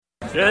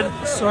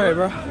Good. Sorry,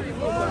 bro.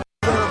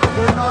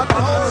 They're not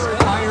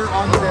higher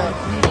on the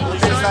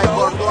police side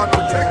or block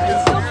protected.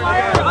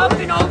 Fire up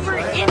and over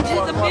into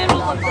the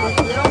middle of it.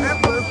 They don't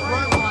have their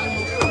front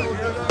line.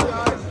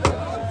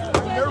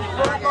 Their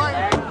front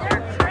line.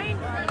 They're trained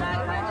for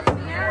that kind of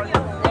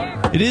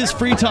scenario. It is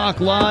Free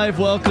Talk Live.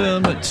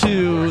 Welcome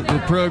to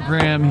the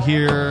program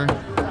here.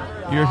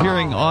 You're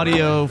hearing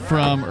audio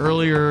from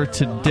earlier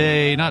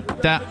today,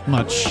 not that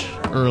much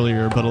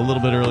earlier, but a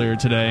little bit earlier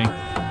today,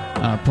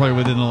 probably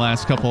within the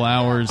last couple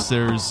hours.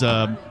 There's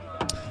a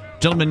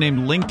gentleman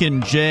named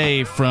Lincoln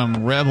J.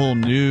 from Rebel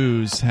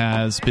News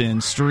has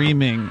been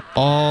streaming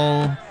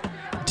all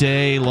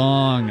day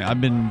long.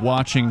 I've been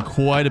watching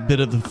quite a bit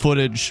of the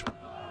footage,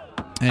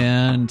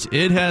 and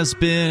it has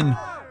been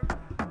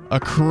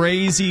a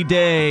crazy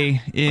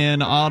day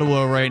in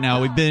Ottawa right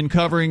now. We've been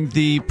covering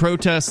the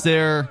protests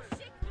there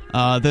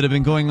that have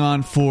been going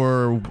on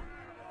for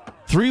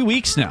 3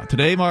 weeks now.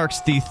 Today marks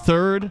the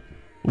third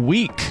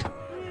week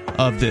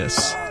of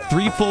this.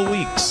 3 full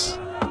weeks.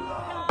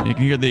 You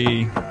can hear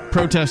the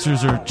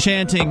protesters are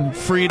chanting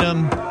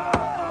freedom,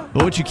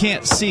 but what you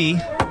can't see,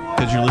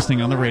 because you're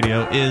listening on the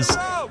radio, is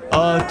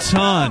a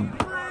ton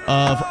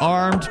of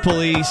armed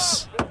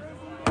police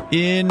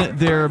in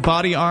their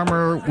body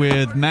armor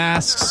with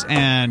masks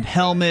and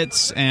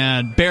helmets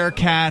and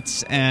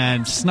Bearcats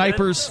and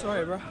snipers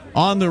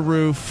on the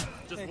roof.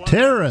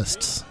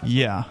 Terrorists.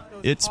 Yeah,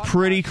 it's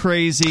pretty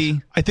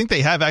crazy. I think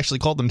they have actually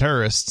called them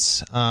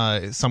terrorists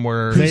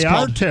somewhere. They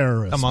are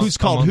terrorists. Who's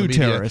called who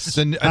terrorists?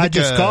 Then I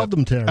just called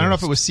them terrorists. I don't know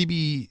if it was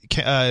CB,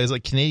 is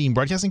like Canadian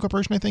Broadcasting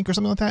Corporation, I think, or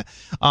something like that.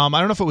 I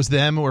don't know if it was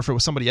them or if it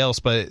was somebody else,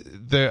 but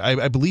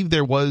I believe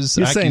there was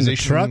You're saying the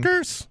accusation.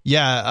 truckers?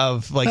 Yeah,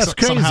 of like That's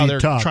crazy somehow they're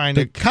talk. trying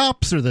The to.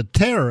 cops are the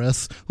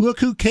terrorists.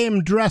 Look who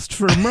came dressed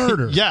for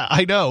murder. Yeah,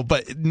 I know,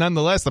 but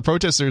nonetheless, the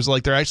protesters,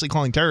 like, they're actually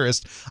calling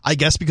terrorists, I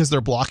guess because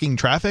they're blocking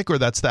traffic, or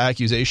that's the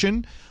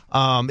accusation.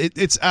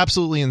 It's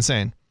absolutely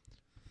insane.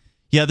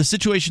 Yeah, the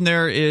situation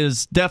there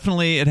is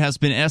definitely, it has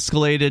been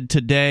escalated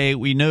today.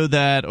 We know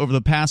that over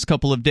the past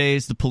couple of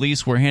days, the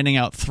police were handing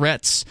out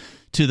threats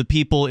to the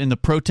people in the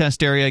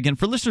protest area. Again,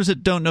 for listeners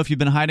that don't know, if you've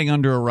been hiding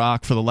under a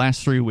rock for the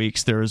last 3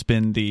 weeks, there has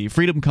been the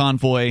Freedom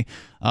Convoy.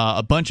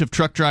 A bunch of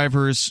truck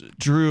drivers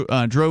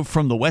drove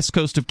from the west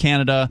coast of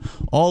Canada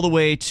all the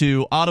way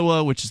to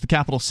Ottawa, which is the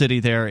capital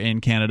city there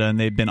in Canada, and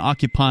they've been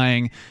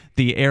occupying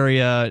the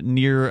area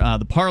near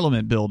the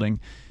Parliament building.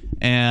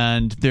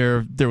 And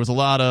there was a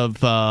lot of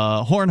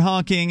horn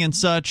honking and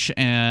such,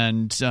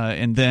 and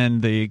then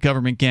the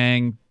government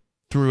gang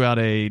threw out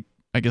a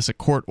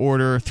court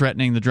order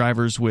threatening the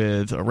drivers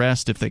with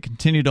arrest if they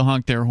continue to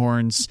honk their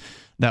horns.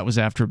 That was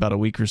after about a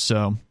week or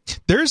so.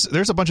 There's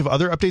a bunch of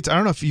other updates. I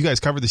don't know if you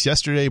guys covered this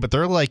yesterday, but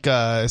they're like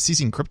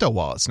seizing crypto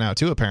wallets now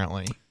too,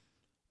 apparently.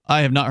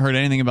 I have not heard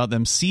anything about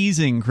them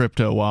seizing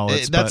crypto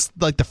wallets. That's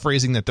like the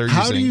phrasing that they're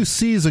using. How do you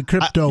seize a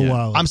crypto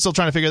wallet? I'm still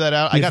trying to figure that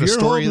out. I got a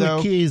story, though. If you're though.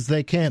 holding the keys,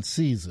 they can't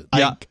seize it.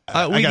 Yeah,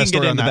 we can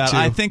get into that. Too.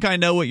 I think I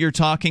know what you're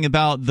talking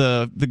about.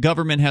 The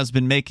government has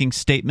been making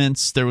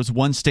statements. There was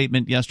one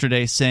statement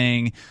yesterday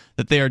saying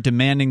that they are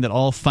demanding that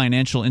all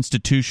financial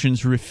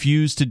institutions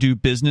refuse to do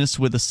business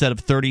with a set of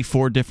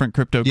 34 different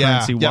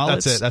cryptocurrency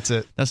wallets. That's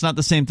it. That's not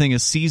the same thing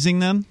as seizing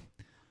them.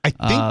 I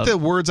think the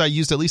words I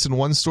used, at least in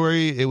one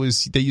story,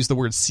 they used the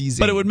word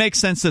seizing. But it would make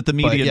sense that the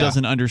media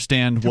doesn't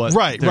understand what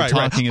they're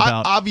talking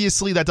about.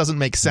 Obviously, that doesn't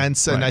make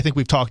sense, and I think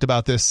we've talked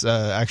about this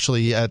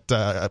actually at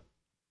a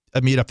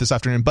meetup this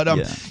afternoon. But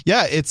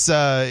it's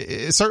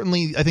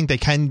certainly, I think they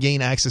can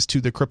gain access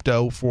to the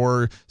crypto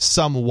for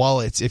some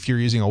wallets if you're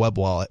using a web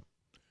wallet.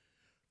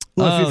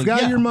 Well, if you've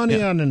got your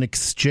money on an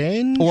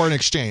exchange. Or an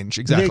exchange,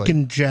 exactly. They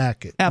can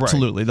jack it.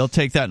 Absolutely. Right. They'll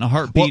take that in a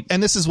heartbeat. Well,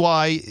 and this is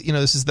why,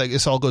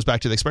 this all goes back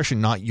to the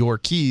expression, not your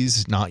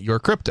keys, not your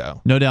crypto.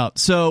 No doubt.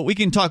 So we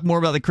can talk more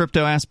about the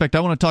crypto aspect.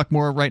 I want to talk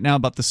more right now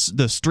about the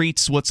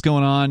streets, what's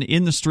going on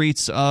in the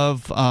streets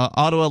of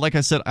Ottawa. Like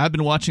I said, I've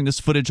been watching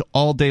this footage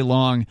all day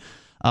long.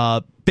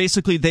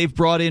 Basically, they've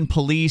brought in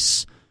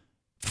police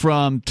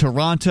from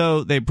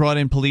Toronto. They brought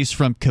in police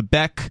from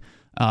Quebec.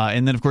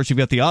 And then, of course, you've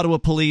got the Ottawa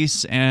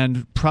police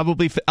and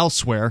probably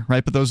elsewhere,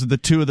 right? But those are the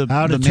two of the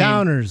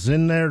out-of-towners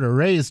in there to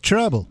raise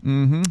trouble.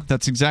 Mm-hmm.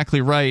 That's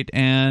exactly right.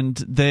 And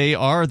they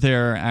are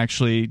there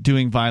actually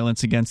doing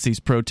violence against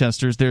these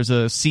protesters. There's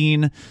a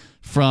scene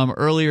from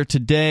earlier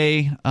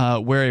today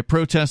where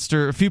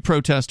a few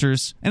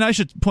protesters, and I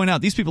should point out,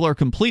 these people are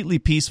completely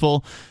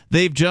peaceful.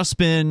 They've just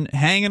been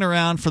hanging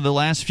around for the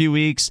last few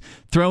weeks,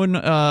 throwing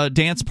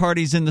dance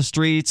parties in the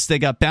streets. They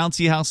got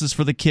bouncy houses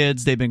for the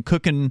kids. They've been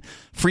cooking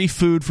free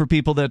food for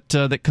people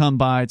that come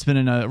by. It's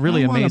been a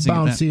really amazing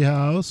event. Bouncy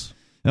house.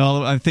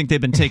 Well, I think the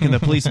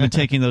police have been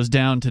taking those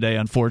down today,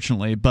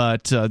 unfortunately.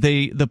 But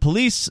the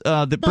police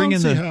that bring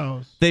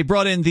in they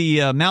brought in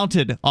the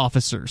mounted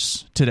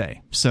officers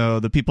today. So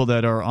the people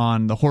that are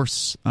on the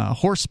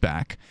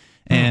horseback.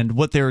 And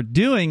what they're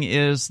doing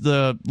is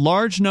the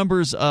large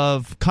numbers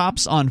of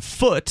cops on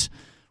foot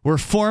were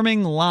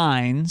forming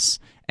lines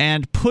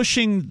and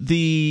pushing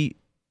the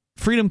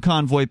Freedom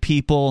Convoy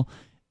people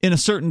in a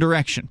certain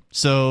direction.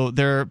 So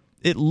they're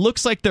it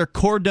looks like they're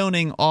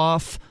cordoning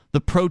off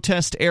the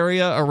protest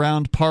area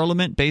around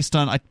Parliament based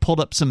on, I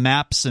pulled up some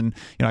maps and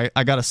I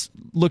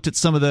looked at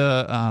some of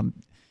the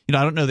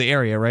I don't know the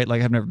area, right?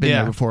 Like I've never been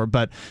there before,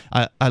 but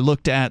I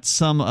looked at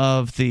some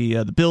of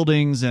the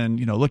buildings and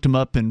looked them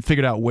up and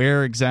figured out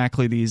where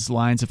exactly these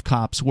lines of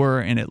cops were,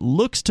 and it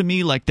looks to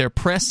me like they're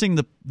pressing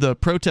the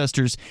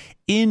protesters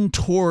in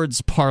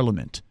towards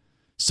Parliament.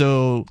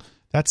 So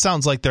that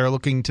sounds like they're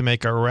looking to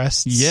make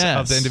arrests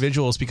of the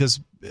individuals, because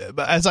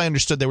as I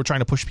understood, they were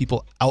trying to push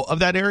people out of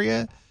that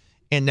area.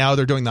 And now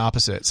they're doing the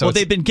opposite. So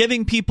they've been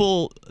giving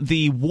people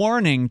the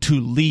warning to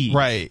leave.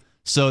 Right.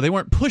 So they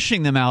weren't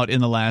pushing them out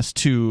in the last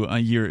 2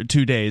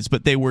 days,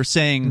 but they were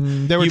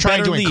saying they were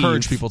trying to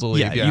encourage people to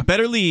leave. Yeah, you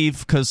better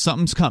leave because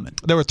something's coming.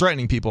 They were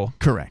threatening people.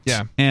 Correct.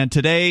 Yeah. And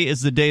today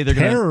is the day they're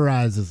going to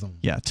terrorizes them.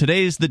 Yeah.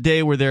 Today is the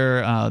day where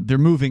they're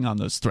moving on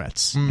those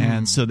threats,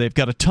 and so they've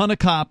got a ton of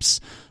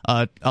cops,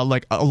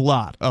 like a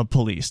lot of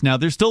police. Now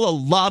there's still a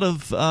lot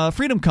of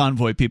Freedom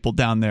Convoy people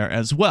down there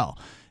as well.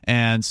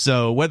 And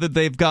so whether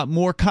they've got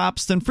more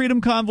cops than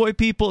Freedom Convoy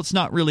people, it's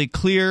not really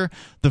clear.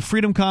 The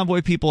Freedom Convoy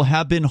people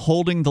have been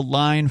holding the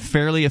line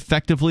fairly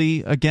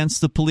effectively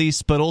against the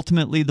police, but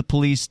ultimately the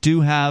police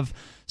do have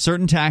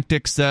certain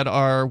tactics that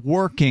are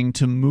working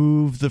to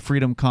move the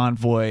Freedom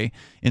Convoy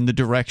in the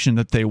direction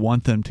that they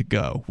want them to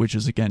go, which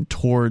is, again,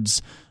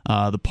 towards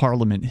the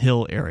Parliament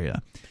Hill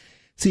area.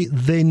 See,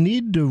 they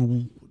need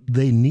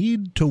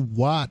to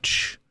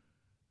watch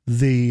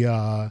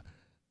the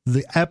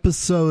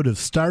episode of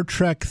Star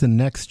Trek The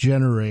Next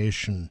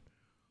Generation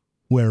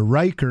where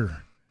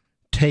Riker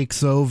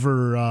takes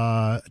over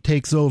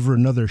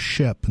another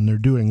ship and they're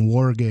doing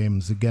war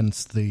games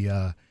against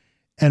the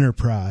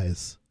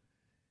Enterprise.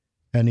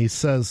 And he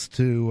says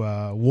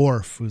to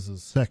Worf, who's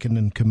his second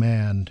in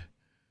command,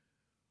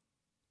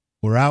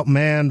 "We're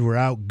outmanned, we're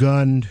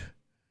outgunned,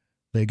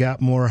 they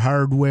got more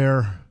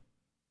hardware,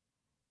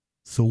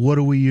 so what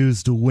do we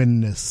use to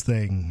win this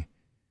thing?"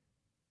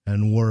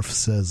 And Worf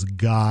says,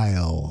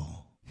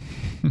 "Guile."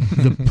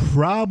 The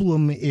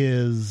problem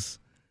is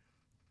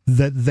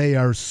that they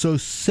are so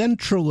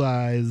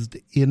centralized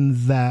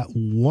in that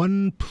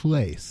one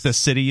place. The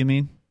city, you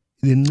mean?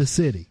 In the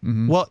city.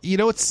 Mm-hmm. Well,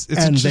 it's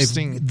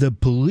interesting. The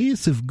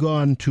police have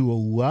gone to a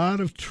lot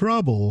of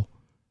trouble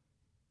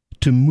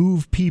to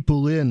move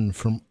people in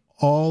from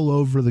all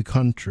over the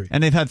country.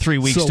 And they've had 3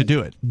 weeks to do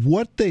it.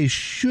 What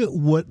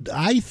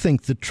I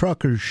think the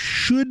truckers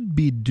should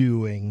be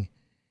doing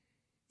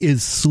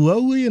is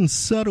slowly and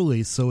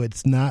subtly, so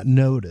it's not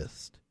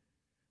noticed,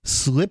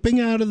 slipping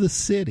out of the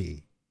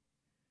city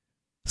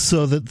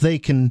so that they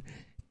can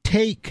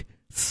take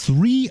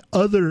 3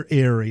 other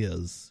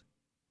areas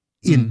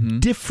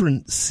in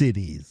different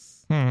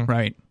cities.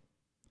 Right.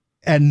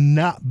 And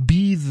not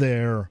be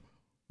there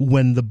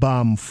when the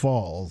bomb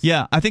falls.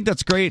 Yeah, I think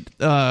that's great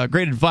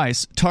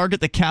advice.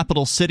 Target the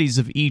capital cities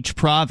of each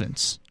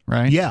province,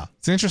 right? Yeah.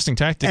 It's an interesting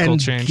tactical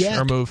change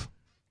or move.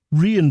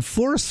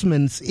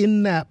 Reinforcements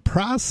in that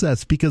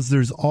process, because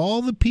there's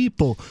all the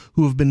people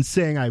who have been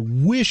saying, "I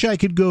wish I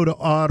could go to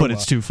Ottawa, but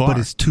it's too far." But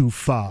it's too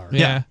far.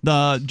 Yeah.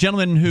 The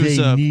gentleman who's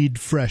they need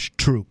fresh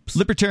troops.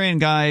 Libertarian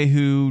guy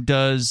who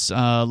does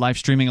live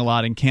streaming a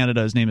lot in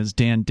Canada. His name is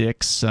Dan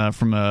Dix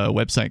from a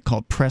website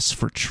called Press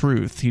for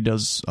Truth. He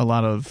does a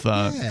lot of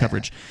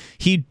coverage.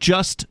 He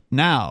just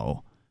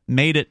now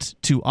made it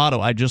to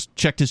Ottawa. I just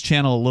checked his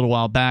channel a little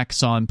while back,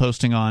 saw him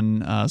posting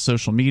on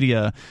social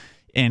media.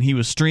 And he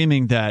was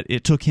streaming that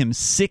it took him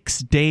 6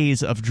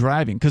 days of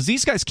driving because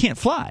these guys can't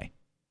fly,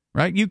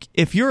 right?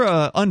 If you're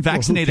an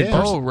unvaccinated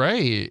person,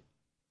 right?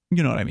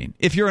 You know what I mean.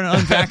 If you're an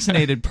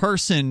unvaccinated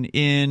person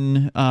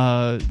in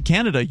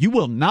Canada, you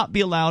will not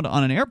be allowed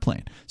on an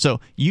airplane. So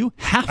you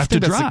have to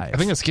drive. I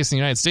think that's the case in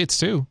the United States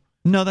too.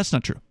 No, that's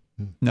not true.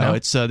 No,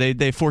 it's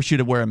they force you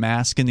to wear a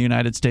mask in the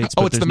United States.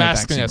 But it's the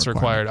mask thing that's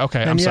required.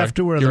 Okay, and you have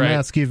to wear the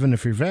mask even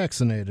if you're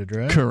vaccinated,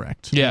 right?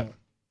 Correct. Yeah.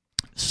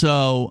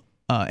 So.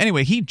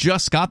 Anyway, he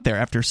just got there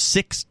after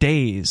 6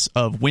 days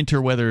of winter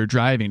weather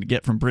driving to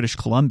get from British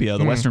Columbia,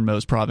 the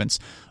westernmost province,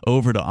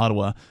 over to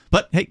Ottawa.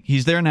 But hey,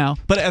 he's there now.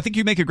 But I think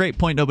you make a great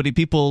point, nobody.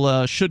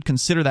 People should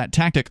consider that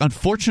tactic.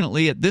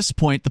 Unfortunately, at this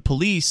point, the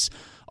police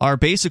are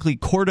basically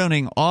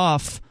cordoning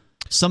off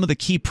some of the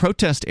key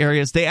protest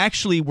areas. They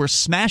actually were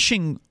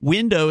smashing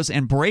windows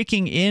and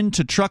breaking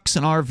into trucks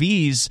and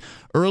RVs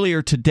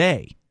earlier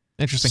today.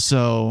 Interesting.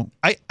 So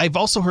I've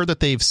also heard that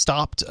they've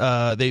stopped.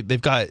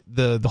 They've got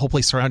the whole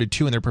place surrounded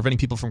too, and they're preventing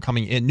people from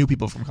coming in, new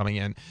people from coming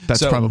in.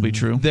 That's probably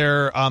true.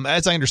 They're,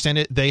 as I understand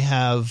it, they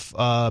have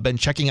been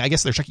checking. I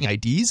guess they're checking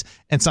IDs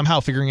and somehow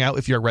figuring out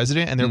if you're a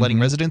resident, and they're letting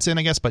residents in.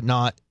 I guess, but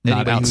not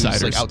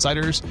outsiders. Who's, like,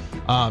 outsiders.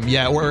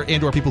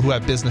 Or people who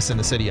have business in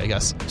the city. I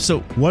guess. So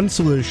one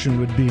solution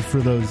would be for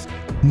those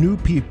new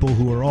people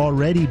who are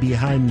already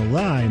behind the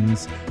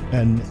lines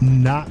and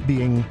not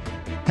being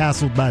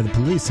hassled by the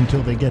police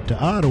until they get to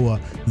Ottawa.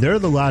 They're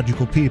the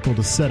logical people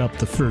to set up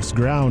the first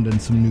ground in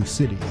some new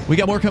cities. We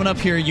got more coming up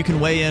here. You can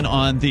weigh in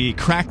on the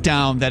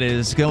crackdown that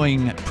is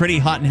going pretty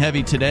hot and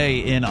heavy today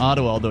in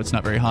Ottawa, although it's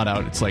not very hot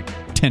out. It's like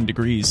 10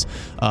 degrees.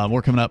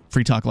 More coming up.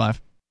 Free Talk Live.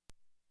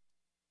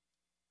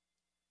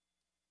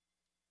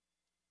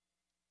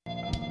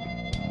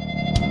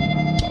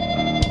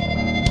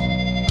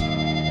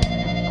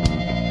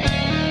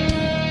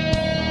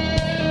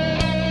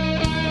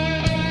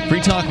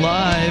 Talk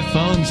Live.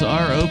 Phones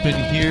are open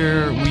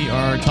here. We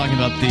are talking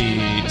about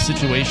the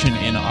situation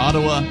in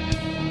Ottawa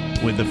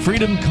with the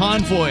Freedom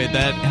Convoy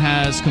that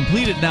has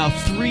completed now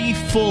 3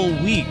 full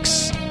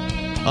weeks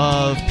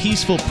of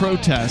peaceful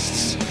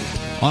protests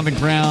on the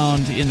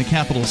ground in the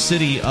capital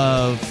city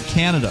of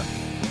Canada.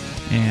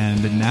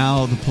 And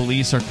now the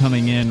police are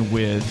coming in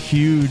with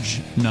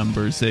huge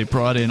numbers. They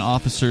brought in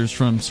officers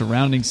from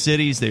surrounding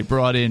cities. They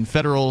brought in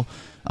federal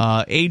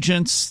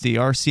agents, the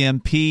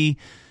RCMP,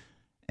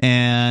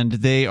 and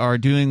they are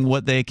doing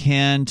what they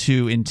can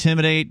to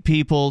intimidate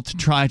people, to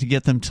try to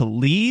get them to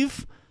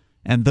leave.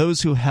 And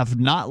those who have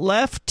not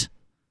left,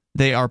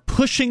 they are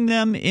pushing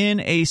them in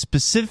a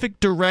specific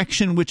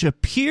direction, which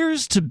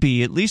appears to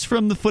be, at least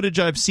from the footage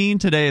I've seen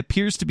today,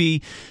 appears to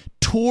be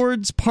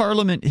towards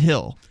Parliament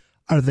Hill.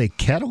 Are they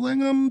kettling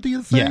them, do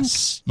you think?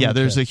 Yes. Yeah, okay.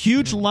 There's a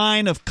huge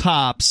line of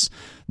cops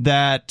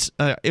that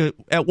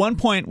at one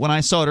point when I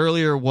saw it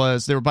earlier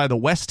they were by the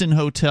Westin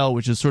Hotel,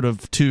 which is sort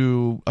of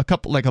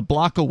a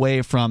block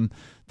away from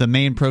the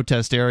main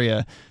protest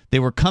area. They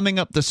were coming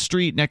up the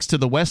street next to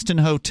the Westin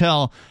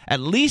Hotel,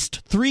 at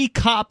least 3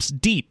 cops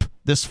deep.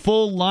 This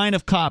full line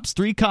of cops,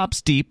 3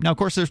 cops deep. Now, of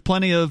course, there's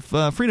plenty of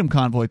Freedom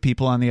Convoy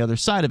people on the other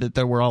side of it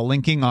that were all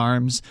linking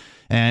arms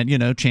and,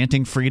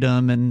 chanting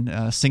freedom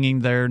and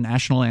singing their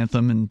national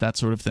anthem and that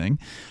sort of thing.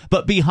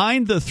 But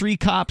behind the 3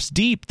 cops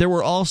deep, there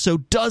were also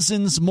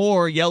dozens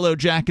more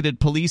yellow-jacketed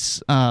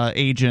police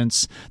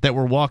agents that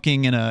were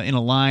walking in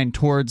a line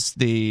towards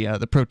the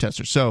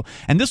protesters.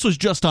 And this was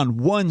just on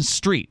one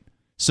street.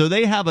 So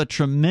they have a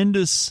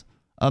tremendous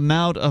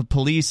amount of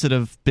police that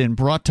have been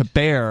brought to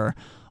bear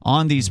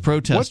on these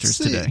protesters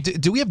today.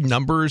 Do we have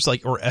numbers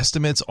or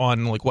estimates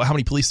on how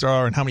many police there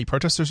are and how many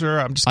protesters there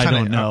are? I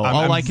don't know.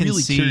 I'm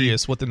really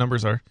curious what the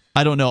numbers are.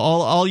 I don't know.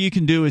 All you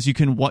can do is you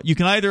can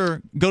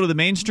either go to the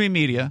mainstream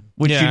media,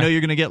 which you're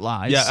going to get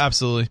lies. Yeah,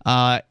 absolutely.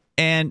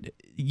 And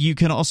you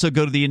can also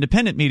go to the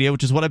independent media,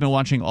 which is what I've been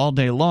watching all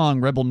day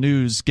long. Rebel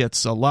News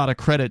gets a lot of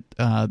credit.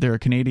 They're a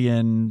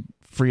Canadian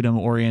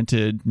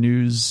freedom-oriented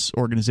news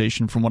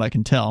organization, from what I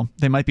can tell.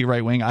 They might be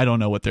right-wing. I don't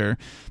know what their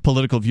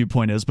political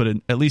viewpoint is, but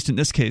at least in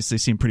this case, they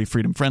seem pretty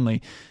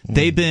freedom-friendly.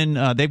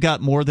 They've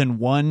got more than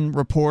one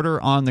reporter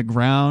on the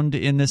ground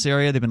in this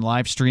area. They've been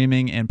live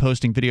streaming and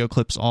posting video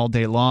clips all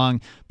day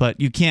long,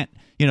 but you can't.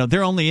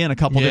 They're only in a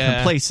couple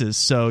different places,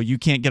 so you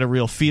can't get a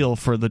real feel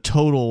for the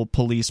total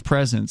police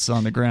presence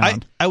on the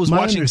ground. I was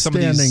watching some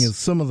of these. My understanding is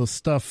some of the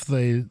stuff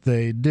they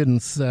didn't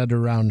said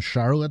around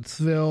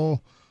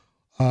Charlottesville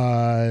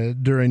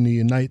during the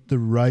Unite the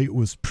Right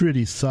was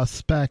pretty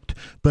suspect,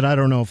 but I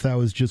don't know if that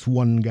was just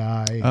one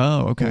guy.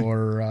 Oh, okay.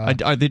 Or I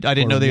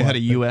didn't know they had a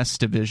U.S.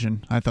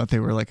 division. I thought they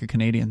were like a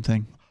Canadian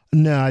thing.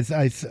 No,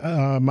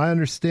 my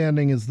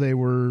understanding is they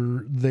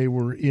were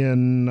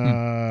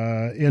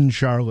in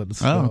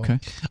Charlottesville. Oh, okay.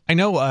 I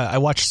know. I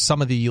watched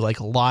some of the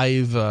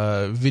live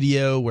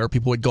video where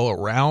people would go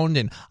around,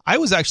 and I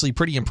was actually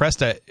pretty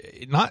impressed at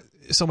not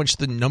so much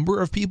the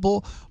number of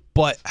people,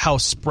 but how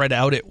spread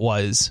out it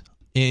was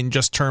in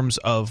just terms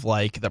of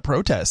the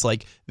protests.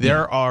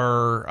 There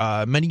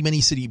are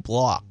many city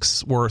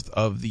blocks worth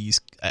of these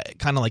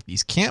kind of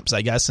these camps,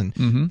 I guess, and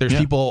there's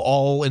people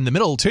all in the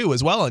middle too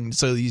as well, and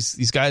so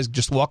these guys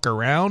just walk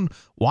around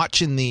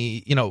watching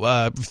the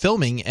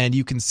filming, and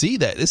you can see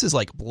that this is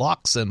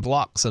blocks and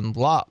blocks and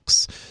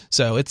blocks.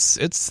 So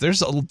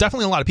there's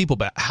definitely a lot of people,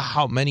 but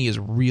how many is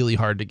really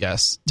hard to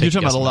guess. You're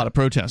talking about a lot of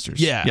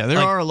protesters. Yeah, there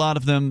are a lot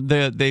of them.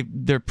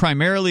 They're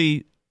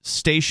primarily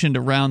stationed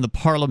around the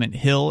Parliament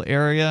Hill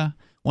area.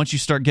 Once you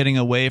start getting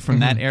away from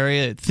that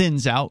area, it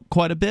thins out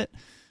quite a bit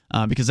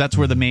because that's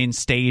where the main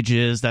stage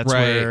is. That's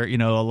where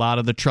a lot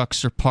of the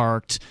trucks are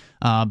parked.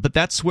 But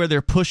that's where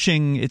they're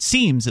pushing, it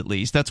seems at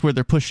least, that's where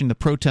they're pushing the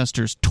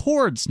protesters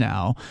towards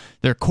now.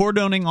 They're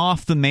cordoning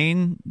off the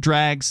main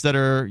drags that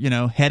are,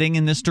 heading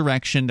in this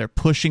direction. They're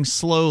pushing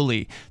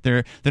slowly.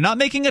 They're not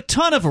making a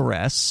ton of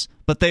arrests,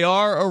 but they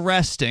are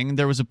arresting.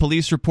 There was a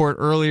police report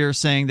earlier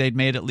saying they'd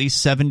made at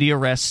least 70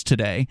 arrests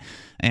today,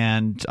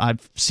 and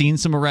I've seen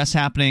some arrests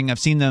happening. I've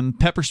seen them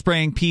pepper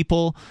spraying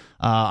people.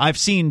 I've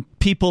seen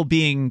people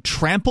being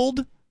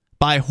trampled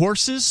by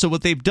horses. So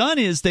what they've done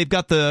is they've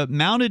got the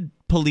mounted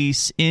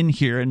police in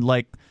here, and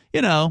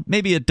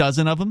maybe a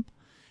dozen of them.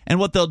 And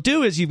what they'll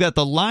do is you've got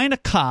the line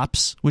of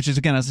cops, which is,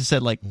 again, as I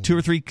said, 2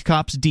 or 3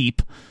 cops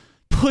deep,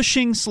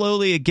 pushing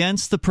slowly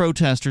against the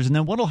protesters. And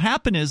then what will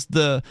happen is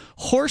the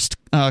horsed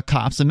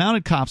cops, the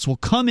mounted cops, will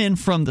come in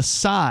from the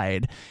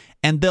side,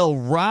 and they'll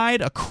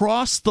ride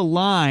across the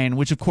line,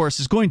 which, of course,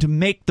 is going to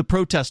make the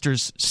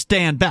protesters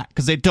stand back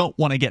because they don't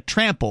want to get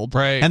trampled.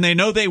 Right. And they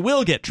know they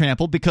will get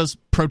trampled because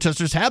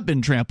protesters have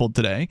been trampled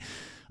today.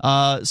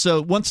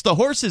 So once the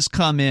horses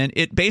come in,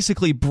 it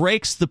basically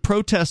breaks the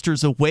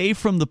protesters away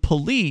from the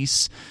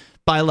police,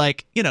 by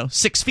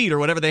 6 feet or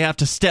whatever they have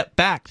to step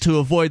back to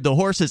avoid the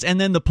horses,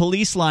 and then the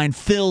police line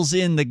fills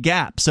in the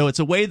gap. So it's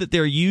a way that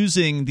they're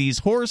using these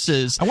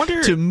horses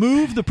to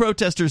move the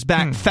protesters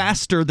back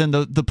faster than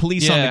the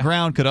police on the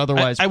ground could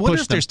otherwise push them. I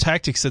wonder if there's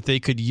tactics that they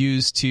could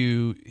use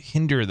to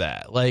hinder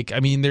that.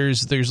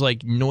 There's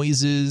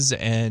noises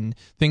and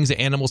things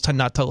that animals tend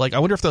not to like. I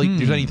wonder if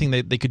there's anything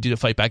they could do to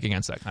fight back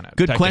against that kind of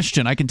Good tactic.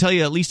 question. I can tell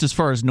you, at least as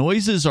far as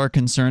noises are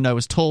concerned, I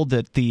was told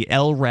that the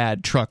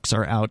LRAD trucks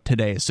are out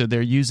today. So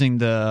they're using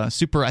the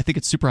super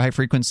high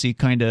frequency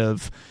kind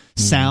of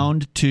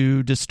sound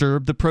to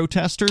disturb the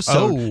protesters.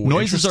 So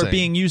noises are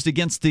being used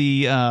against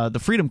the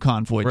Freedom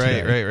Convoy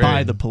today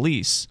by the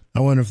police. I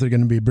wonder if they're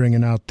going to be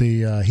bringing out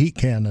the heat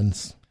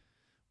cannons.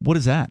 What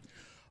is that?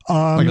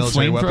 Like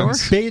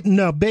flamethrower?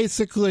 No,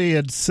 basically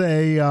it's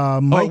a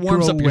microwave. It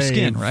warms up your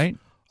skin, right?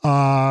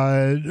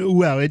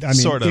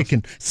 It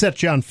can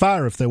set you on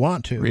fire if they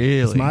want to.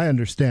 Really? That's my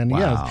understanding.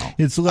 Wow. Yes.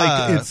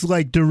 It's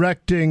like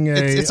directing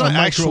a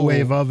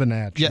microwave oven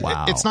at you. Yeah,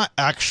 wow. It's not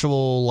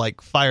actual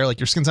fire.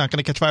 Your skin's not going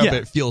to catch fire, but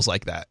it feels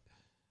like that.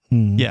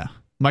 Yeah,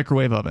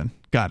 microwave oven.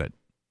 Got it.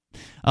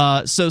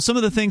 So some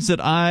of the things that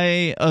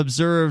I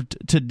observed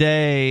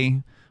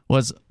today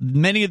was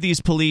many of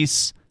these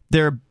police,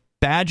 their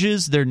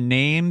badges, their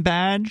name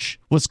badge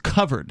was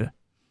covered.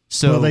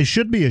 So, well, they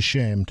should be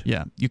ashamed.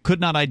 Yeah, you could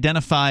not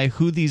identify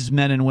who these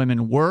men and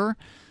women were.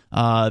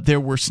 There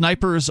were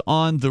snipers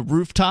on the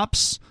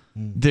rooftops.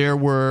 There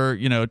were,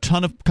 a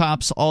ton of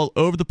cops all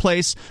over the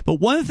place. But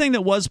one thing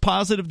that was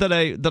positive that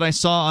I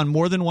saw on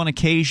more than one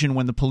occasion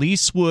when the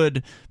police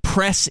would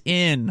press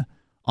in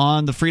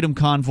on the Freedom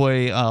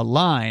Convoy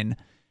line,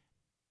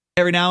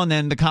 every now and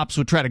then the cops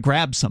would try to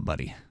grab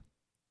somebody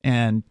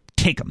and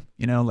take them,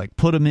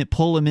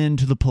 pull them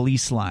into the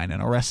police line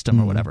and arrest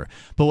them or whatever.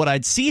 But what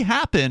I'd see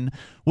happen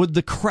would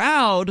the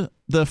crowd,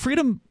 the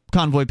Freedom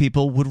Convoy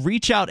people would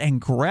reach out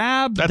and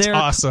grab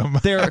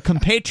their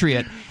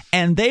compatriot,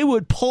 and they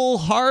would pull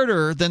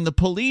harder than the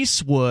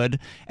police would,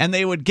 and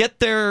they would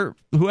get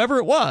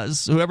whoever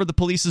the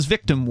police's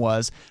victim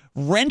was,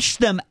 wrench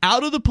them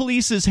out of the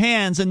police's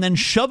hands and then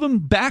shove them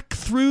back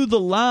through the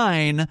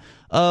line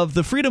of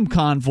the Freedom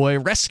Convoy,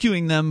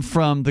 rescuing them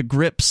from the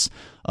grips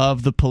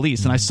of the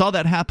police. And I saw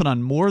that happen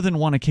on more than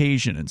one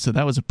occasion, and so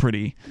that was a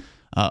pretty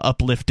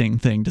uplifting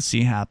thing to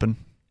see happen.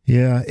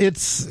 Yeah,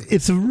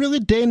 it's a really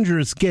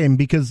dangerous game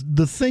because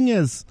the thing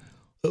is,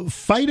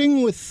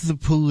 fighting with the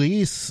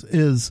police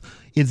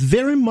it's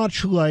very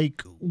much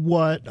like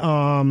what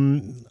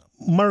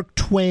Mark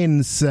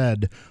Twain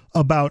said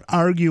about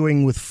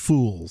arguing with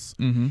fools.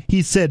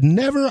 He said,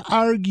 never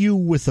argue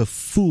with a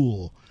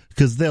fool,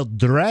 because they'll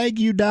drag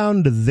you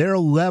down to their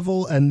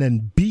level and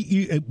then beat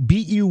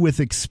you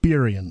with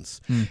experience.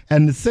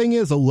 And the thing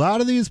is, a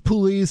lot of these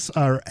police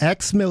are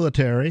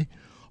ex-military.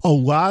 A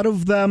lot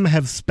of them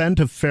have spent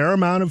a fair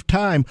amount of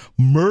time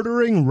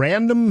murdering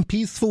random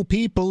peaceful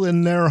people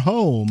in their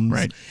homes.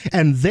 Right.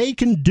 And they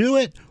can do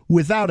it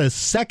without a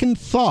second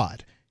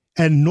thought.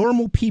 And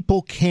normal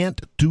people can't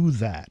do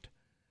that.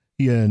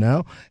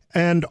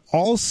 And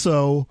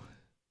also,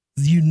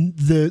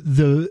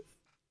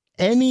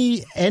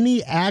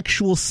 any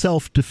actual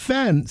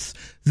self-defense,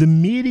 the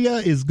media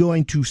is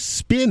going to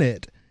spin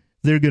it.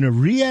 They're going to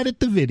re-edit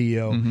the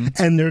video,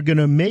 and they're going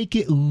to make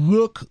it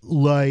look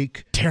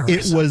like terrorism.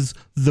 It was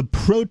the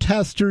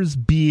protesters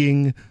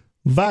being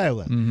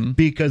violent,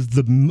 because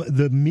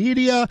the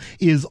media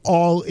is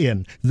all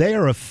in. They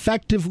are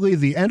effectively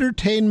the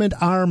entertainment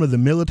arm of the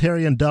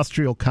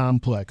military-industrial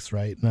complex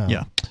right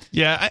now.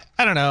 Yeah.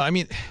 I don't know. I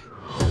mean,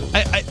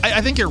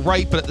 I think you're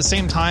right, but at the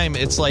same time,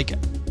 it's like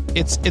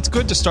it's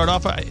good to start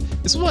off.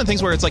 This is one of the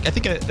things where it's like, I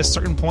think at a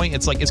certain point,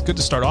 it's like it's good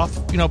to start off,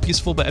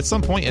 peaceful, but at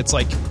some point, it's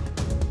like,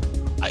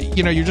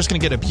 you're just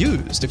going to get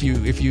abused if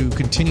you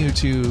continue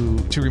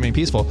to remain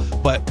peaceful.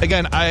 But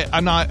again,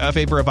 I'm not a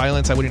favor of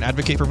violence. I wouldn't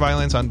advocate for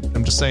violence.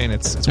 I'm just saying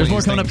it's There's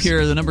more coming up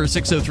here. The number is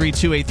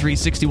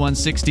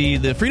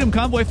 603-283-6160. The Freedom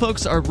Convoy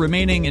folks are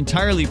remaining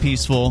entirely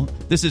peaceful.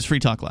 This is Free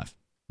Talk Live.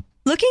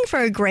 Looking for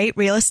a great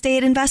real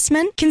estate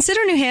investment? Consider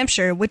New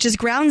Hampshire, which is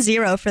ground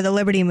zero for the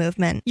Liberty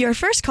Movement. Your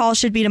first call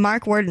should be to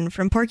Mark Worden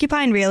from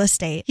Porcupine Real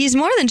Estate. He's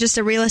more than just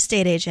a real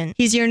estate agent.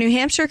 He's your New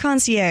Hampshire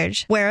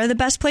concierge. Where are the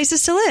best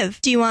places to live?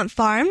 Do you want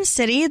farm,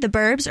 city, the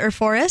burbs, or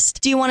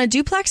forest? Do you want a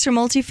duplex or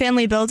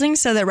multifamily building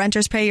so that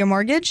renters pay your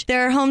mortgage?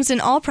 There are homes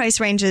in all price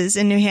ranges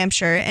in New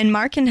Hampshire, and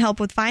Mark can help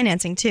with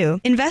financing too.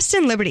 Invest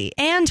in liberty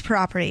and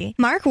property.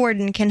 Mark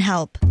Worden can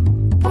help.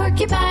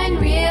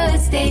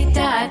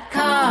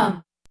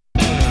 PorcupineRealEstate.com.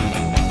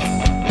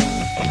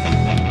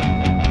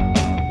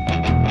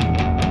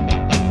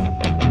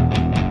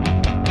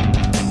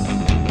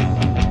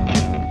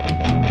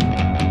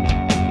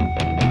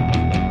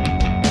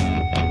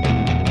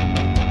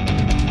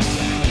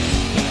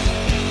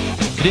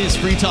 It is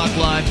Free Talk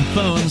Live. The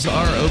phones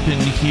are open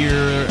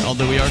here,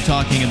 although we are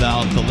talking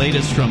about the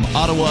latest from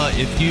Ottawa.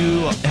 If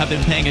you have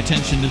been paying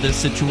attention to this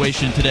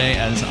situation today,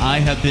 as I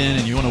have been,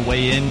 and you want to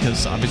weigh in,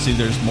 because obviously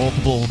there's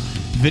multiple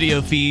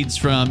video feeds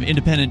from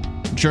independent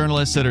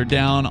journalists that are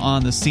down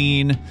on the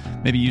scene.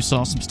 Maybe you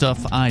saw some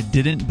stuff I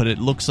didn't, but it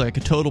looks like a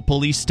total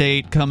police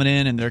state coming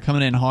in, and they're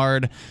coming in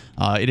hard.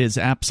 It is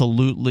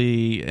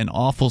absolutely an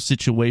awful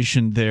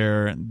situation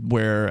there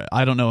where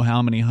I don't know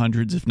how many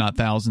hundreds, if not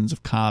thousands,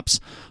 of cops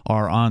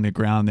are on the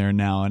ground there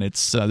now. And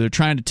it's they're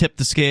trying to tip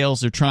the scales.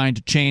 They're trying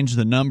to change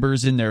the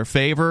numbers in their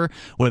favor.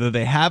 Whether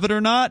they have it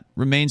or not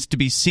remains to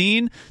be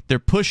seen. They're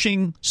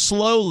pushing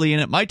slowly,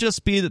 and it might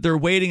just be that they're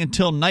waiting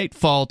until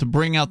nightfall to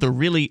bring out the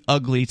really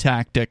ugly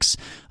tactics.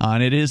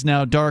 And it is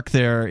now dark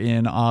there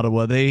in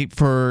Ottawa. They,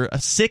 for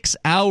 6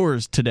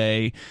 hours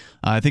today,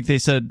 I think they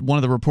said, one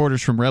of the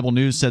reporters from Rebel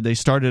News said they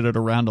started at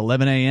around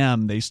 11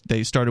 a.m.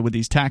 They started with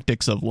these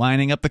tactics of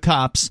lining up the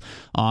cops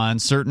on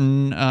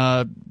certain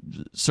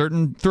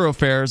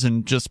thoroughfares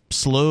and just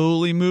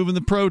slowly moving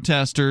the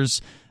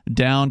protesters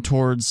down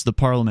towards the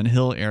Parliament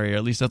Hill area.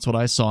 At least that's what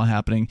I saw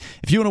happening.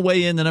 If you want to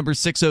weigh in, the number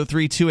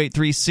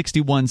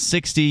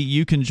 603-283-6160.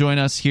 You can join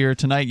us here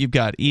tonight. You've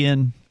got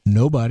Ian,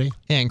 nobody,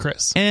 and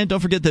Chris. And don't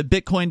forget that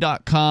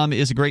Bitcoin.com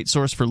is a great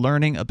source for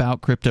learning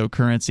about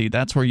cryptocurrency.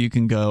 That's where you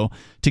can go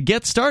to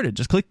get started.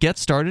 Just click Get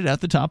Started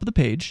at the top of the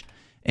page,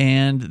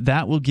 and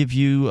that will give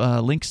you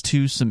links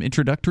to some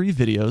introductory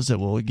videos that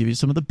will give you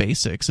some of the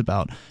basics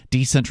about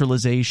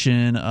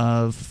decentralization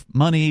of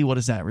money. What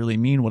does that really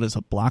mean? What is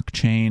a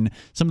blockchain?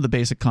 Some of the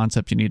basic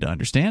concepts you need to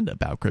understand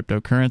about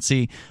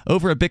cryptocurrency.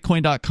 Over at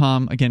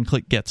Bitcoin.com, again,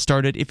 click Get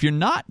Started. If you're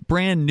not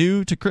brand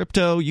new to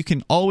crypto, you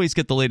can always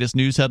get the latest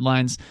news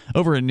headlines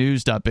over at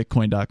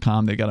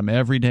news.bitcoin.com. They got them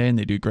every day, and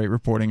they do great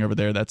reporting over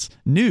there. That's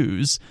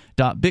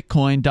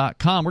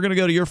news.bitcoin.com. We're going to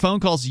go to your phone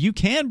calls. You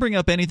can bring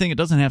up anything. It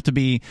doesn't have to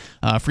be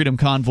Freedom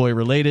Convoy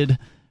related.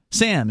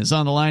 Sam is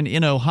on the line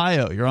in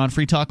Ohio. You're on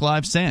Free Talk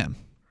Live, Sam.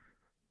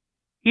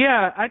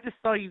 Yeah, I just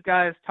saw you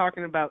guys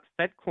talking about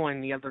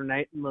FedCoin the other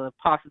night and the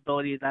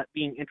possibility of that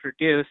being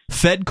introduced.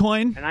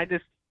 FedCoin? And I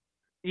just,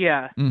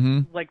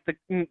 like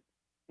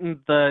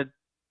the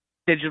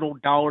digital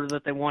dollar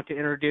that they want to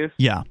introduce.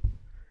 Yeah.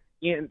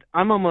 And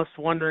I'm almost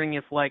wondering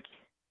if, like,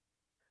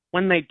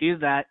 when they do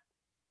that,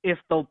 if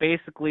they'll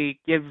basically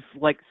give,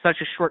 like, such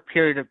a short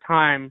period of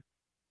time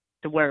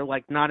to where,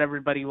 like, not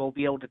everybody will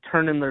be able to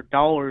turn in their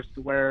dollars,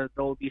 to where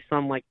there will be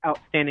some, like,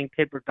 outstanding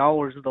paper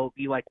dollars that will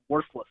be, like,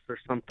 worthless or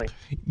something.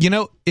 You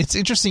know, it's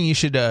interesting you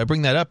should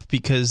bring that up,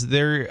 because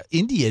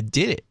India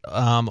did it,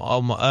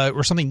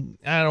 or something.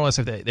 I don't want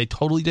to say they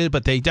totally did it,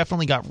 but they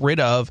definitely got rid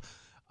of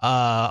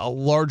a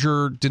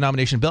larger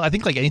denomination bill. I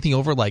think like anything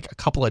over like a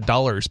couple of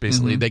dollars,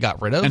 basically, they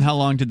got rid of. And how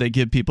long did they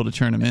give people to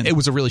turn them in? It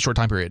was a really short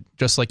time period,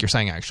 just like you're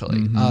saying,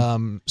 actually.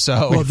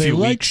 Well, they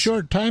like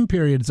short time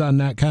periods on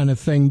that kind of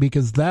thing,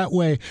 because that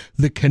way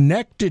the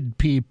connected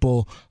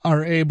people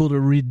are able to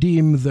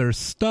redeem their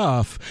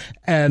stuff,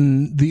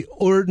 and the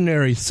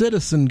ordinary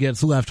citizen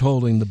gets left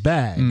holding the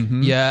bag.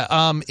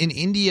 Yeah. In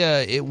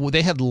India,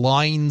 they had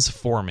lines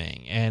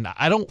forming, and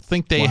I don't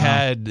think they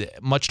had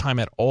much time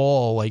at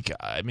all. Like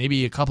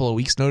maybe a couple of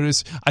weeks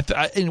notice.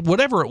 And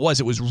whatever it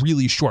was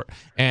really short.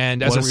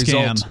 And as a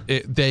result,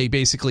 they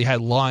basically had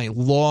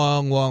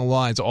long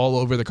lines all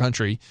over the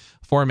country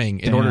forming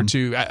in order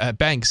to at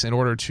banks, in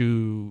order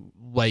to,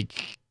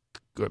 like,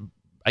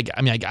 I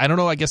don't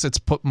know. I guess it's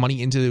put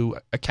money into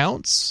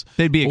accounts.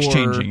 They'd be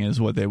exchanging is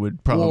what they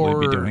would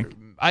probably be doing.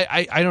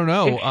 I don't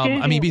know.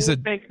 Because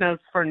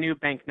banknotes for new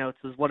banknotes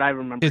is what I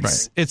remember.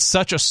 It's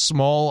such a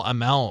small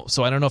amount,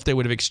 so I don't know if they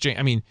would have exchanged.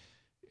 I mean,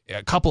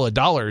 a couple of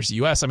dollars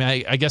US. I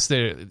mean, I guess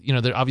they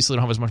obviously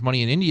don't have as much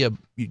money in India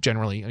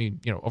generally. I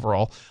mean,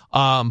 overall.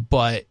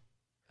 But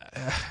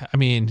I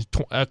mean,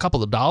 a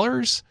couple of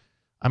dollars.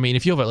 I mean,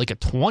 if you have like a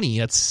 20,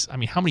 that's, I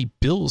mean, how many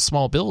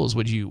small bills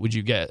would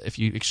you get if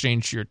you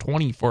exchange your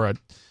 20 for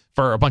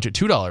a bunch of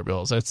 $2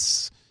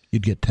 bills?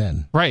 You'd get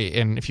 10. Right.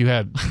 And if you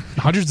had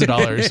hundreds of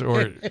dollars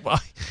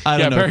I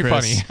don't know, very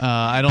Chris. funny.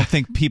 I don't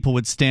think people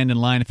would stand in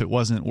line if it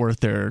wasn't worth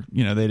their,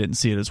 they didn't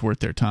see it as worth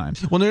their time.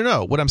 Well,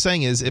 no. What I'm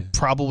saying is it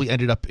probably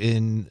ended up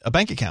in a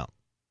bank account.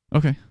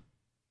 Okay.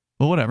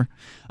 Well, whatever.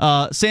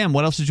 Sam,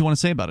 what else did you want to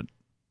say about it?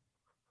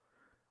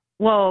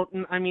 Well,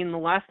 I mean, the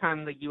last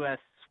time the U.S.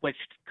 switched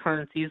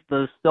currencies,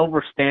 the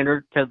silver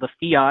standard to the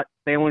fiat,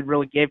 they only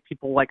really gave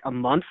people like a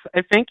month, I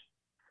think,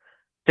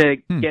 to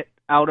get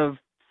out of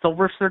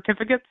silver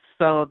certificates.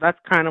 So that's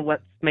kind of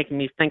what's making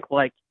me think,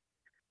 like,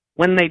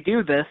 when they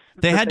do this,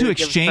 they had to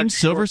exchange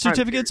silver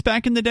certificates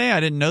back in the day. I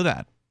didn't know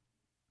that.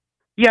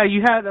 Yeah,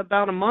 you had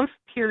about a month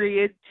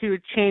period to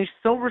change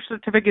silver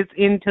certificates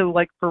into,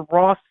 like, for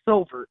raw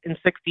silver in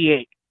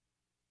 '68.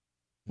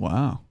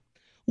 Wow.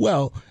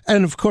 Well,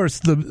 and of course,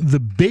 the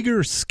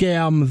bigger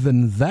scam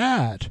than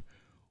that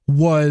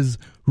was,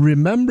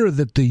 remember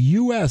that the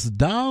U.S.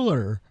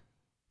 dollar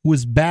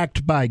was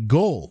backed by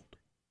gold.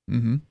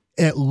 Mm-hmm.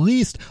 At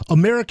least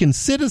American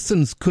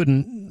citizens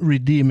couldn't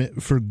redeem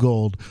it for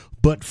gold,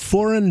 but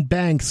foreign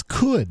banks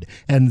could.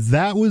 And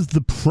that was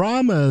the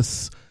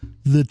promise,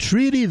 the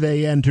treaty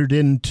they entered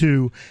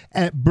into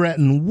at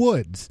Bretton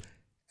Woods.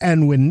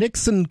 And when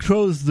Nixon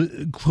closed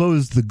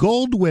the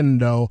gold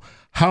window,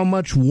 how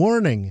much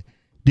warning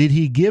did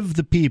he give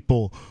the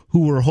people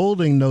who were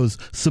holding those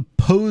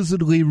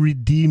supposedly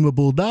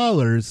redeemable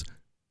dollars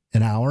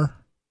an hour?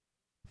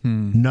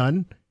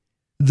 None.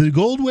 The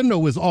gold window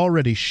was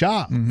already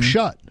shut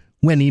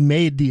when he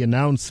made the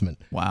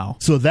announcement. Wow.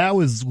 So that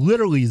was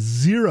literally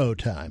zero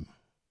time.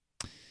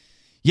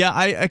 Yeah,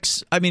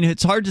 I mean,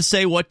 it's hard to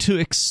say what to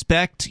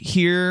expect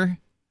here.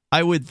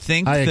 I would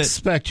think I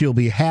expect you'll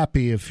be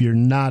happy if you're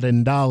not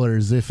in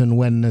dollars if and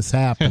when this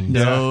happens.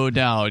 No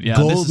doubt. Yeah,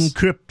 gold and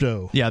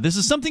crypto. Yeah, this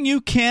is something you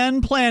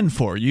can plan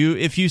for.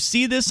 If you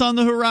see this on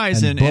the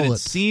horizon and it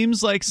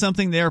seems like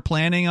something they're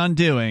planning on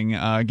doing,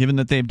 given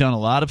that they've done a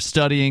lot of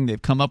studying,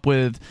 they've come up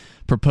with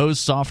proposed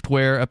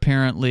software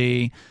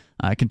apparently.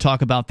 I can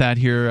talk about that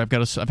here.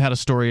 I've had a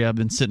story I've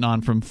been sitting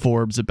on from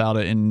Forbes about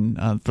it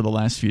for the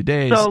last few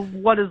days. So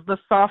what is the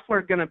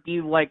software going to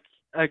be like?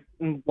 A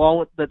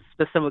wallet that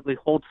specifically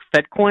holds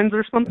Fed coins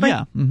or something?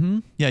 Yeah,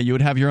 yeah. You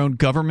would have your own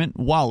government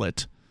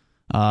wallet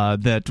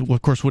that,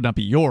 of course, would not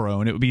be your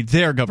own. It would be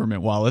their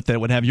government wallet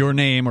that would have your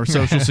name or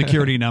social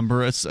security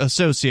number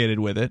associated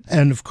with it.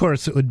 And, of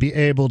course, it would be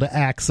able to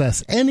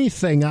access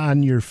anything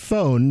on your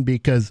phone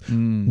because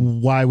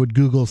why would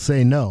Google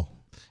say no?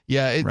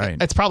 Yeah,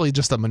 it's probably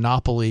just a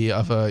monopoly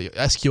of a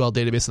SQL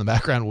database in the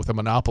background with a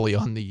monopoly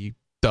on the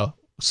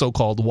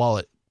so-called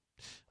wallet.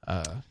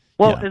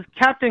 As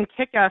Captain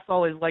Kickass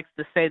always likes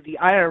to say, the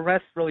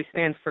IRS really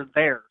stands for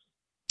theirs.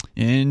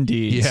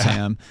 Indeed,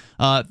 Sam.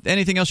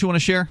 Anything else you want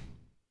to share?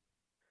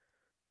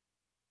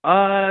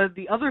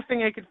 The other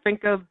thing I could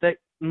think of that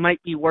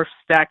might be worth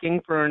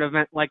stacking for an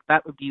event like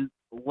that would be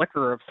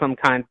liquor of some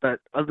kind, but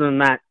other than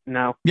that,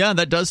 no. Yeah,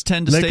 that does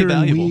tend to stay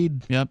valuable.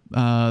 Weed. Yep,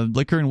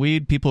 liquor and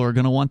weed, people are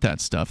going to want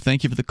that stuff.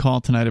 Thank you for the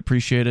call tonight,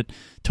 appreciate it.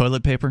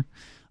 Toilet paper.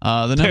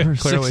 The number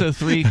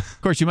 603.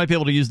 Of course, you might be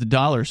able to use the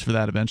dollars for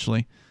that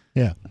eventually.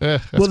 Yeah.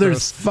 Well,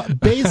 there's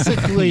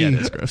basically yeah,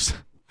 that's gross.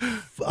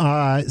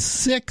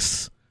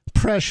 6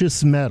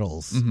 precious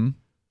metals.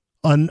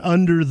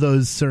 Under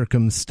those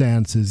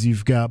circumstances,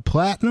 you've got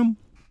platinum,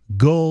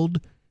 gold,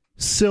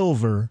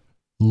 silver,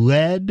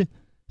 lead,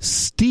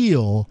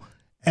 steel,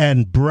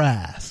 and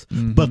brass.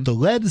 But the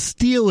lead,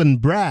 steel,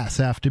 and brass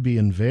have to be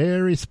in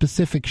very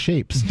specific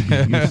shapes to be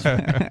useful.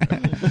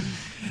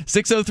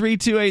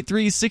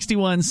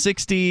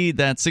 603-283-6160.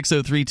 That's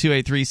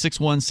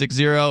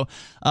 603-283-6160.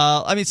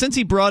 I mean, since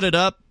he brought it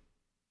up,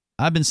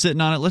 I've been sitting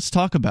on it. Let's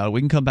talk about it.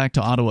 We can come back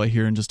to Ottawa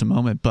here in just a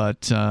moment.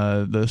 But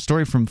the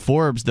story from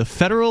Forbes, the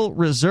Federal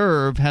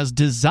Reserve has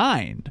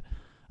designed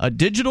a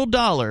digital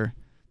dollar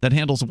that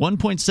handles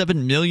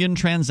 1.7 million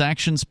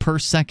transactions per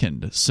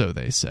second, so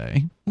they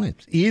say. Well,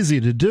 it's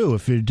easy to do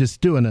if you're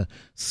just doing a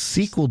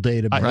SQL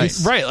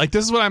database. Right. Like,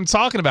 this is what I'm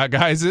talking about,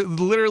 guys. It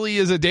literally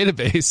is a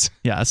database.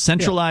 Yeah, a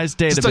centralized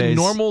database. Just a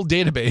normal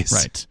database.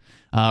 Right.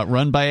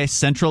 Run by a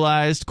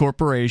centralized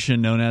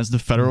corporation known as the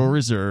Federal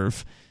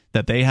Reserve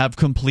that they have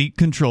complete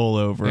control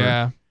over.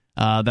 Yeah.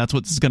 That's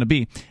what this is going to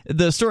be.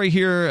 The story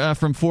here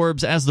from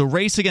Forbes, as the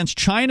race against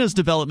China's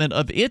development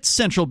of its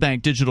central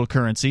bank digital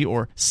currency,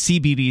 or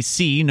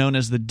CBDC, known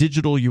as the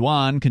digital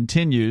yuan,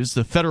 continues,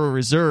 the Federal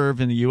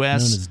Reserve in the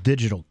U.S. known as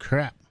digital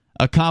crap.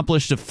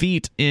 Accomplished a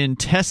feat in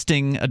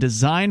testing a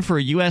design for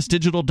a U.S.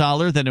 digital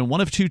dollar that in one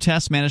of 2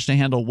 tests managed to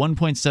handle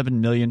 1.7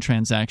 million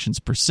transactions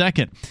per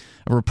second.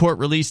 A report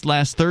released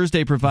last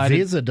Thursday provided...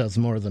 Visa does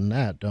more than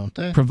that, don't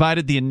they?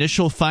 ...provided the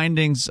initial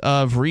findings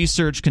of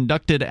research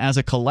conducted as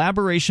a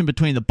collaboration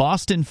between the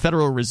Boston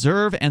Federal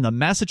Reserve and the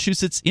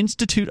Massachusetts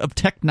Institute of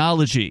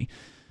Technology,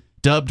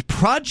 dubbed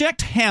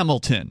Project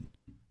Hamilton.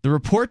 The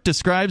report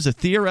describes a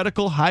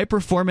theoretical,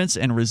 high-performance,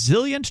 and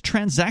resilient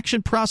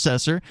transaction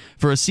processor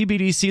for a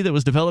CBDC that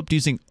was developed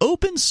using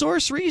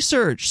open-source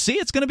research. See,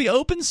 it's going to be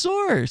open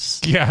source.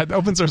 Yeah,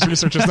 open-source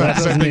research is not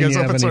the same thing as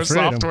open-source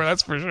software,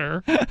 that's for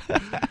sure.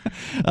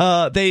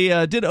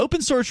 They did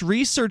open-source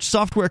research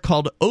software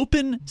called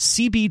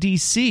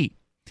OpenCBDC.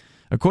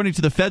 According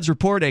to the Fed's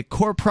report, a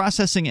core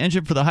processing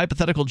engine for the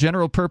hypothetical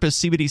general-purpose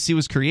CBDC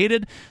was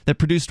created that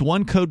produced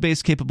one code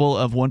base capable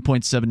of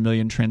 1.7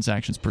 million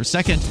transactions per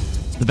second.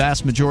 The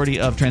vast majority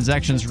of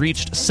transactions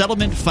reached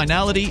settlement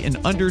finality in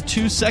under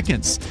 2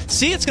 seconds.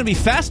 See, it's going to be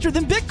faster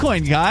than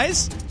Bitcoin,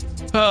 guys.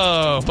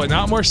 Oh, but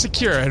not more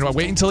secure. And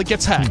wait until it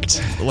gets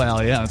hacked.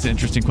 Well, yeah, that's an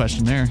interesting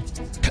question there.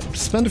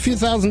 Spend a few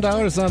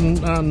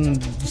 $1,000s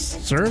on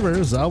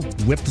servers. I'll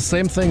whip the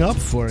same thing up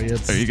for you.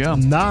 It's there you go.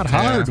 Not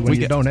hard when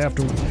you don't have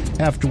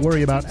to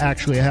worry about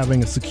actually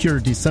having a secure,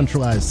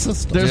 decentralized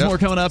system. There's more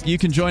coming up. You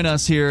can join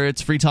us here.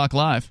 It's Free Talk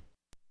Live.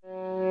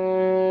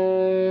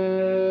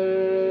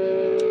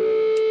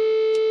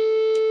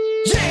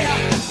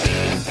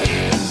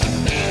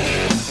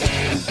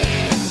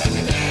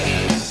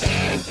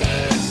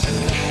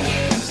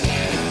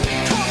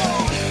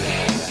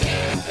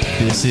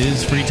 This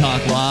is Free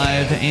Talk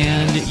Live,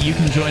 and you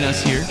can join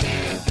us here.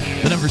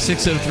 The number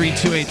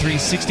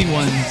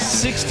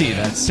 603-283-6160.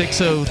 That's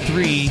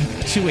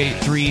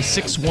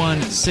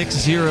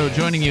 603-283-6160.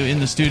 Joining you in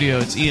the studio,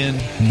 it's Ian.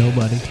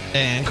 Nobody.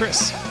 And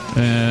Chris.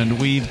 And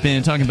we've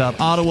been talking about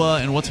Ottawa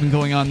and what's been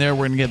going on there.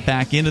 We're going to get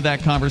back into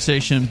that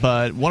conversation,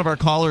 but one of our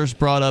callers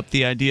brought up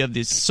the idea of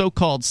this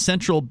so-called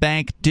central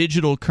bank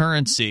digital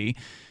currency,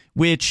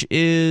 which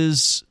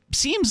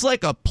seems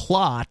like a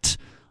plot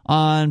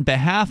on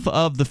behalf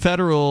of the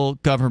federal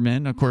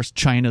government. Of course,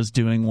 China's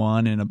doing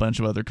one, and a bunch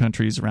of other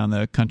countries around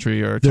the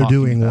country are They're talking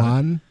doing about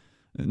one?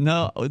 it.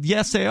 No,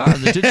 yes, they are.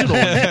 The digital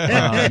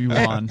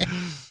yuan.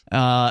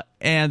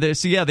 And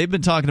they've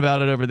been talking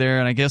about it over there,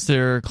 and I guess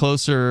they're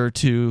closer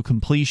to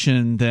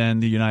completion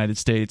than the United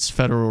States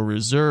Federal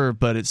Reserve.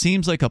 But it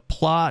seems like a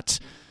plot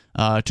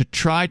to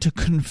try to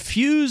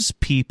confuse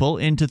people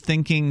into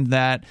thinking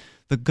that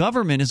the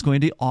government is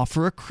going to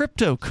offer a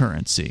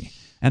cryptocurrency.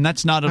 And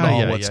that's not at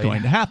all what's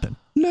going to happen.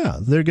 No,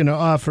 they're going to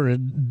offer a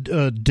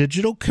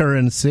digital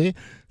currency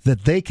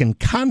that they can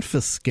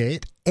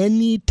confiscate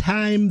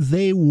anytime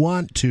they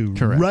want to.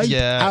 Correct.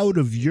 Out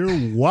of your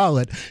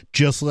wallet,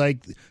 just like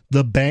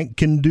the bank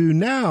can do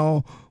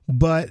now.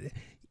 But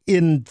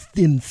in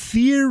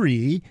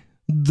theory,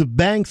 the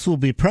banks will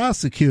be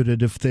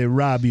prosecuted if they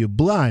rob you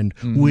blind.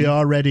 Mm-hmm. We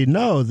already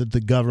know that the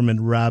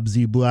government robs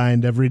you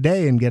blind every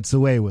day and gets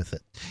away with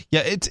it.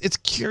 Yeah, it's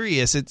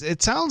curious.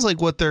 It sounds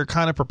like what they're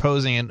kind of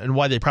proposing and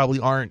why they probably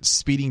aren't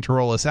speeding to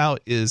roll this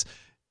out is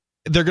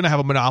they're going to have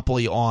a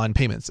monopoly on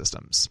payment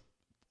systems.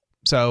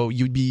 So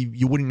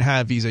you wouldn't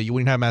have Visa, you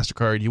wouldn't have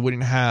MasterCard, you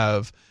wouldn't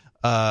have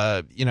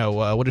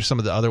what are some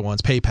of the other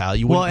ones?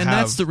 PayPal.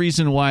 That's the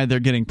reason why they're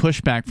getting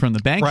pushback from the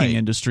banking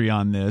industry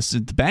on this.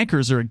 The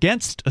bankers are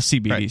against a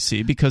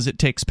CBDC because it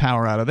takes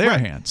power out of their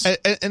hands.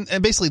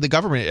 And basically the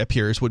government, it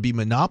appears, would be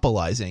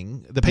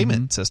monopolizing the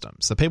payment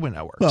systems, the payment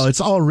networks. Well,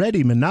 it's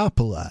already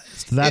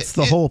monopolized. That's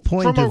the whole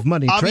point of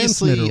money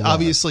transmitter law.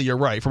 Obviously, you're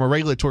right. From a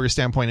regulatory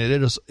standpoint,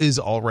 it is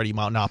already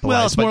monopolized.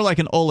 Well, it's more like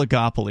an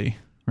oligopoly,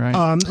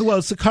 right?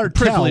 It's a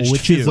cartel,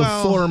 which is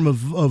a form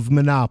of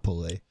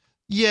monopoly.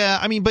 Yeah,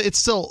 I mean, but it's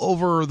still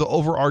the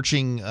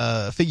overarching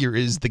figure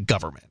is the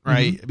government,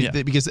 right? Mm-hmm.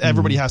 Yeah. Because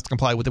everybody has to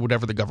comply with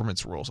whatever the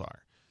government's rules are.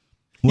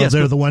 Well,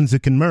 they're the ones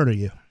that can murder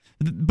you.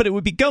 But it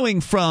would be going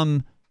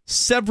from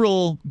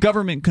several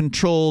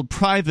government-controlled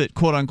private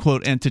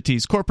quote-unquote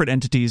entities, corporate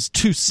entities,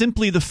 to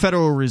simply the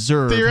Federal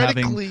Reserve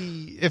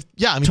theoretically,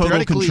 having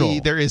total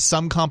control. There is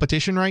some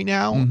competition right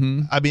now.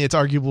 Mm-hmm. I mean, it's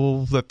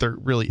arguable that there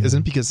really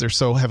isn't because they're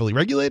so heavily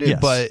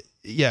regulated, but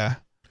yeah.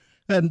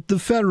 And the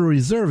Federal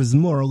Reserve is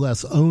more or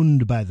less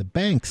owned by the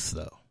banks,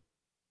 though.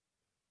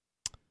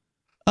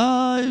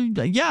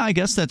 Yeah, I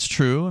guess that's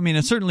true. I mean,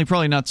 it's certainly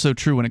probably not so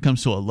true when it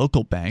comes to a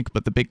local bank,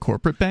 but the big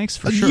corporate banks,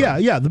 for sure.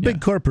 The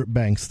big corporate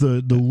banks.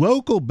 The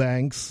local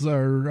banks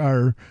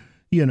are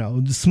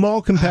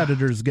small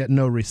competitors get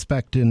no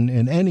respect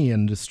in any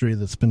industry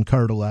that's been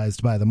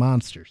cartelized by the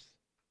monsters.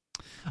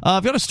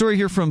 I've got a story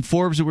here from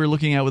Forbes that we're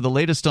looking at with the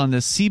latest on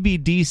this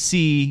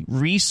CBDC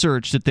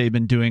research that they've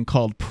been doing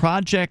called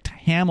Project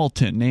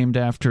Hamilton, named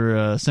after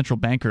a central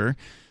banker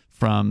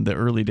from the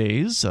early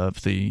days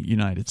of the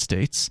United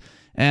States.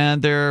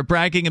 And they're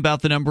bragging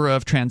about the number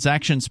of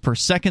transactions per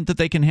second that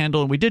they can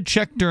handle. And we did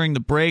check during the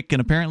break,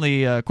 and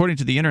apparently, according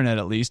to the internet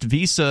at least,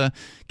 Visa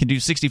can do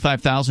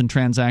 65,000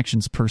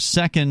 transactions per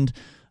second.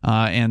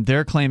 And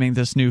they're claiming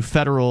this new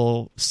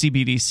federal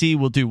CBDC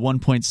will do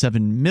 1.7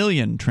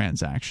 million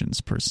transactions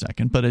per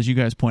second. But as you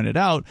guys pointed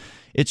out,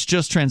 it's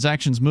just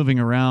transactions moving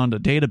around a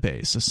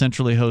database, a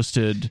centrally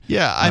hosted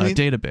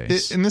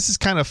database. And this is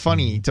kind of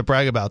funny to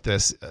brag about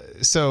this.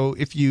 So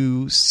if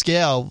you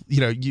scale,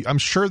 I'm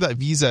sure that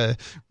Visa,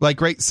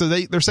 so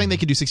they're saying they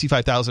could do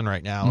 65,000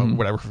 right now or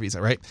whatever for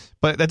Visa, right?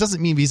 But that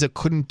doesn't mean Visa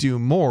couldn't do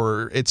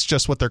more. It's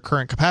just what their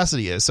current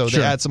capacity is. So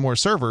they add some more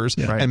servers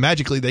and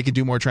magically they can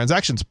do more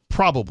transactions,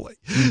 probably.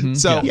 Mm-hmm.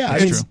 So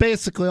it's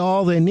basically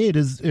all they need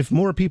is if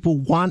more people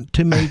want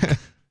to make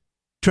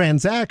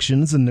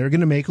transactions, and they're going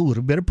to make a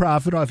little bit of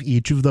profit off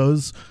each of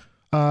those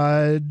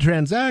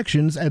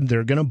transactions, and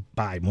they're going to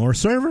buy more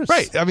servers.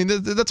 Right. I mean,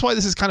 that's why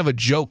this is kind of a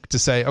joke to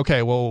say,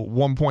 okay, well,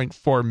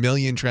 1.4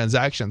 million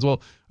transactions.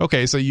 Well,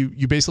 okay, so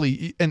you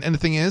basically, and the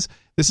thing is,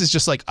 this is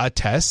just like a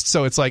test.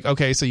 So it's like,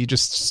 okay, so you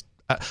just,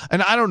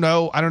 and I don't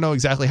know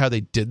exactly how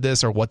they did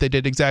this or what they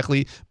did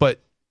exactly, but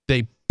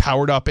they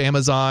powered up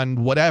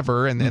Amazon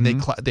whatever, and then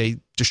they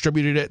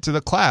distributed it to the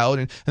cloud,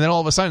 and then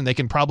all of a sudden they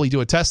can probably do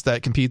a test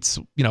that competes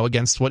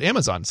against what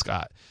Amazon's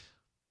got.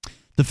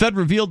 The Fed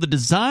revealed the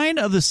design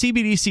of the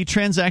CBDC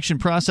transaction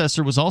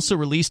processor was also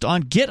released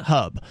on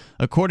GitHub.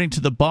 According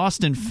to the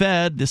Boston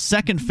Fed, the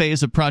second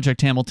phase of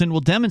Project Hamilton will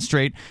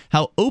demonstrate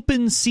how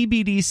Open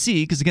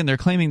CBDC, because again they're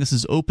claiming this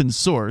is open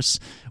source,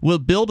 will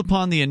build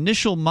upon the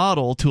initial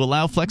model to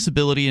allow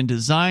flexibility in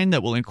design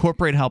that will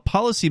incorporate how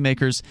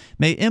policymakers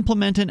may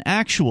implement an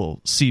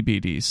actual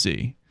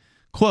CBDC.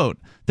 Quote,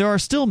 there are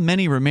still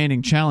many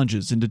remaining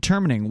challenges in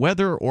determining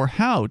whether or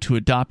how to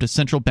adopt a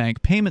central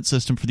bank payment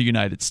system for the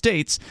United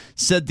States,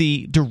 said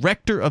the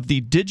director of the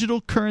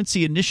Digital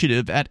Currency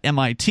Initiative at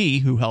MIT,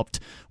 who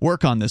helped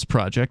work on this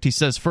project. He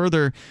says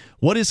further,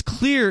 What is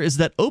clear is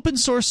that open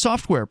source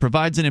software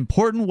provides an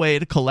important way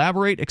to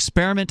collaborate,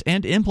 experiment,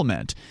 and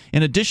implement.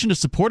 In addition to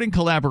supporting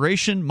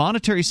collaboration,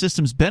 monetary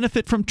systems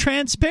benefit from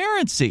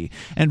transparency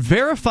and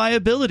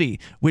verifiability,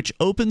 which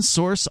open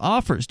source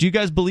offers. Do you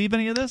guys believe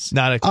any of this?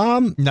 Not a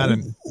well,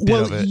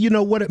 of it. You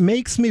know what it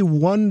makes me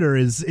wonder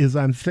is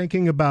I'm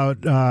thinking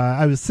about.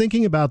 I was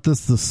thinking about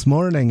this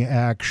morning,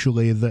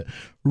 actually. That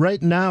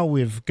right now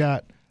we've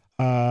got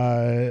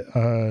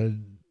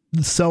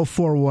Cell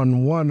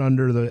 411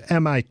 under the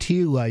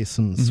MIT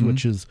license,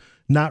 which is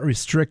not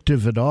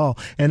restrictive at all.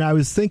 And I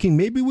was thinking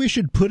maybe we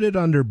should put it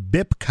under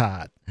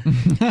BIPCOT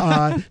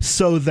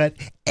so that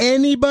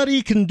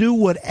anybody can do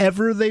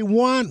whatever they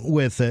want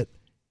with it.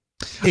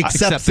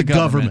 Except the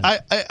government.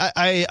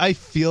 I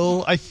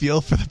feel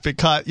for the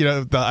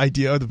BitCot, the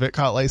idea of the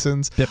BitCot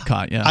license.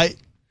 BitCot, yeah.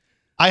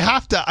 I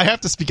have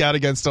to speak out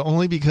against it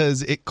only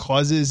because it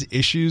causes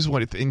issues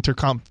with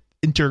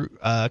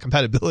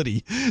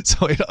intercompatibility,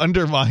 so it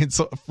undermines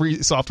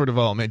free software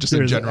development just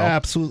in general. There's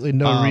absolutely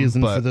no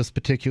reason for this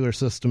particular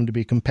system to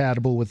be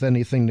compatible with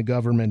anything the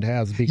government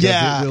has, because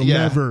it will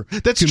never.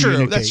 That's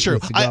true.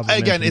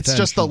 Again, it's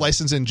just the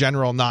license in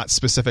general, not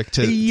specific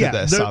to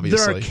this. Obviously,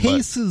 there are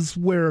cases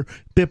where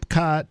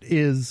BIPCOT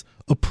is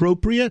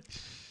appropriate.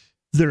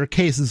 There are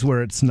cases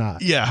where it's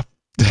not. Yeah.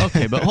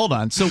 Okay, but hold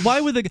on. So why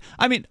would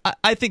I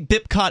think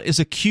BIPCOT is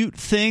a cute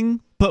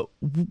thing, but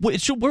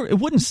it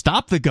wouldn't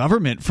stop the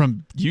government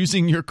from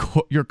using your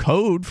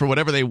code for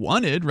whatever they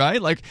wanted,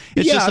 right? Like,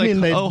 it's just like,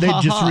 they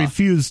just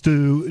refuse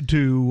to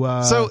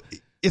so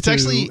it's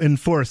actually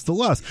enforce the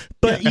laws.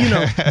 But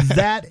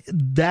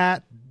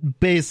that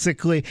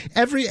basically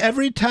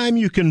every time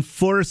you can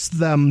force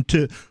them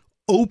to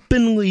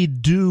openly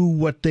do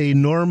what they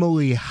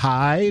normally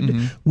hide,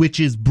 which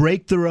is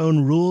break their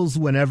own rules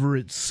whenever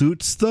it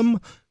suits them,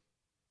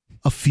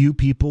 a few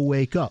people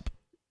wake up.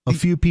 A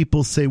few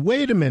people say,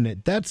 wait a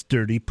minute, that's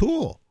dirty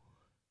pool.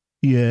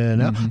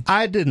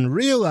 I didn't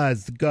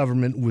realize the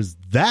government was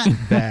that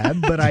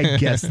bad, but I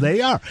guess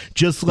they are.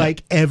 Just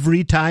like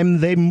every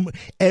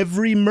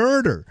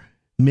murder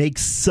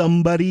makes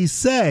somebody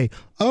say,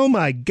 oh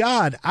my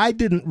God, I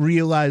didn't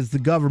realize the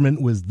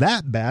government was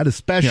that bad,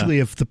 especially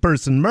if the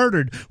person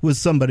murdered was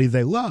somebody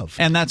they love.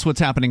 And that's what's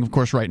happening, of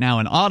course, right now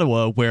in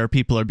Ottawa, where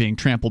people are being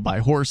trampled by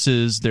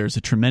horses. There's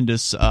a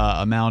tremendous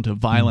amount of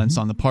violence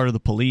on the part of the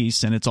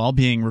police, and it's all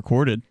being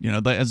recorded.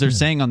 As they're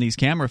saying on these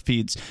camera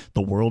feeds,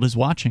 the world is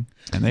watching,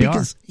 and they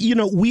are.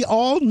 We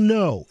all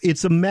know,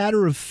 it's a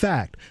matter of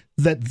fact,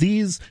 that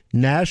these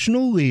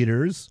national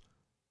leaders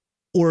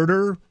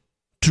order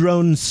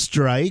drone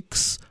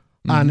strikes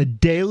on a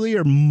daily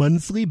or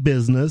monthly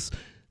business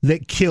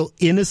that kill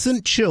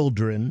innocent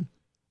children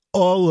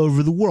all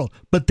over the world.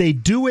 But they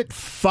do it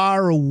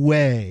far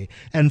away.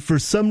 And for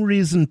some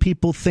reason,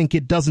 people think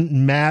it doesn't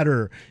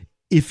matter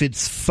if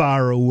it's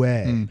far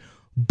away.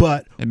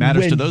 But it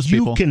matters to those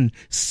people. You can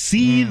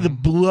see the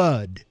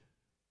blood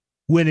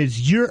when it's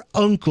your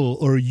uncle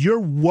or your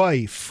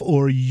wife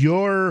or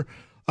your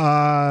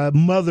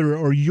mother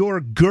or your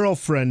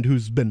girlfriend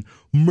who's been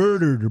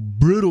murdered or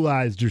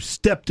brutalized or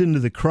stepped into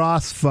the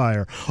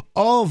crossfire,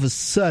 all of a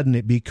sudden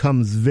it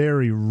becomes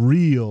very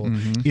real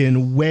in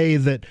a way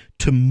that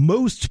to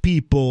most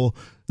people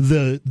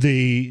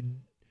the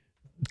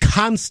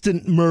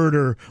constant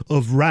murder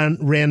of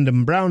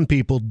random brown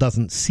people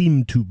doesn't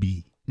seem to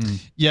be.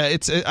 Yeah,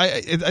 I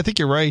think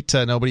you're right.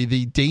 Nobody.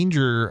 The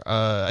danger.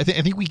 I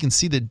think we can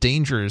see the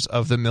dangers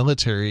of the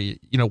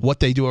military. What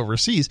they do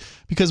overseas,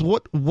 because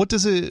what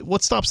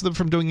stops them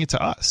from doing it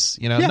to us?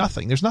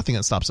 Nothing. There's nothing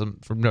that stops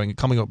them from doing it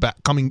coming back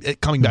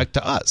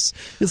to us.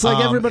 It's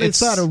like everybody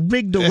thought a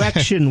rigged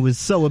election was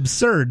so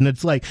absurd, and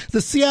it's like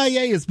the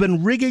CIA has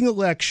been rigging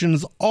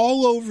elections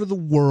all over the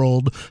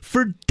world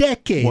for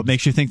decades. What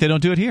makes you think they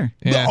don't do it here?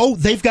 Yeah. Oh,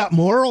 they've got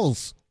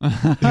morals.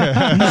 Yeah,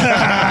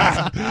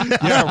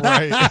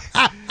 right.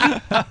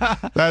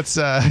 That's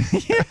a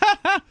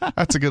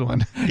good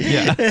one.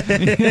 Yeah.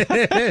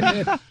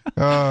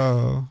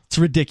 It's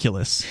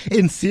ridiculous.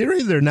 In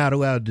theory, they're not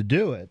allowed to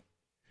do it.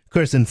 Of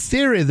course, in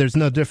theory, there's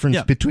no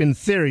difference between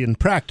theory and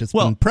practice.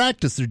 But in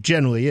practice, there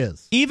generally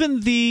is.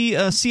 Even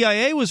the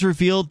CIA was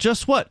revealed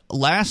just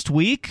last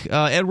week.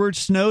 Edward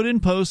Snowden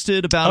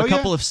posted about a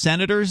couple of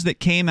senators that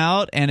came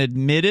out and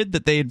admitted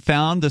that they had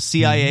found the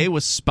CIA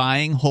was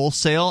spying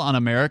wholesale on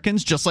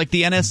Americans, just like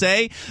the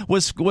NSA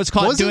was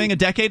caught doing a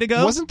decade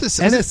ago. Wasn't this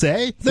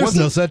NSA? There's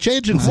no such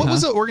agency. What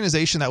was the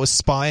organization that was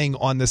spying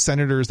on the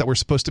senators that were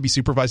supposed to be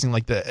supervising?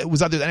 It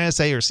was either the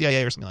NSA or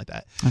CIA or something like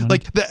that.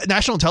 Like the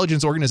national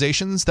intelligence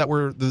organizations that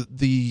were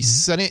the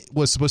Senate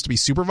was supposed to be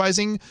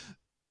supervising,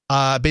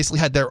 basically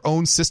had their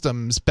own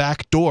systems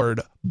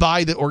backdoored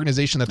by the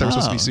organization that they were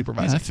supposed to be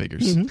supervising. Yeah, that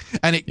figures.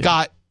 And it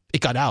got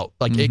it got out.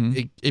 Like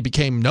it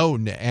became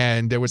known,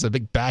 and there was a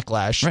big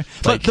backlash. Right.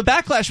 Like, but the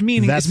backlash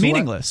is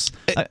meaningless.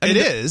 It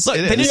is. Look,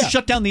 they didn't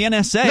shut down the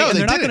NSA, and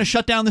they're not going to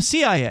shut down the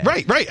CIA.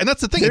 Right, and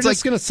that's the thing. They're it's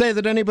just going to say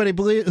that anybody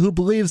who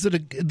believes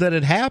that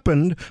it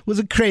happened was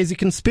a crazy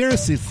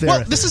conspiracy theorist.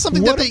 Well, this is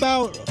something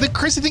the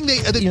crazy thing.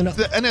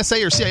 The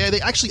NSA or CIA,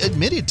 they actually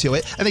admitted to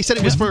it, and they said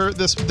it was for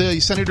the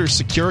senator's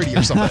security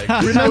or something.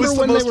 Remember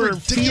when they were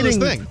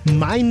feeding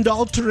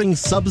mind-altering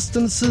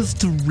substances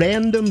to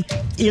random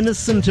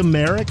innocent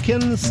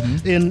Americans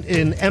in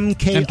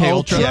MK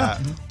Ultra? Yeah.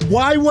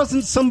 Why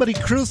wasn't somebody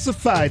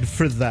crucified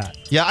for that?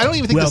 Yeah, I don't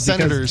even think the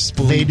senators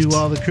believed. They do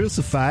all the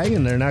crucifying,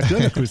 and they're not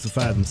going to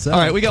crucify themselves.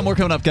 All right, we got more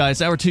coming up,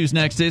 guys. Hour 2's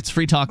next. It's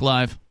Free Talk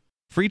Live.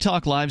 Free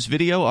Talk Live's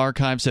video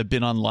archives have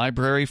been on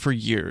LBRY for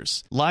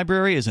years.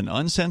 LBRY is an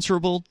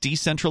uncensorable,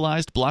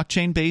 decentralized,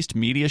 blockchain-based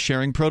media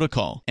sharing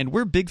protocol, and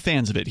we're big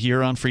fans of it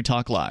here on Free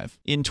Talk Live.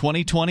 In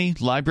 2020,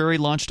 LBRY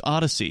launched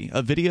Odysee,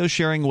 a video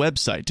sharing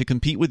website to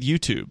compete with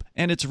YouTube,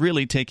 and it's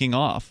really taking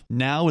off.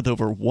 Now with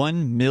over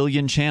 1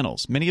 million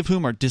channels, many of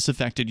whom are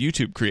disaffected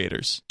YouTube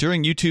creators.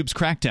 During YouTube's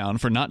crackdown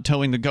for not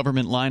towing the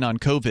government line on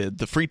COVID,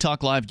 the Free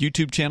Talk Live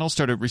YouTube channel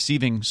started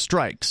receiving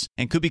strikes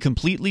and could be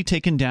completely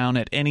taken down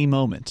at any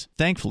moment.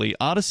 Thankfully,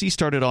 Odysee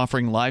started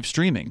offering live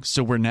streaming,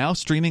 so we're now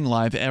streaming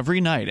live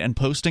every night and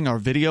posting our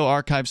video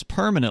archives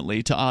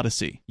permanently to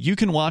Odysee. You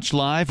can watch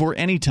live or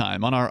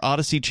anytime on our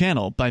Odysee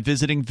channel by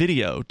visiting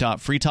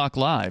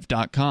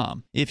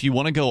video.freetalklive.com. If you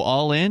want to go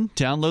all in,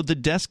 download the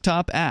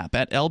desktop app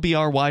at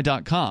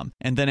lbry.com,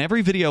 and then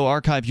every video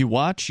archive you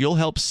watch, you'll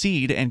help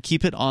seed and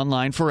keep it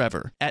online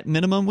forever. At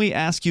minimum, we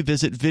ask you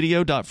visit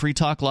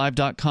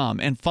video.freetalklive.com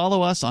and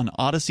follow us on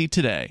Odysee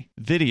today.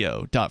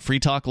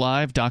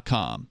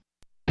 video.freetalklive.com.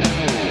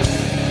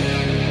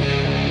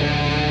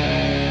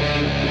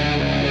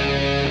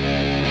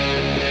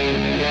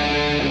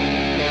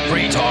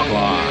 Free Talk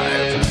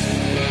Live.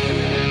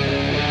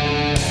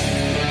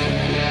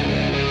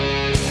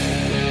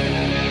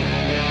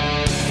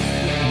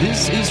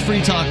 This is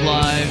Free Talk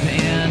Live,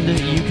 and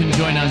you can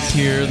join us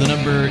here. The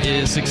number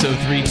is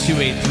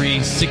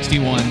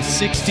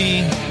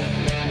 603-283-6160.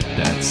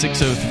 That's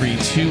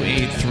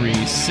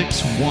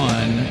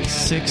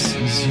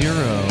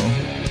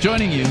 603-283-6160.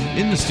 Joining you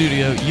in the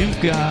studio,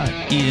 you've got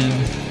Ian.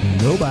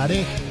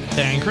 Nobody.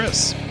 And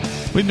Chris.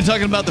 We've been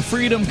talking about the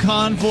Freedom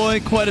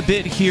Convoy quite a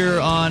bit here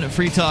on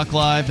Free Talk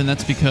Live, and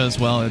that's because,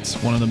 well, it's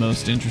one of the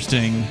most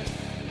interesting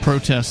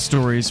protest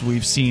stories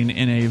we've seen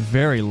in a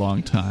very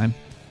long time,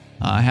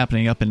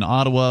 happening up in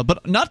Ottawa.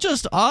 But not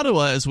just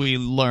Ottawa, as we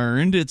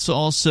learned. It's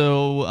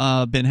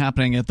also been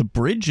happening at the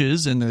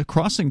bridges and the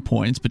crossing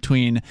points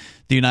between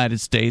the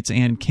United States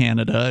and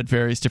Canada at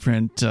various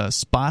different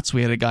spots.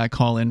 We had a guy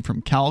call in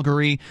from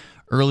Calgary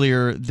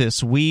earlier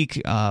this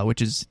week,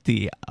 which is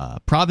the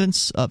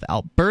province of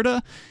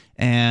Alberta.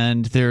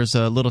 And there's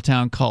a little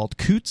town called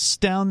Coutts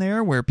down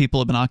there where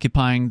people have been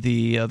occupying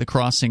the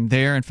crossing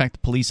there. In fact, the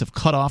police have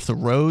cut off the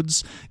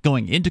roads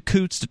going into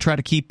Coutts to try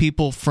to keep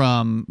people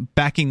from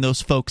backing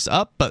those folks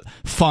up. But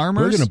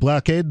farmers... We're going to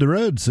blockade the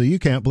roads, so you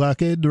can't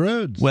blockade the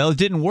roads. Well, it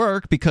didn't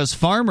work because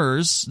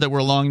farmers that were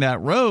along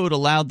that road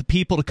allowed the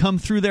people to come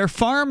through their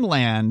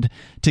farmland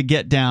to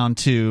get down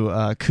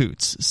to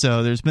Coutts.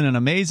 So there's been an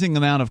amazing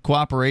amount of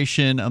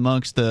cooperation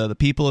amongst the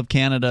people of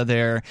Canada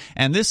there.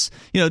 And this,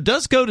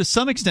 does go to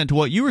some extent to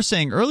what you were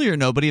saying earlier,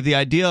 Nobody, of the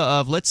idea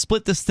of let's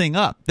split this thing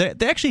up. They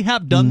actually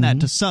have done that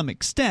to some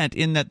extent,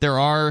 in that there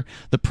are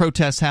the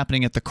protests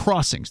happening at the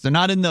crossings. They're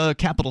not in the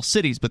capital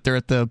cities, but they're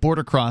at the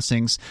border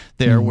crossings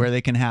there where they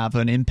can have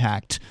an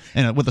impact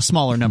with a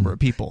smaller number of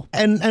people.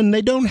 And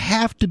they don't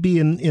have to be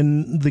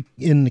in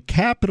the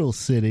capital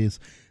cities.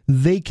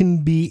 They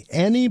can be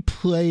any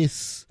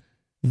place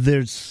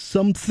there's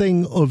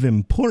something of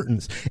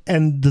importance.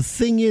 And the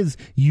thing is,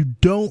 you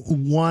don't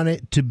want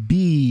it to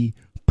be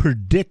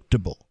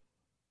predictable.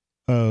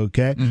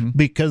 Okay,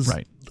 because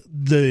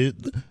the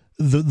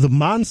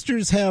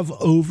monsters have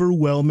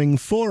overwhelming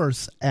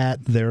force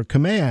at their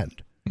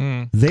command.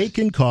 They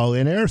can call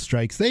in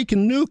airstrikes. They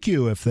can nuke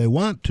you if they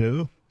want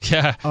to.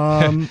 Yeah,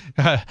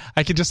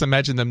 I can just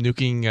imagine them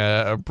nuking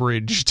a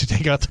bridge to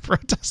take out the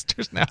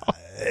protesters now.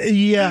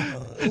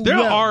 There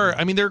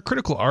are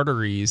critical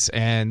arteries,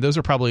 and those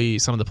are probably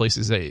some of the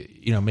places that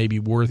may be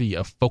worthy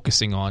of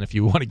focusing on if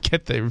you want to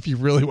get there, if you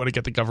really want to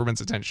get the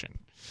government's attention,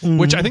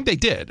 which I think they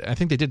did. I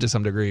think they did to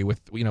some degree with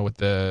with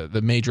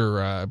the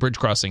major bridge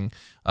crossing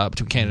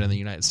between Canada and the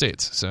United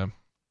States. So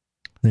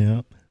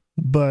yeah,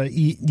 but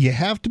you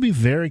have to be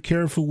very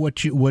careful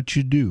what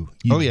you do.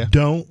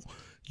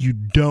 You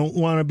don't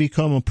want to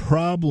become a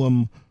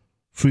problem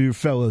for your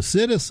fellow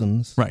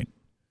citizens. Right.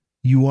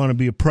 You want to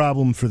be a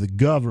problem for the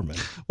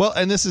government. Well,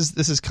 and this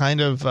is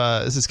kind of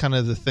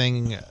the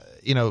thing.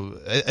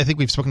 I think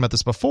we've spoken about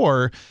this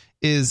before.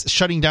 Is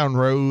shutting down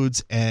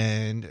roads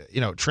and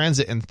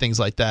transit and things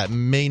like that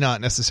may not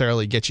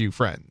necessarily get you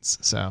friends.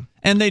 So,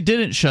 and they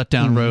didn't shut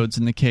down roads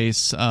in the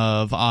case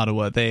of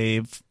Ottawa.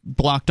 They've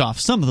blocked off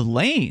some of the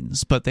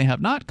lanes, but they have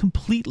not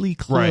completely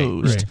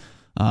closed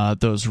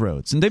those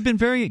roads. And they've been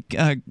very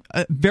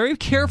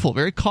careful,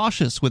 very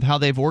cautious with how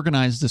they've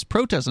organized this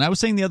protest. And I was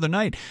saying the other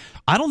night,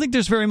 I don't think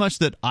there's very much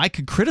that I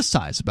could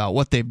criticize about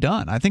what they've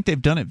done. I think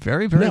they've done it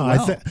very, very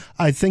well.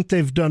 I think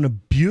they've done a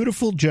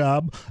beautiful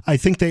job. I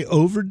think they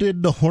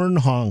overdid the horn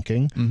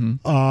honking,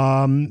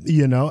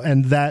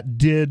 and that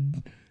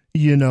did,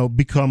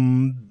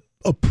 become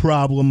a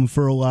problem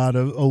for a lot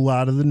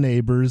of the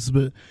neighbors,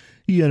 but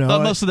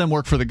most of them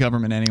work for the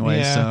government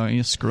anyway, so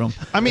you screw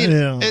them. I mean,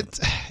 it's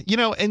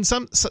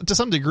to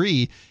some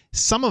degree,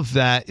 some of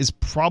that is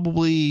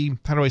probably,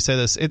 how do I say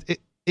this?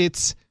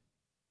 It's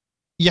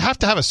you have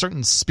to have a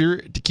certain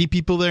spirit to keep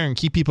people there and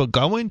keep people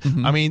going.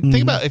 Mm-hmm. I mean,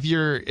 think about if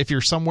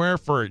you're somewhere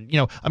for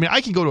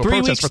I can go to a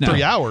protest for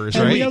 3 hours.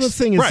 And right? The other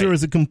thing is there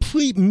was a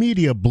complete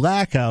media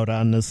blackout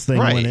on this thing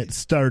when it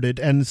started,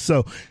 and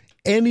so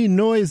any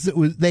noise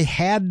they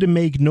had to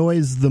make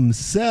noise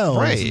themselves.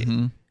 Right.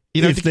 Mm-hmm.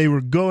 If they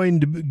were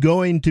going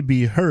to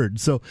be heard.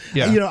 So,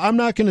 I'm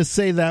not going to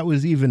say that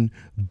was even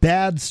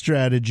bad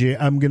strategy.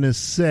 I'm going to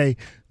say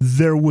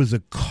there was a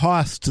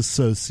cost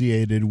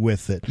associated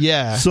with it.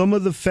 Yeah. Some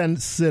of the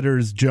fence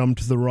sitters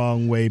jumped the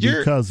wrong way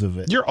because of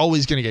it. You're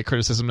always going to get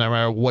criticism no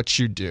matter what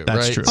you do.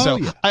 That's right? true. So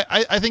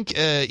I think,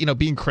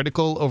 being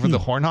critical over the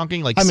horn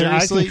honking,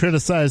 seriously. I can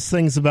criticize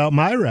things about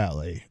my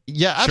rally.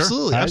 Yeah,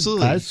 absolutely. Sure.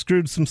 Absolutely. I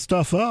screwed some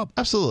stuff up.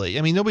 Absolutely.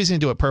 I mean, nobody's going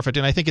to do it perfect.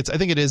 And I think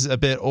it is a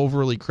bit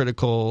overly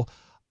critical,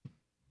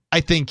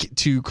 I think,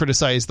 to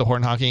criticize the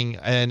horn honking.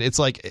 And it's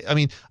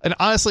and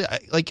honestly,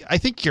 I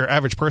think your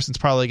average person's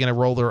probably going to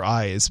roll their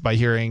eyes by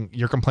hearing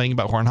you're complaining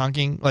about horn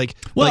honking.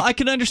 I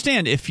can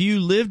understand if you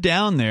live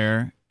down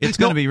there, it's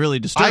going to be really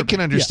disturbing. I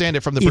can understand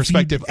it from the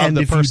perspective of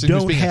the person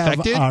who's being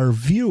affected. Our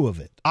view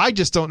of it. I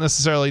just don't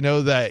necessarily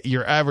know that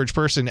your average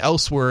person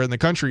elsewhere in the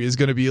country is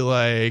going to be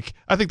I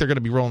think they're going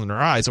to be rolling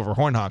their eyes over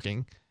horn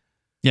honking.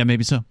 Yeah,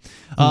 maybe so.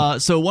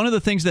 So one of the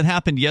things that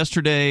happened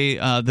yesterday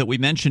that we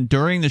mentioned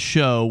during the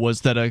show was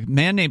that a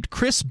man named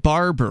Chris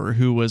Barber,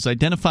 who was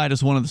identified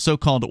as one of the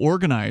so-called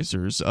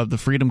organizers of the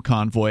Freedom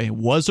Convoy,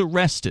 was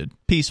arrested,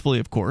 peacefully,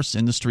 of course,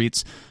 in the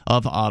streets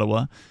of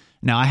Ottawa.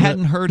 Now, I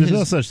hadn't heard There's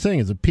no such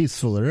thing as a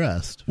peaceful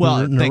arrest. Well,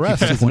 an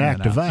arrest is an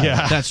act of violence.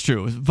 Yeah, that's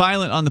true. It was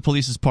violent on the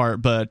police's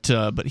part, but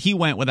he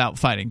went without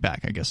fighting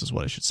back, I guess is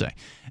what I should say.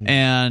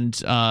 And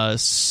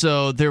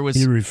so there was...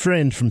 He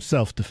refrained from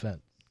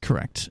self-defense.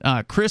 Correct.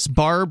 Chris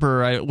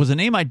Barber was a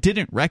name I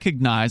didn't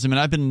recognize. I mean,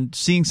 I've been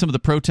seeing some of the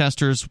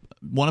protesters.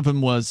 One of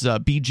them was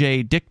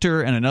B.J.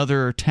 Dichter and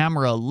another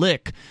Tamara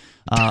Lick.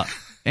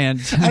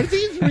 And are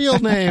these real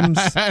names?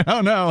 I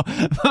don't know.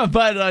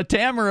 But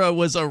Tamara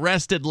was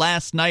arrested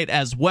last night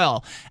as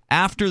well.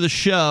 After the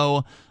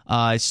show,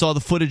 I saw the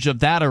footage of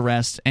that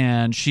arrest,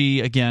 and she,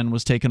 again,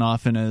 was taken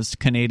off in as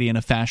Canadian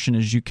a fashion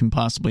as you can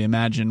possibly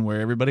imagine,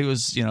 where everybody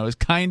was, as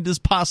kind as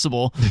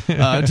possible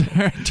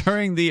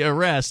during the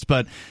arrest.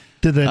 But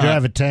did they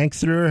drive a tank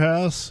through her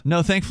house?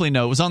 No, thankfully,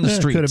 no. It was on the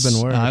streets. Could have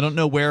been worse. I don't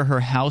know where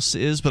her house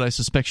is, but I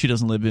suspect she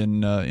doesn't live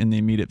in the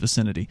immediate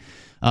vicinity.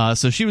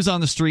 So she was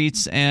on the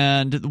streets,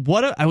 and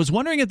I was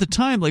wondering at the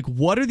time,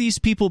 what are these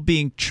people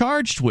being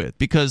charged with?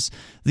 Because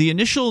the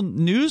initial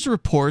news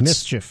reports...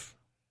 Mischief.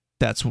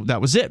 That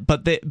was it.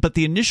 But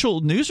the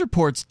initial news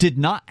reports did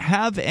not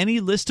have any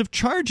list of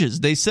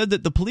charges. They said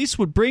that the police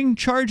would bring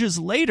charges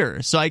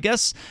later. So I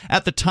guess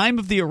at the time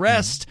of the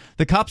arrest,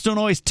 the cops don't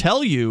always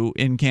tell you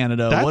in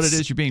Canada what it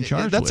is you're being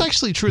charged with. That's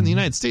actually true in the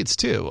United States,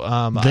 too.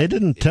 They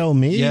didn't tell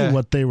me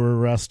what they were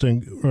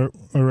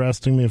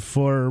arresting me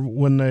for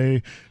when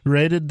they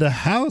raided the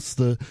house.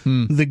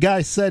 The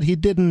guy said he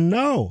didn't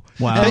know.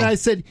 Wow. And I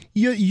said,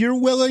 you're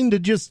willing to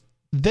just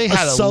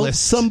assault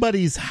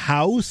somebody's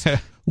house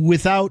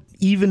without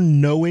even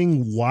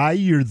knowing why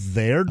you're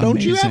there? Don't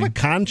Amazing. You have a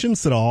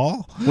conscience at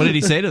all? What did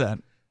he say to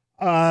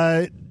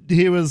that?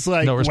 He was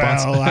like, no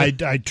response. well,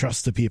 I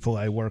trust the people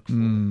I work for.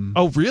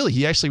 Oh, really?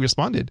 He actually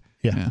responded?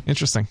 Yeah.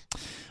 Interesting.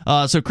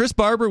 So Chris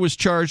Barber was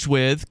charged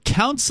with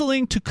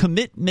counseling to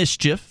commit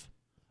mischief,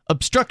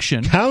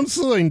 obstruction.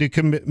 Counseling to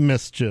commit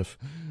mischief.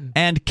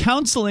 And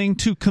counseling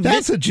to commit...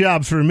 That's a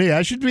job for me.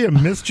 I should be a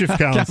mischief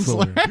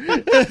counselor.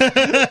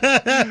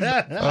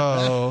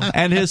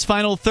 And his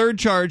final third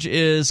charge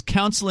is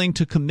counseling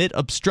to commit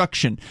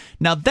obstruction.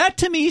 Now, that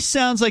to me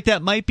sounds like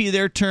that might be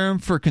their term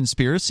for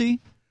conspiracy.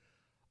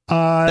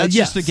 That's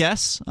just a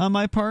guess on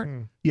my part.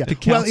 Yeah.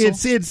 Well,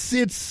 it's.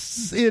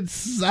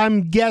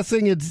 I'm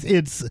guessing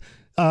it's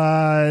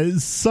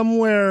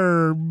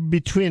somewhere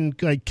between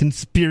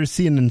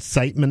conspiracy and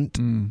incitement.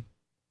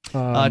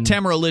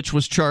 Tamara Lich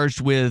was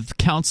charged with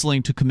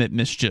counseling to commit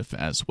mischief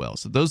as well.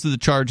 So those are the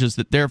charges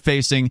that they're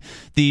facing.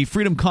 The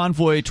Freedom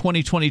Convoy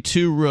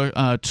 2022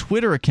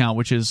 Twitter account,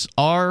 which is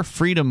Our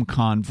Freedom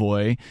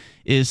Convoy,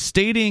 is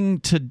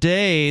stating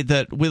today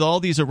that with all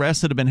these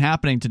arrests that have been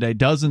happening today,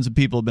 dozens of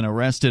people have been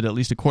arrested, at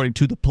least according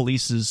to the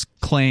police's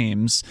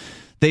claims.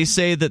 They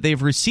say that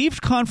they've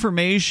received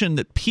confirmation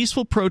that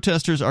peaceful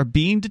protesters are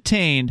being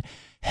detained,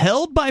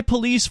 held by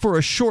police for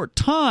a short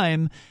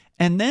time,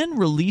 and then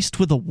released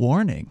with a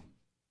warning.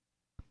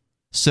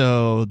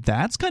 So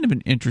that's kind of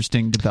an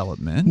interesting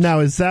development. Now,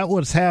 is that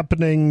what's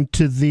happening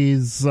to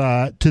these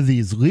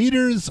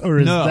leaders, or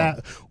is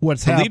that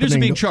what's happening leaders are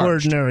being to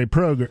charged. ordinary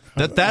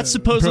That's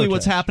supposedly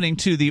what's happening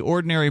to the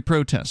ordinary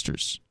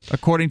protesters,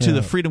 according to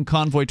the Freedom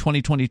Convoy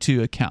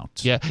 2022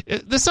 account. Yeah,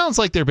 this sounds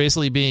like they're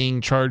basically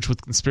being charged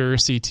with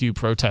conspiracy to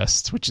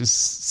protest, which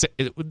is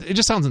it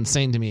just sounds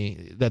insane to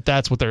me that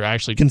that's what they're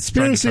actually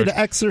conspiracy to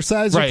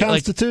exercise your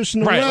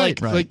constitutional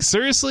right. Like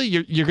seriously,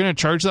 you're going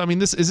to charge them? I mean,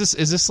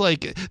 this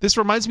like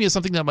this reminds me of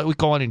something that might be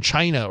going on in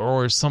China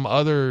or some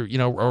other,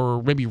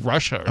 or maybe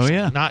Russia. Or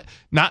something.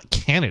 Not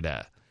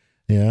Canada.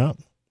 Yeah.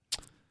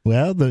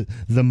 Well,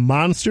 the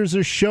monsters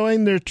are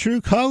showing their true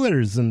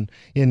colors, and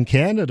in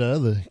Canada,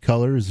 the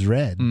color is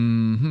red.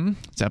 Mm-hmm.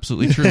 It's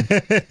absolutely true.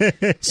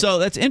 So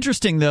that's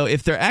interesting, though.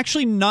 If they're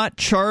actually not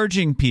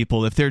charging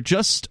people, if they're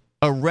just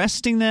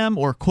arresting them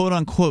or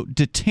quote-unquote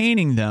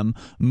detaining them,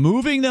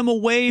 moving them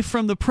away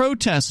from the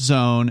protest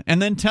zone,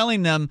 and then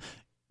telling them,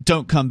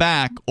 don't come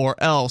back or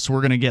else we're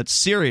going to get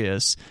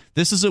serious.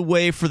 This is a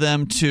way for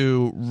them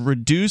to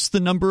reduce the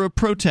number of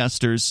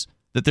protesters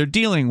that they're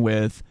dealing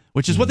with,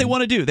 which is what they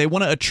want to do. They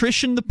want to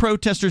attrition the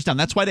protesters down.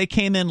 That's why they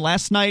came in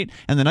last night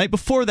and the night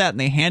before that, and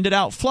they handed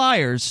out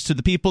flyers to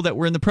the people that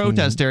were in the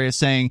protest area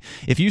saying,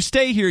 if you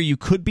stay here, you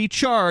could be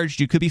charged.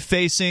 You could be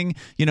facing,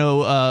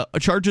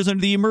 charges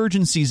under the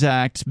Emergencies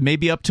Act,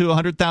 maybe up to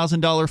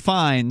 $100,000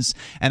 fines.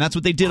 And that's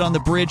what they did on the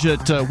bridge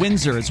at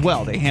Windsor as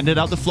well. They handed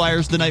out the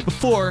flyers the night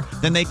before.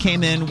 Then they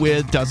came in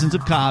with dozens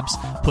of cops,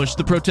 pushed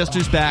the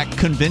protesters back,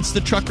 convinced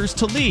the truckers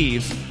to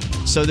leave.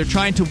 So they're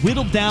trying to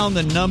whittle down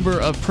the number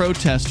of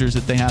protesters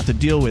that they have to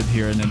deal with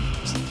here, and then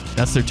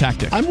that's their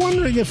tactic. I'm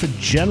wondering if a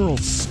general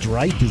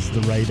strike is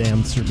the right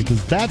answer,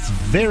 because that's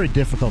very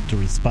difficult to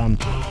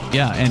respond to.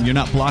 Yeah, and you're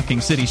not blocking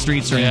city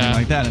streets or anything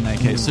like that in that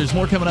case. There's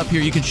more coming up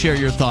here. You can share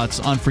your thoughts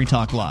on Free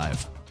Talk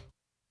Live.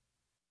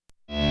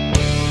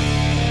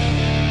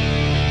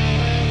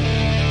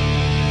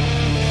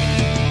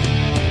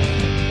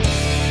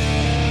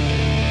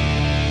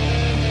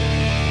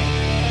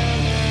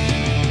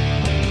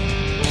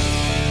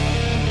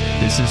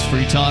 This is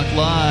Free Talk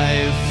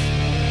Live,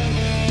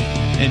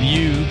 and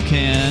you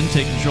can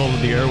take control of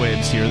the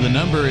airwaves here. The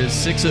number is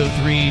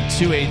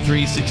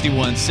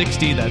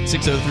 603-283-6160. That's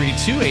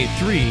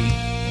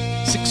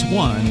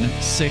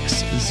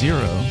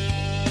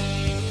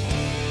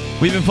 603-283-6160.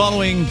 We've been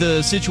following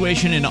the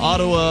situation in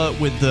Ottawa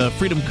with the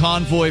Freedom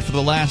Convoy for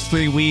the last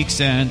 3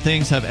 weeks, and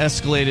things have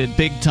escalated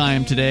big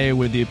time today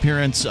with the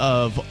appearance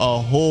of a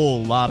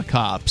whole lot of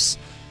cops.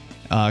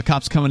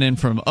 Cops coming in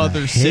from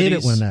other cities. I hate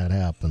it when that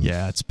happens.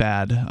 Yeah, it's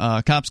bad.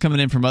 Cops coming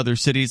in from other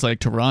cities like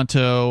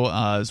Toronto,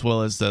 as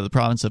well as the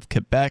province of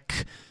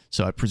Quebec.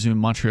 So I presume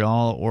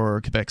Montreal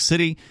or Quebec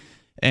City.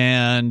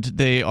 And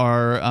they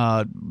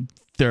are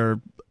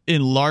they're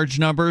in large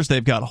numbers.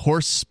 They've got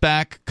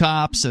horseback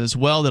cops as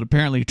well that are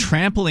apparently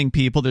trampling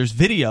people. There's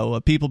video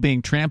of people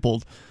being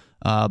trampled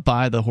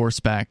by the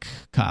horseback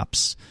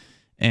cops.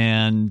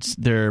 And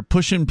they're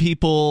pushing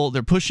people,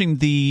 they're pushing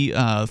the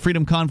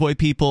Freedom Convoy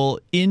people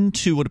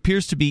into what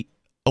appears to be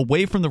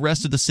away from the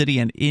rest of the city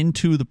and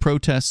into the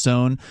protest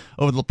zone.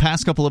 Over the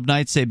past couple of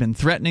nights, they've been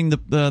threatening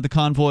the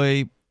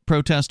convoy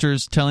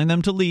protesters, telling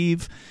them to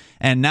leave.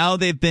 And now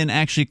they've been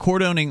actually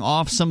cordoning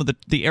off some of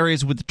the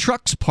areas with the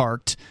trucks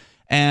parked.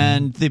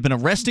 And they've been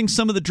arresting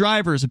some of the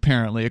drivers,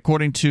 apparently,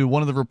 according to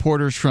one of the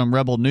reporters from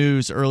Rebel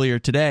News earlier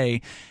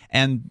today.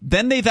 And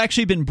then they've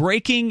actually been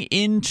breaking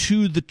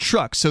into the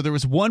trucks. So there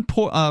was one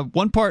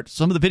part,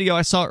 some of the video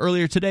I saw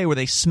earlier today, where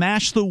they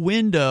smashed the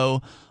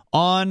window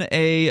on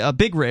a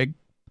big rig,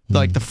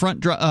 like the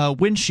front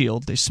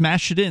windshield. They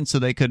smashed it in so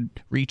they could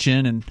reach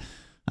in and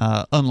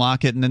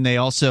unlock it. And then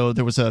there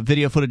was a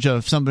video footage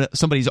of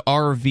somebody's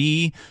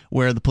RV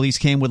where the police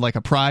came with like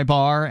a pry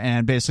bar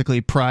and basically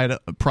pried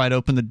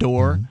open the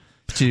door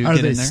to Are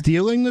get they in there.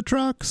 Stealing the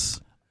trucks?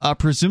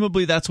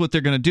 Presumably that's what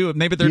they're going to do.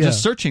 Maybe they're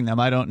just searching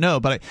them. I don't know.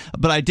 But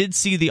I did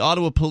see the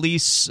Ottawa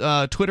Police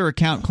Twitter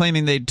account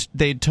claiming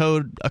they'd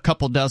towed a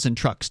couple dozen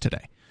trucks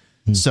today.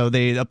 So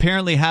they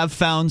apparently have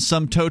found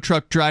some tow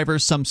truck driver,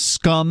 some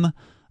scum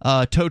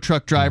tow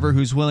truck driver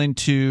who's willing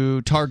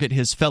to target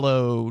his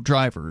fellow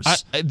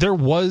drivers. There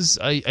was,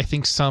 I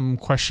think, some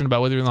question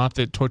about whether or not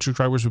the tow truck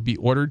drivers would be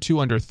ordered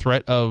to under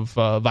threat of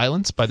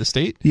violence by the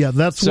state. Yeah,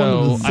 that's one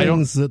of the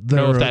things I don't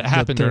know if that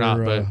happened or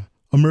not. But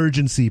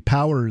emergency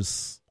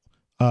powers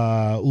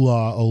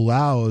law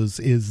allows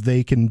is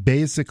they can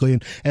basically,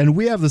 and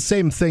we have the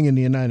same thing in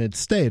the United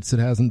States. It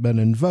hasn't been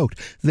invoked.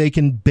 They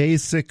can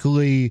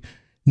basically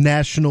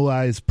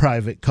nationalize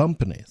private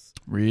companies.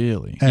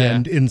 Really?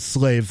 And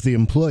enslave the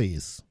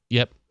employees.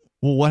 Yep.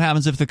 Well, what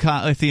happens if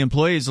the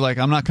employees are like,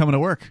 I'm not coming to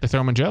work? They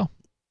throw them in jail.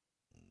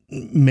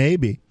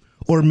 Maybe.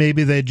 Or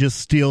maybe they just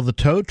steal the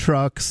tow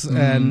trucks,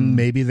 and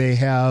maybe they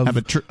have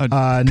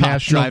a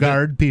National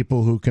Guard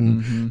people who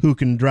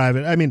can drive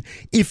it. I mean,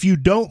 if you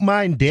don't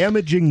mind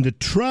damaging the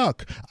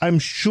truck, I'm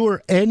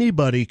sure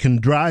anybody can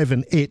drive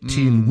an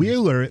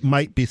 18-wheeler. It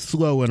might be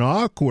slow and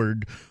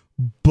awkward,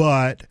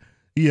 but,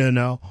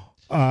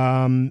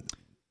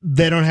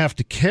 they don't have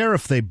to care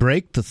if they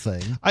break the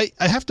thing. I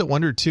have to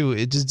wonder too.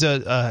 It just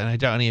and I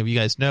doubt any of you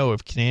guys know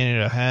if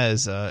Canada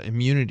has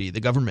immunity. The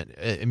government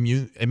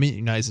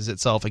immunizes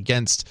itself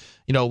against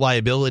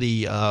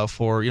liability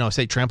for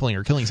say trampling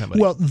or killing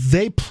somebody. Well,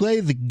 they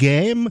play the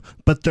game,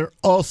 but they're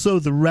also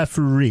the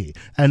referee,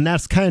 and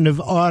that's kind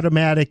of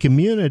automatic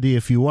immunity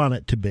if you want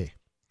it to be.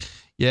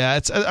 Yeah,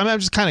 I'm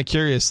just kind of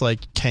curious.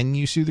 Like, can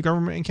you sue the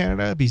government in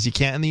Canada because you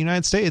can't in the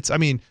United States? I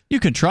mean, you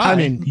can try. I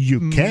mean,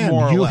 you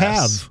can. You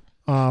have.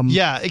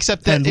 Yeah,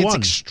 except that it's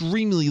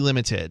extremely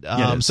limited.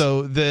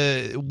 So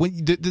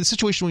the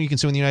situation when you can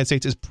sue in the United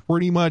States is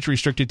pretty much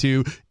restricted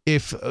to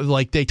if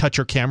they touch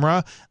your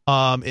camera,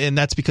 and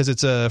that's because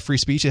it's a free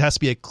speech. There has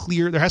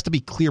to be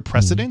clear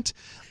precedent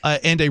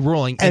and a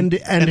ruling, and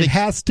it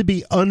has to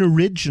be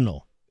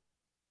unoriginal,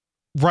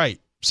 right?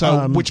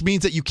 So which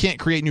means that you can't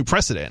create new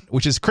precedent,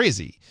 which is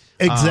crazy.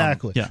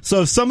 Exactly.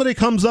 So if somebody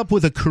comes up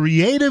with a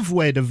creative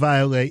way to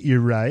violate your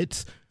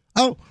rights.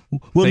 Oh,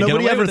 well,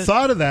 nobody ever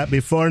thought of that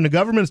before, and the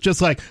government's just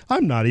like,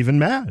 I'm not even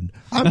mad.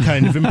 I'm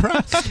kind of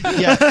impressed.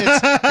 Yeah,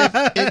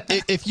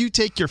 if you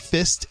take your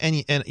fist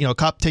and a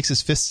cop takes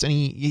his fists and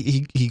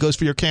he goes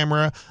for your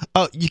camera,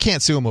 you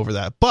can't sue him over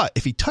that. But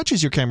if he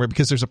touches your camera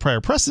because there's a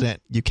prior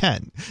precedent, you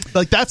can.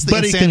 That's the insanity.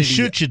 But he can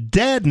shoot you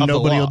dead and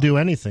nobody will do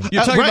anything.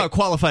 You're talking about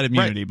qualified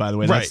immunity, by the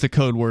way. That's the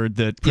code word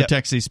that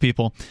protects these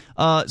people.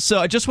 So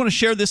I just want to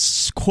share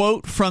this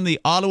quote from the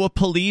Ottawa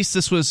Police.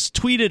 This was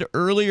tweeted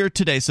earlier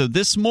today. So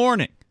this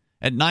morning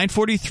at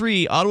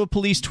 9:43, Ottawa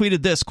Police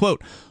tweeted this,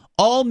 quote,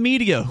 "All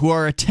media who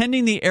are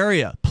attending the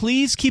area,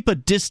 please keep a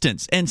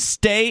distance and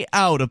stay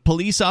out of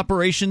police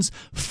operations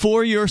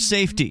for your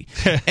safety.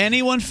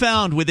 Anyone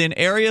found within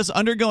areas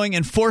undergoing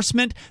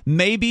enforcement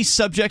may be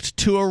subject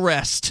to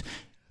arrest."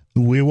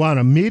 We want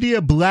a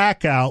media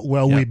blackout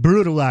while we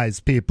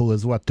brutalize people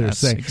is what they're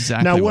saying.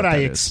 Exactly now, what I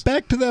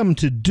expect them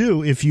to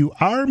do, if you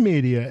are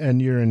media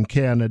and you're in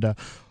Canada,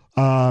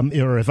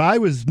 or if I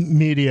was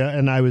media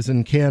and I was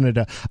in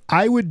Canada,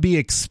 I would be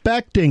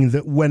expecting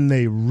that when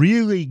they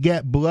really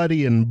get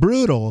bloody and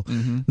brutal,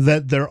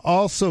 that they're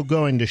also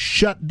going to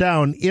shut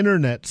down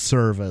internet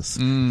service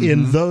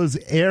in those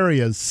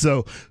areas.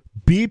 So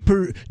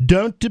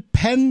don't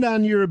depend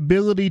on your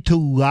ability to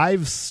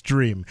live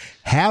stream.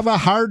 Have a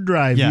hard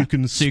drive you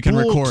can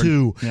record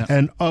to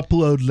and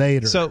upload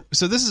later. So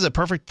this is a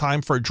perfect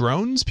time for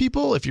drones,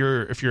 people. If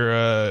you're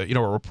a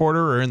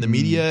reporter or in the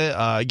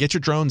media, get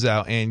your drones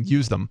out and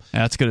use them.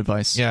 That's good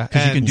advice. Yeah,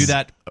 because you can do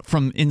that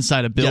from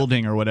inside a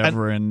building or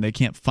whatever, and they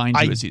can't find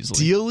you as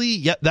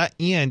easily.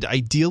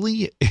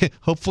 Ideally,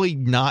 hopefully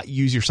not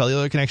use your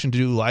cellular connection to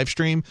do live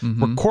stream.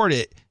 Record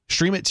it,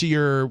 stream it to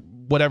your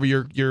whatever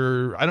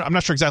I'm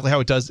not sure exactly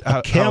how it does.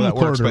 How that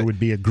works, would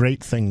be a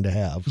great thing to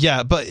have.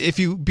 Yeah, but if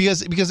you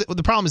because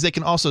the problem is they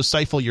can also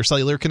stifle your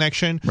cellular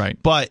connection. Right.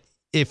 But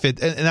if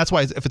it and that's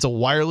why if it's a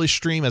wireless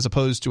stream as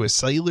opposed to a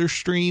cellular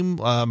stream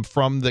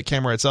from the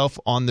camera itself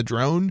on the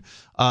drone,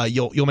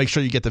 you'll make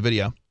sure you get the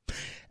video.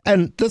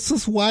 And this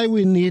is why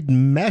we need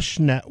mesh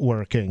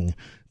networking,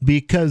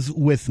 because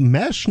with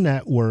mesh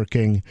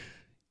networking,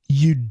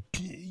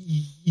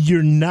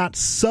 you're not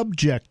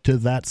subject to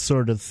that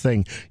sort of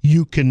thing.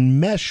 You can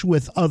mesh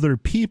with other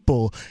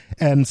people,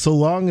 and so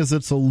long as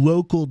it's a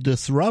local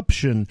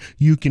disruption,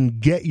 you can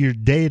get your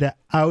data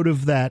out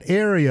of that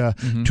area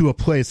to a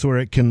place where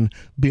it can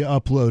be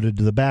uploaded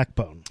to the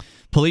backbone.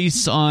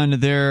 Police on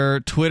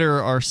their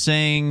Twitter are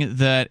saying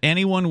that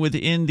anyone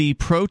within the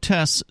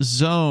protest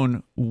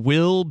zone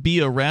will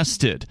be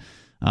arrested.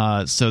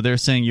 So they're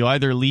saying you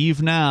either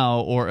leave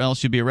now or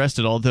else you'll be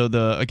arrested. Although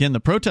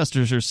the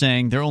protesters are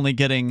saying they're only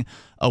getting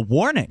a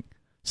warning.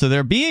 So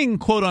they're being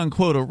quote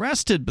unquote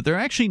arrested, but they're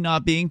actually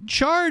not being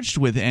charged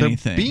with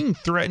anything. They're being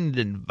threatened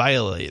and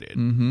violated,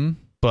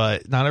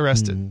 but not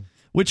arrested.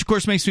 Which, of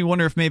course, makes me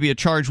wonder if maybe a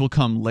charge will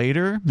come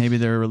later. Maybe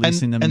they're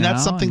releasing them now. And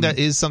that's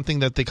something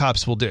that the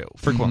cops will do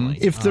frequently.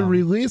 If they're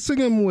releasing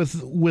them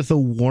with a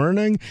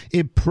warning,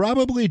 it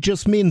probably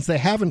just means they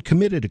haven't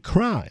committed a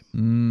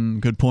crime.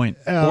 Good point.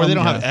 Or they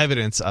don't have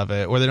evidence of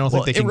it, or they don't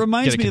think they can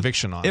get a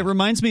conviction on it. It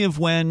reminds me of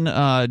when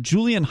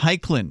Julian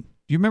Heiklin, do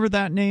you remember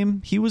that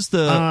name? He was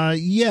the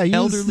he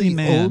elderly was the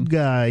man. old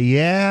guy.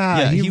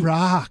 Yeah, he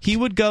rocked. He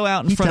would go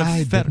out in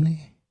front of didn't he?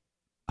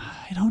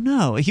 I don't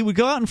know. He would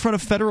go out in front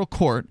of federal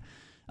courts.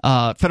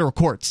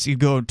 You'd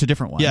go to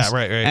different ones. Yeah,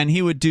 right. And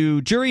he would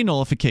do jury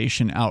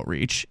nullification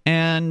outreach.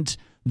 And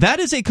that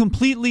is a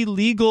completely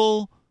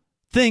legal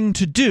thing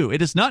to do.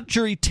 It is not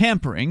jury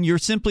tampering. You're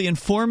simply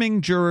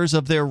informing jurors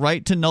of their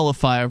right to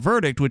nullify a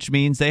verdict, which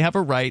means they have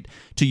a right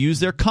to use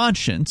their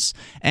conscience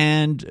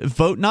and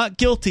vote not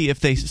guilty if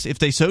they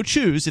so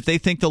choose, if they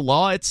think the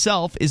law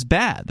itself is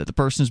bad that the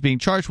person is being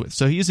charged with.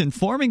 So he is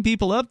informing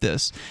people of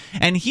this.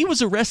 And he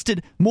was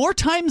arrested more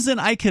times than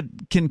I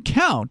can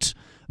count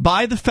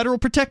by the Federal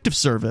Protective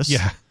Service.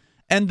 Yeah.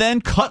 and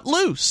then cut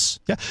loose.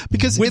 Yeah,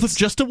 because with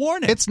just a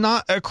warning. It's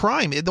not a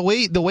crime. The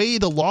way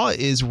the law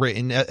is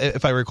written,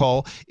 if I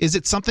recall, is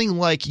it's something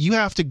like you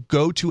have to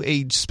go to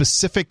a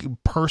specific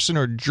person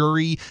or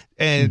jury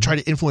and try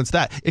to influence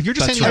that. If you're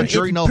just sending out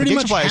jury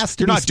nullification flyers,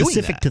 you're not doing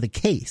that. To the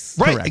case.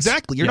 Right, Correct.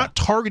 exactly. You're not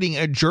targeting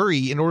a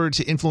jury in order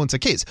to influence a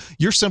case.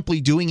 You're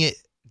simply doing it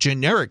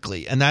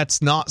generically, and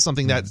that's not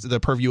something that's the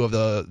purview of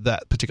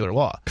that particular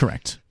law.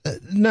 Correct.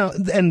 No,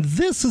 and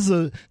this is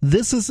an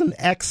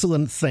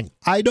excellent thing.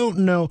 I don't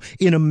know,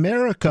 in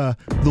America,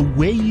 the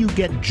way you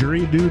get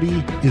jury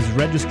duty is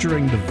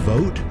registering to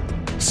vote.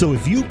 So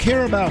if you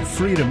care about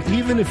freedom,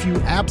 even if you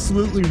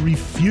absolutely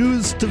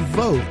refuse to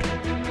vote,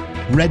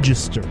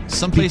 register.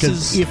 Some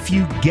places, because if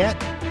you get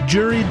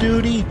jury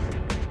duty,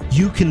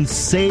 you can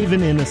save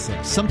an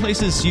innocent. Some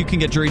places you can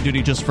get jury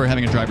duty just for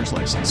having a driver's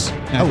license.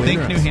 And I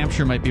think New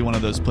Hampshire might be one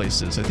of those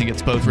places. I think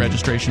it's both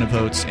registration of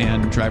votes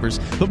and drivers.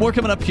 But more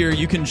coming up here.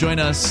 You can join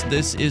us.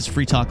 This is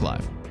Free Talk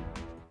Live.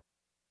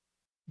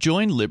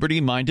 Join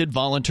liberty-minded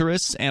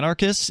voluntarists,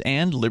 anarchists,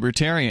 and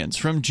libertarians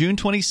from June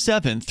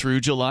 27th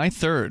through July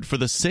 3rd for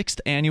the 6th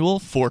annual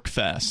Fork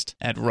Fest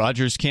at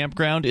Rogers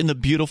Campground in the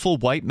beautiful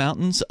White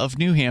Mountains of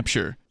New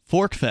Hampshire.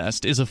 Fork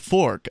Fest is a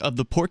fork of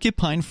the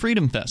Porcupine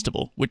Freedom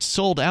Festival, which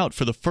sold out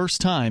for the first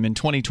time in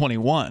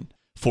 2021.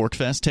 Fork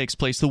Fest takes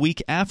place the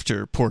week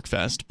after Pork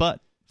Fest,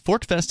 but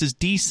Fork Fest is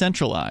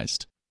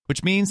decentralized,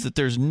 which means that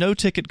there's no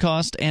ticket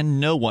cost and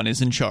no one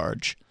is in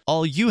charge.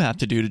 All you have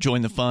to do to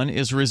join the fun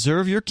is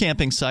reserve your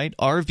camping site,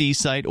 RV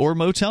site, or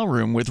motel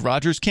room with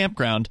Rogers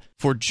Campground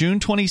for June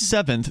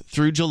 27th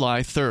through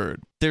July 3rd.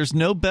 There's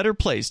no better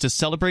place to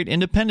celebrate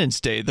Independence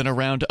Day than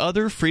around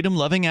other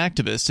freedom-loving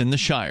activists in the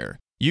Shire.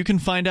 You can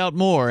find out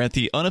more at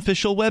the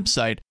unofficial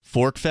website,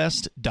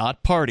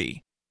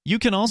 forkfest.party. You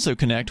can also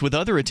connect with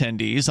other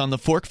attendees on the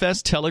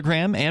Forkfest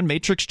Telegram and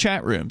Matrix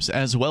chat rooms,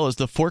 as well as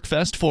the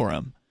Forkfest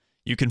Forum.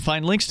 You can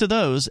find links to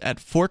those at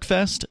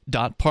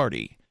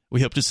forkfest.party.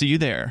 We hope to see you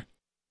there.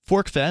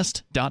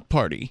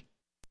 Forkfest.party.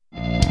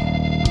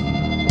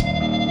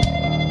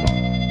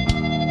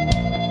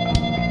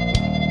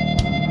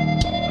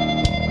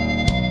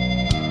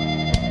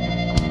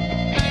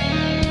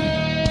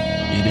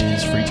 It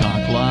is Free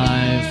Talk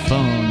Live.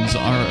 Phones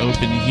are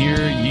open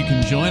here. You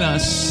can join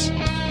us.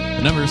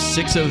 The number is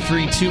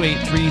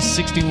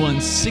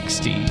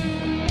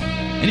 603-283-6160.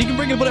 And you can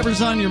bring up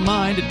whatever's on your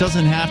mind. It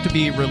doesn't have to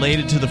be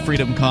related to the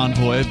Freedom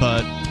Convoy,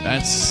 but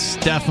that's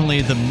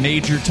definitely the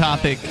major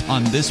topic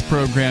on this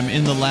program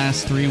in the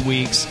last 3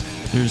 weeks.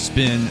 There's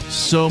been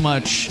so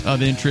much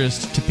of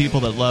interest to people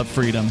that love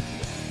freedom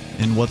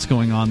in what's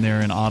going on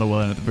there in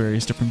Ottawa and at the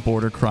various different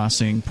border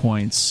crossing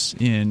points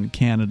in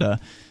Canada.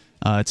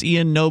 It's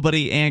Ian,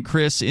 Nobody, and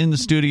Chris in the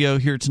studio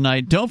here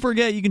tonight. Don't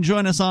forget, you can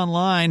join us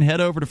online. Head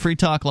over to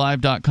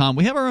freetalklive.com.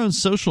 We have our own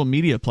social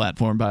media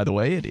platform, by the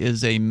way. It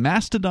is a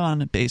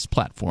Mastodon-based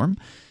platform,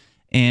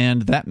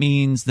 and that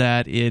means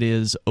that it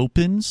is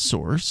open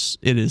source,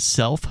 it is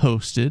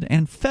self-hosted,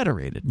 and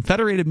federated. And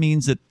federated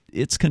means that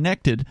it's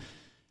connected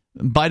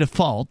by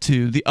default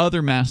to the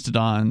other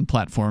Mastodon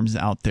platforms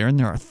out there, and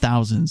there are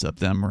thousands of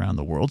them around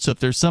the world. So if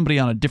there's somebody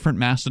on a different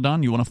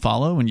Mastodon you want to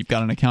follow and you've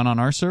got an account on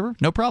our server,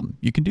 no problem.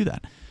 You can do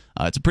that.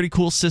 It's a pretty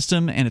cool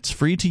system, and it's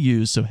free to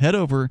use. So head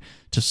over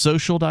to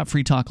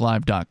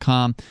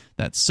social.freetalklive.com.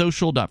 That's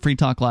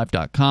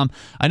social.freetalklive.com.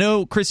 I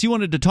know, Chris, you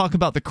wanted to talk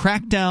about the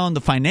crackdown,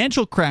 the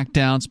financial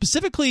crackdown.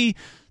 Specifically,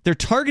 they're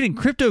targeting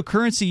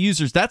cryptocurrency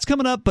users. That's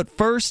coming up, but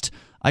first,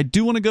 I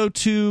do want to go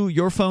to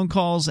your phone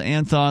calls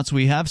and thoughts.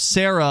 We have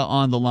Sarah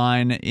on the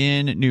line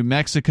in New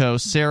Mexico.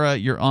 Sarah,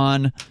 you're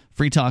on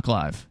Free Talk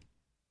Live.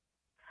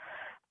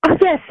 Oh,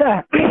 yes,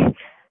 sir.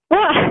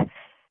 Well,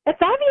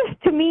 it's obvious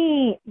to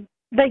me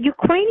the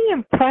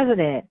Ukrainian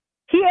president,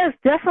 he is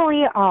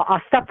definitely a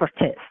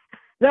separatist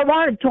that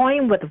want to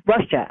join with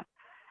Russia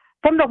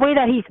from the way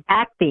that he's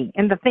acting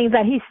and the things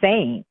that he's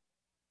saying.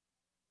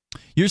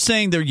 You're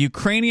saying the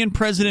Ukrainian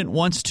president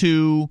wants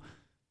to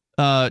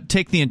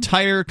take the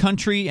entire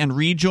country and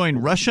rejoin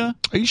Russia?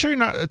 Are you sure you're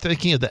not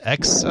thinking of the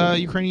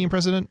ex-Ukrainian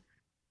president?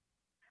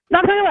 No,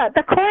 I'm talking about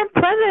the current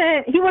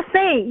president. He was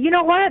saying, you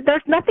know what,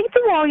 there's nothing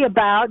to worry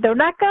about. They're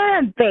not going to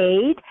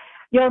invade.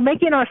 You're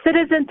making our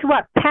citizens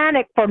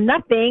panic for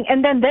nothing,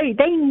 and then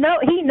they know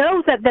he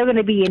knows that they're going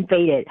to be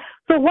invaded.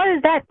 So what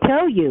does that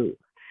tell you?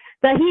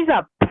 That he's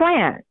a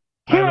plant.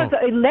 He was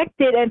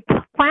elected and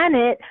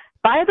planted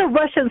by the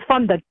Russians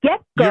from the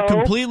get-go. You're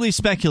completely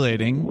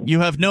speculating.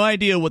 You have no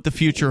idea what the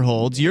future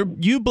holds.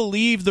 You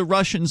believe the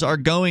Russians are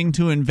going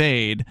to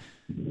invade,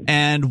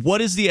 and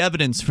what is the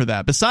evidence for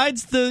that?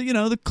 Besides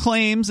the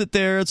claims that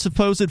they're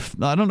supposed,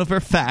 I don't know if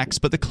they're facts,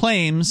 but the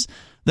claims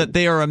that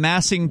they are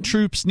amassing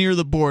troops near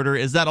the border,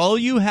 is that all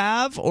you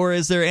have, or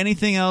is there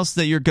anything else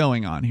that you're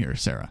going on here,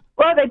 Sarah?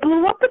 Well, they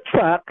blew up the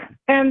truck,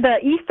 and the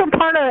eastern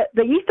part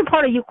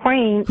of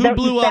Ukraine. Who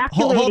blew up?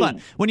 Hold on.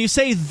 When you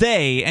say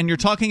they, and you're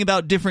talking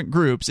about different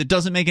groups, it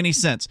doesn't make any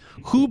sense.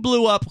 Who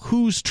blew up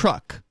whose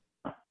truck?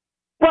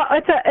 Well,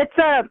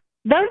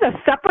 there's a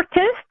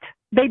separatist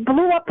they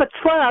blew up a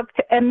truck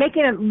and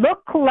making it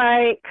look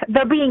like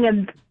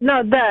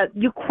the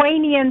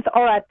Ukrainians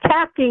are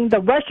attacking the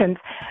Russians,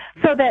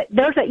 so that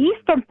there's an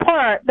eastern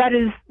part that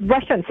is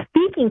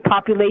Russian-speaking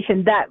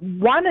population that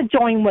want to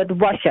join with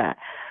Russia.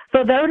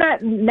 So they're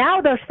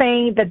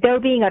saying that they're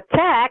being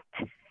attacked.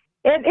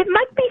 It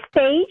might be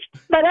staged,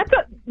 but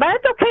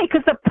that's okay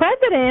because the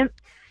president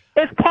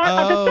is part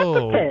of the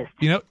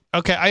separatists.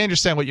 Okay, I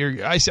understand what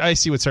I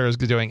see what Sarah's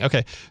doing.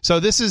 Okay,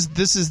 so this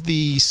is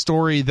the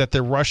story that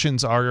the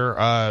Russians are,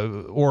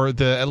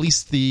 at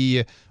least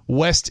the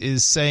West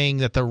is saying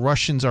that the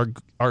Russians are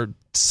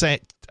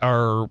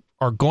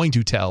going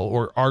to tell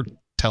or are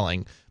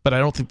telling, but I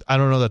don't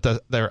know that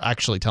they're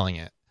actually telling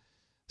it.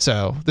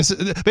 So this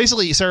is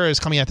basically Sarah is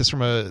coming at this from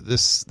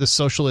this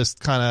socialist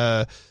kind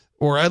of,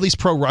 or at least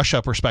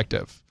pro-Russia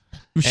perspective.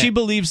 She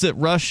believes that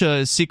Russia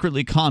is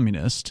secretly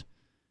communist.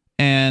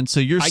 And so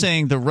you're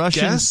saying the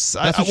Russians...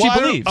 That's what she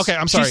believes. Okay,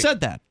 I'm sorry. She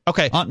said that.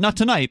 Okay. Not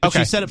tonight, but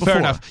she said it before.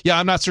 Fair enough. Yeah,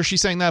 I'm not sure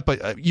she's saying that,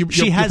 but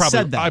she has probably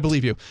said that. I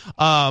believe you.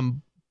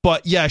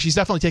 But yeah, she's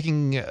definitely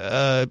taking...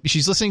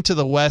 she's listening to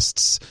the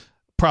West's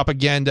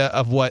propaganda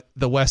of what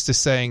the West is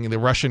saying the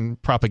Russian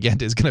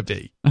propaganda is going to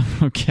be.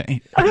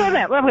 Okay.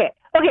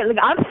 Okay, look,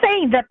 I'm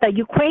saying that the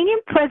Ukrainian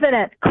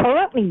president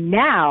currently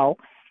now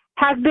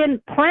has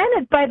been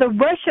planted by the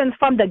Russians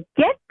from the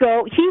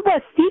get-go. He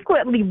was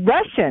secretly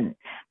Russian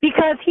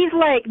because he's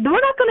like, we're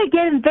not going to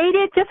get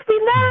invaded. Just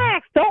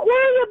relax. Don't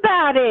worry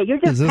about it. You're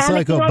just Is this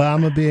like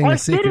Obama being a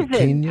secret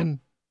Kenyan?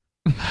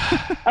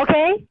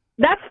 Okay,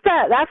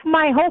 that's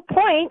my whole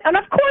point. And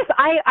of course,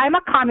 I'm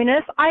a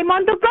communist. I'm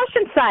on the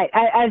Russian side,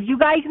 as you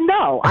guys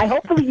know. I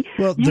hopefully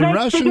well, you the guys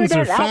Russians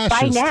are figured it out by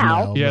fascist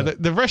now. Yeah,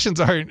 the Russians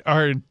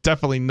are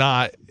definitely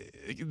not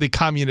the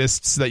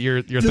communists that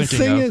you're thinking of. The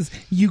thing is,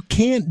 you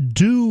can't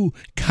do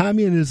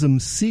communism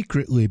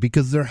secretly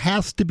because there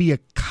has to be a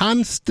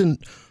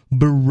constant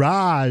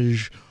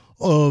barrage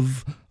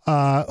of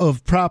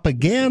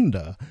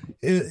propaganda,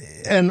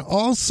 and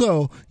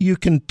also you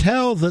can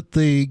tell that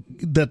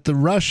the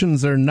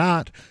Russians are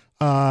not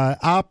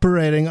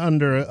operating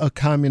under a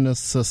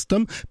communist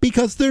system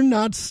because they're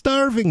not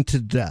starving to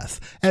death.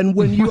 And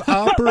when you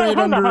operate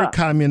under a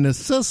communist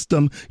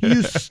system,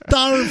 you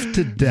starve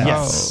to death.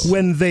 Yes.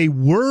 When they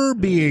were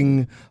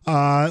being,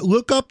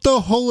 look up the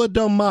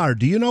Holodomor.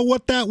 Do you know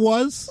what that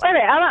was?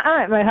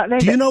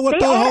 Do you know what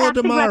the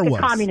Holodomor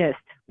was? Communist.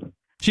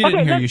 She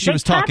didn't hear you. She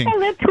was talking.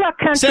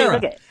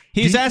 Sarah,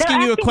 he's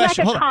asking you a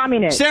question.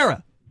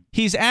 Sarah,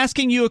 he's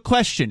asking you a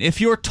question.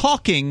 If you're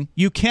talking,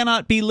 you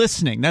cannot be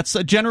listening. That's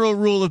a general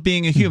rule of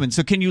being a human.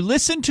 So can you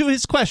listen to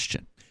his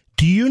question?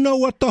 Do you know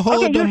what the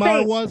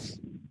Holodomor was?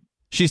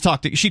 She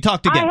talked again.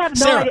 I have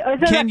no Sarah, idea.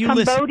 Is it can you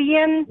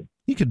Cambodian? listen?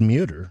 You could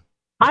mute her.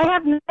 I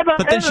have never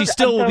But then she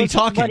still will be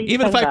talking.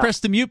 Even if I press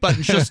the mute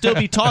button, she'll still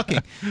be talking.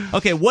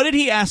 Okay, what did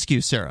he ask you,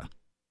 Sarah?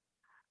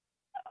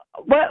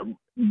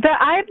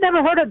 I've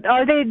never heard of.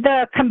 Are they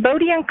the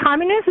Cambodian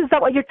communists? Is that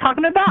what you're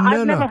talking about?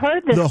 I've never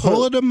heard this. The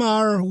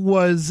Holodomor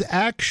was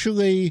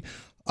actually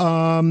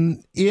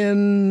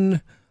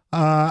in.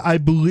 I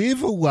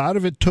believe a lot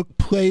of it took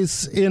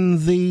place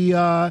in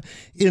the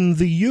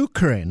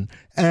Ukraine,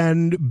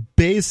 and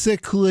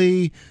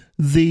basically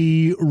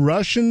the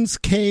Russians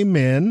came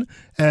in,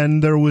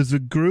 and there was a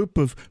group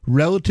of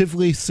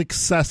relatively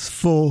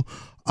successful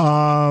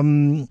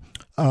farmers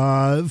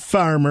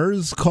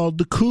called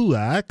the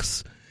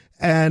kulaks.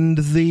 And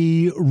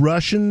the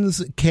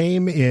Russians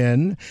came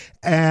in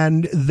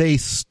and they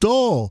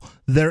stole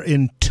their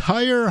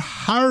entire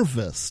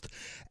harvest.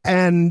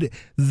 And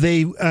so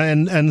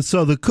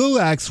the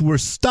kulaks were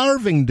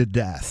starving to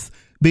death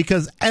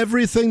because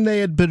everything they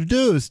had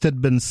produced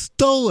had been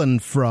stolen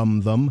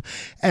from them,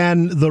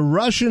 and the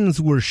Russians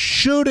were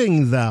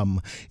shooting them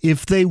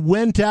if they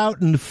went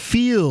out in the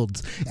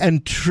fields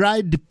and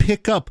tried to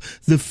pick up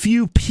the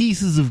few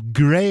pieces of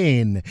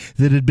grain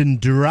that had been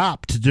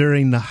dropped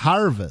during the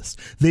harvest.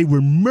 They were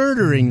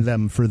murdering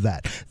them for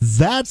that.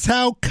 That's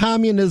how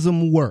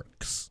communism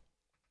works.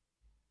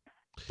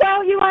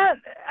 Well, you are,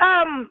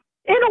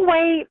 in a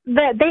way,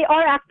 that they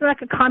are acting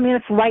like a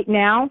communist right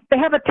now. They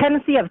have a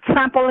tendency of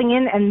trampling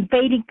in and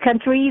invading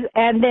countries,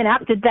 and then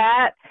after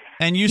that,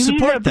 and you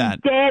support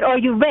that, dead or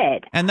you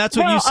red, and that's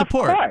what you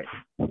support. Of course.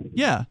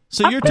 Yeah,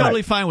 so you're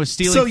totally fine with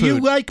stealing. So food. you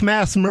like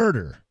mass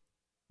murder?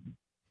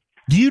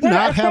 Do you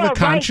not have a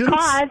conscience?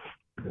 Right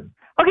cause.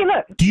 Okay,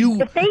 look. Do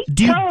you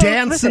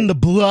dance in the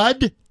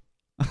blood?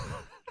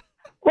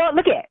 Well,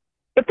 look at.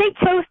 If they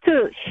chose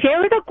to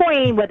share the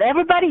grain with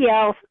everybody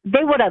else,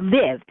 they would have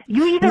lived.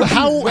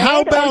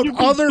 How about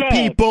other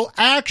people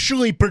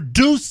actually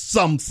produce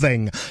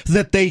something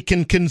that they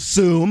can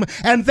consume,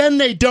 and then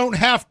they don't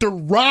have to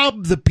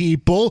rob the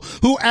people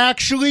who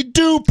actually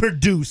do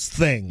produce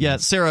things? Yeah,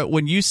 Sarah,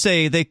 when you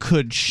say they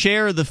could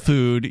share the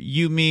food,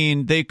 you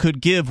mean they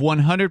could give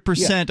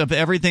 100% of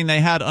everything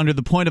they had under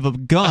the point of a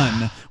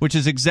gun, which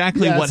is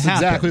exactly what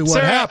happened. Exactly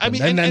what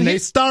happened. And then they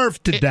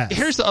starved to death.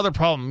 Here's the other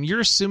problem. You're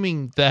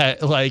assuming that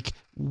that like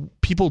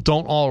people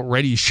don't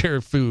already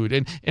share food,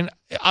 and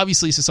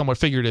obviously this is somewhat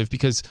figurative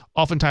because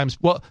oftentimes,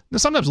 well,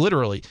 sometimes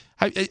literally.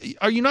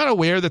 Are you not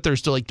aware that there's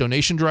still like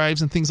donation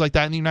drives and things like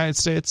that in the United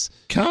States?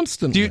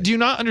 Constantly. Do you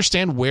not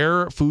understand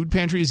where food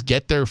pantries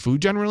get their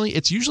food generally?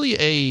 It's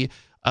usually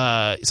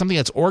something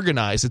that's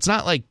organized. It's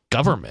not like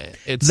government.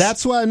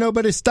 That's why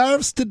nobody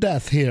starves to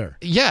death here.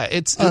 Yeah,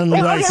 it's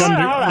unlike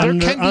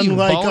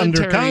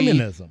under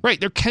communism. Right,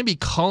 there can be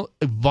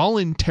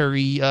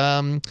voluntary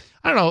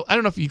I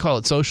don't know if you call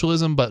it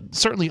socialism, but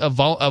certainly a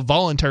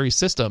voluntary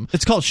system.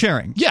 It's called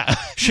sharing. Yeah.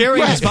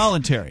 Sharing is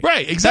voluntary.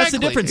 Right, exactly.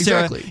 That's the difference,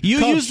 Sarah. You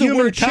use the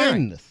word sharing.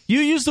 kindness.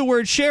 You use the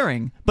word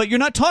sharing, but you're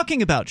not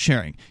talking about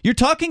sharing. You're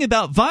talking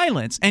about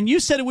violence, and you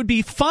said it would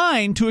be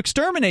fine to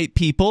exterminate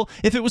people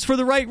if it was for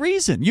the right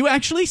reason. You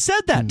actually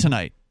said that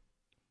tonight.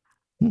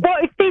 Well,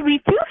 if they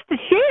refuse to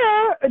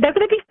share, they're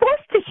going to be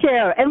forced to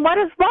share. And what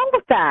is wrong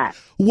with that?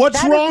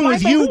 What's wrong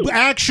with you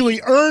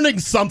actually earning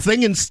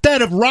something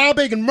instead of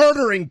robbing and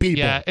murdering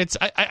people? Yeah,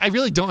 I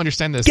really don't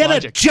understand this Get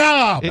logic. a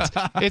job!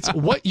 It's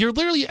what you're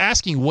literally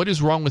asking, what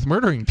is wrong with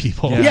murdering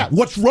people? Yeah,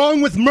 what's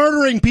wrong with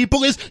murdering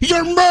people is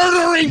you're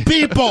murdering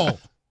people!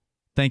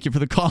 Thank you for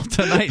the call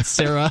tonight,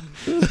 Sarah.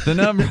 The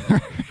number...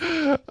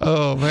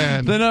 Oh,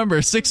 man. The number,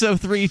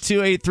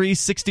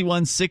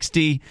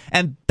 603-283-6160.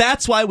 And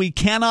that's why we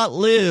cannot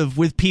live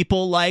with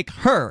people like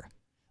her.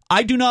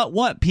 I do not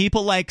want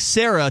people like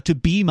Sarah to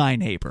be my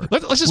neighbor.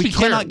 Let's just be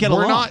clear. We're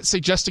along. not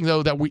suggesting,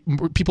 though, that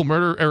people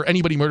murder or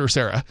anybody murder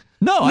Sarah.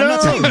 No, I'm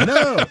not saying that.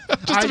 No.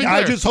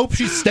 I just hope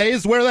she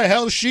stays where the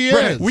hell she is.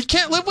 Right. We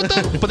can't live with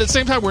them, but at the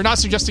same time, we're not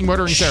suggesting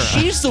murdering Sarah.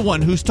 She's the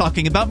one who's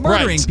talking about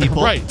murdering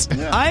people. Right.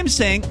 Yeah. I'm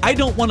saying I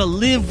don't want to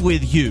live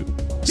with you.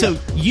 So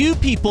you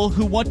people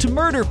who want to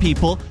murder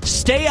people,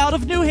 stay out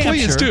of New Hampshire.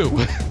 Please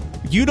do.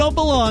 You don't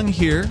belong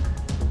here.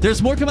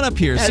 There's more coming up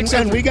here.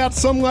 And we got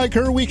some like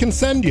her we can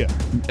send you.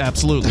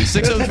 Absolutely.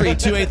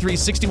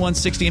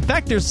 603-283-6160. In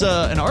fact, there's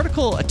an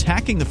article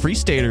attacking the Free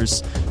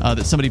Staters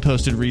that somebody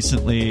posted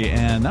recently,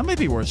 and that might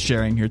be worth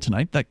sharing here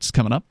tonight. That's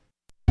coming up.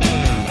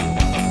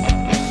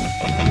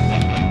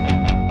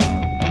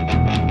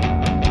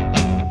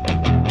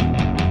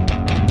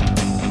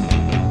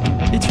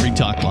 It's Free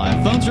Talk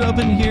Live. Phones are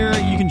open here.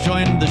 You can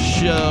join the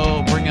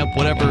show, bring up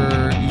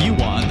whatever you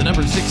want. The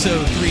number is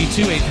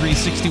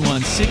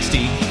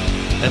 603-283-6160.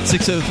 That's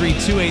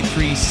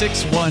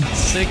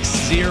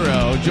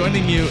 603-283-6160.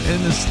 Joining you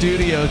in the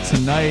studio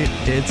tonight,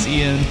 it's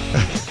Ian.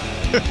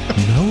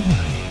 Nobody.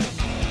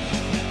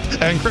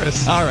 And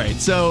Chris. All right,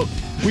 so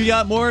we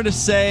got more to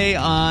say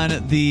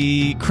on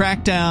the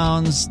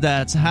crackdowns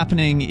that's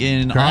happening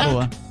in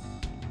Ottawa.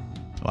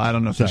 Well, I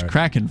don't know if there's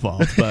crack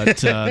involved, but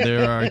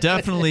there are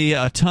definitely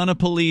a ton of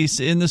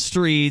police in the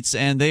streets,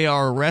 and they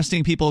are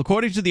arresting people.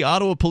 According to the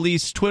Ottawa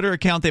Police Twitter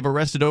account, they've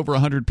arrested over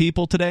 100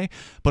 people today.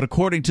 But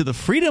according to the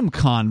Freedom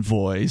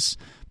Convoy's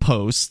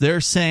posts, they're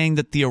saying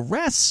that the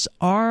arrests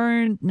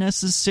aren't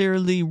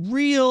necessarily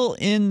real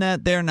in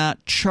that they're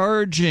not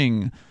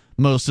charging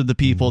most of the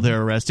people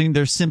they're arresting.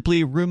 They're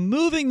simply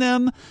removing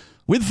them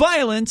with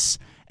violence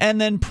and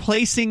then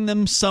placing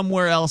them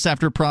somewhere else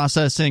after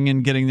processing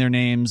and getting their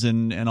names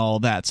and all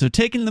that. So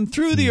taking them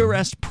through the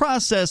arrest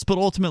process, but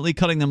ultimately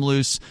cutting them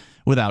loose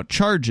without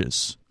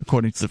charges,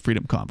 according to the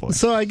Freedom Convoy.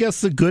 So I guess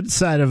the good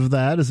side of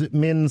that is it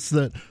means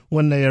that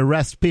when they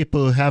arrest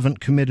people who haven't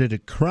committed a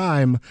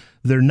crime,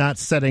 they're not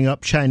setting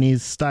up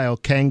Chinese-style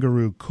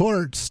kangaroo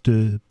courts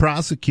to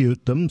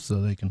prosecute them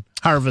so they can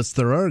harvest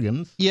their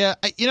organs. Yeah,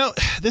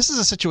 this is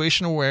a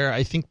situation where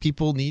I think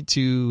people need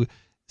to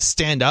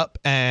stand up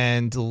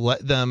and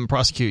let them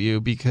prosecute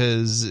you,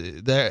 because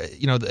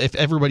if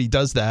everybody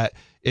does that,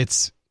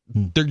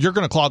 you're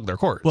going to clog their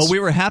courts. Well, we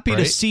were happy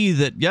to see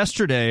that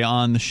yesterday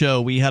on the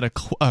show we had a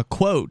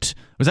quote.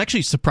 It was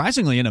actually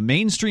surprisingly in a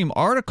mainstream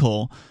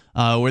article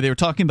where they were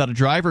talking about a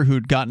driver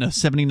who'd gotten a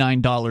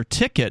 $79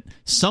 ticket.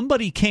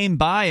 Somebody came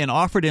by and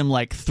offered him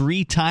like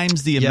 3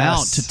 times the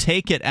amount to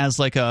take it as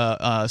like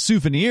a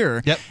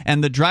souvenir. Yep.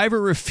 And the driver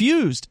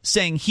refused,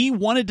 saying he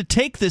wanted to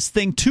take this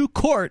thing to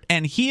court,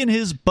 and he and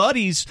his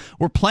buddies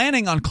were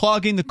planning on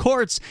clogging the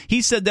courts.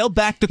 He said they'll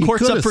back the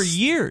courts up for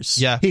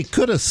years. Yeah. He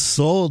could have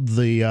sold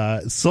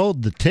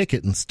the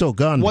ticket and still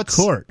gone to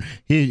court.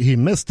 He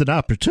missed an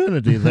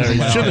opportunity there.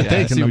 He should have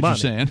taken the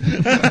money.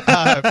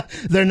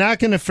 They're not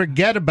going to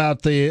forget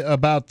about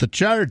the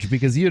charge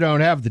because you don't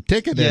have the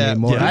ticket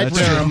anymore. I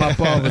tear them up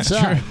all the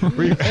time.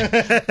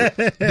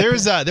 There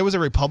was a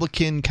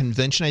Republican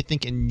convention, I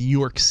think, in New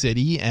York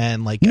City,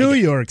 and New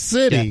York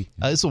City.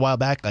 Yeah, this is a while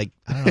back. I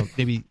don't know,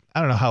 maybe. I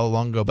don't know how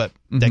long ago, but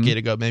a decade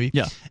ago maybe.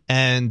 Yeah.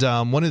 And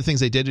one of the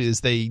things they did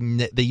is they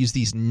use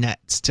these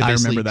nets to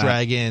basically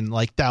drag in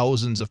like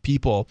thousands of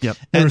people. Yep.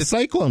 And they were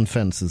cyclone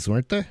fences,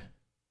 weren't they?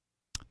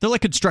 They're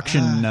like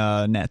construction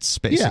nets,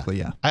 basically.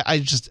 Yeah. I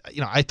just,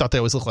 I thought they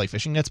always looked like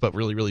fishing nets, but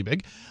really, really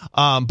big.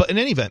 But in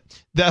any event,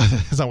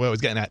 that's not what I was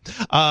getting at.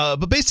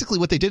 But basically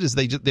what they did is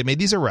they made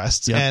these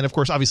arrests. Yep. And of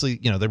course, obviously,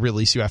 they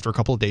release you after a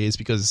couple of days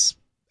because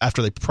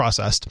after they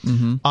processed.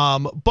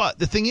 But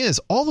the thing is,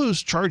 all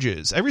those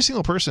charges, every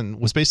single person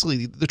was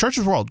basically, the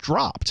charges were all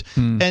dropped.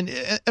 And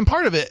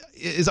part of it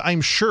is,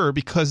 I'm sure,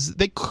 because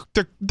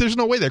there's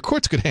no way their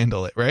courts could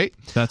handle it, right?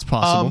 That's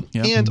possible.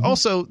 And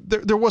also,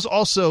 there was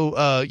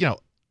also,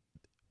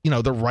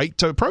 the right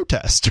to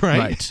protest,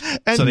 right?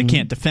 And, so they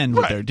can't defend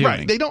what they're doing.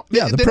 Right. They don't.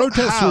 Yeah, the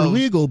protests were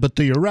legal, but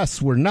the arrests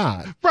were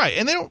not. Right,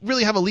 and they don't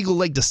really have a legal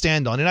leg to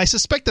stand on. And I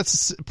suspect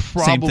that's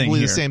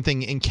probably the same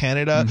thing in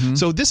Canada.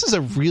 So this is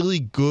a really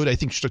good, I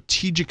think,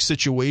 strategic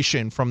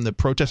situation from the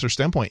protester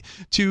standpoint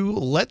to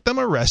let them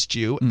arrest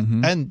you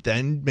and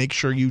then make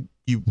sure you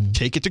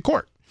take it to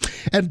court.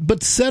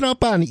 But set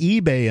up on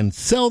eBay and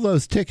sell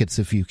those tickets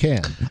if you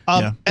can.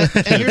 And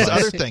here's the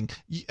other thing.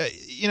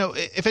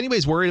 If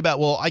anybody's worried about,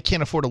 well, I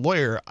can't afford a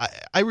lawyer,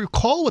 I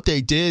recall what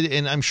they did,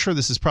 and I'm sure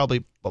this is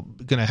probably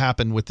going to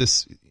happen with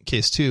this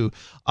case too,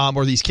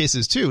 or these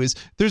cases too, is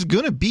there's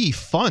going to be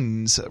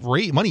funds,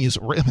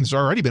 there's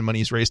already been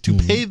monies raised to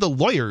pay the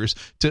lawyers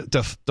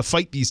to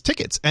fight these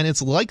tickets. And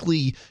it's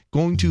likely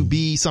going to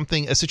be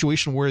a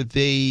situation where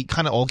they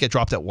kind of all get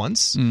dropped at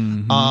once.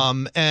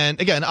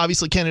 And again,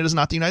 obviously Canada's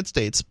not the United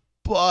States,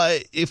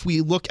 but if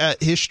we look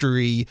at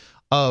history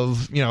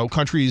of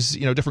countries,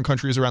 different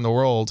countries around the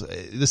world,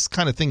 this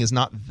kind of thing is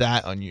not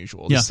that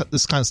unusual.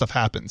 This kind of stuff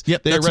happens. They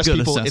arrest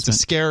people. Assessment. It's a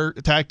scare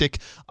tactic.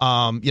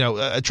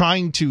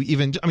 Trying to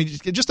even,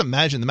 just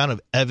imagine the amount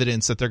of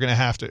evidence that they're going to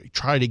have to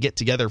try to get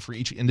together for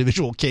each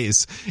individual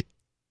case.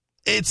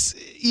 It's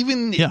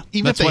even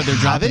if they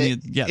have it,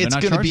 it's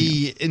going to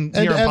be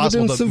near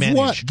impossible to manage.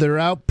 What? They're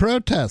out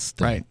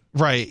protesting.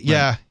 Right.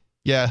 Yeah.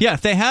 Yeah. If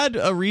they had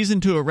a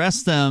reason to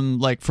arrest them,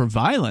 like for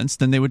violence,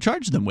 then they would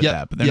charge them with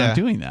that. But they're not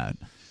doing that.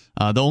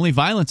 The only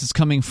violence is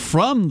coming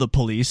from the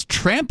police,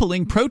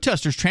 trampling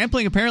protesters,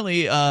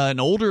 apparently an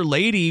older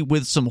lady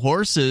with some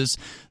horses.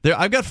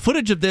 I've got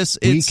footage of this.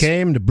 We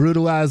came to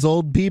brutalize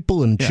old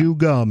people and chew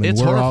gum, and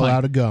we're horrifying. All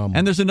out of gum.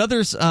 And there's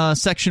another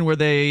section where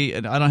I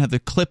don't have the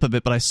clip of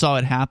it, but I saw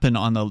it happen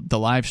on the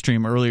live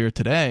stream earlier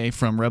today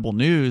from Rebel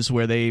News,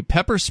 where they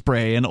pepper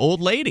spray an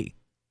old lady.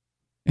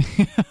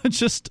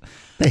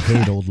 They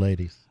hate old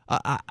ladies.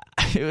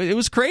 It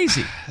was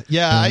crazy.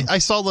 I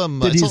saw them.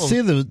 Did you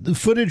see the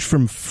footage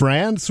from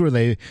France where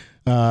they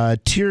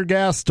tear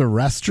gassed a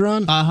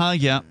restaurant?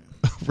 Yeah.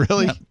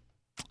 Really?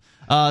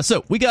 Yeah.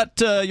 So we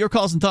got your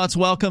calls and thoughts.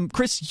 Welcome.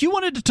 Chris, you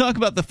wanted to talk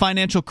about the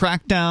financial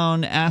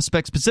crackdown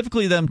aspect,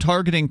 specifically them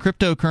targeting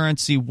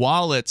cryptocurrency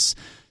wallets,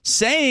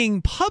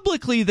 saying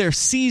publicly they're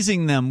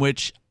seizing them,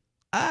 which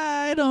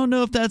I don't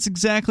know if that's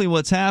exactly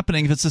what's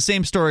happening, if it's the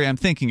same story I'm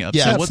thinking of.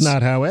 Yeah, that's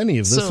not how any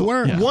of this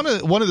works. Yeah.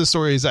 One of the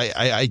stories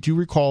I do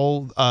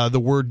recall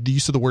the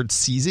use of the word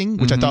seizing,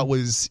 which I thought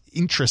was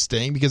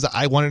interesting because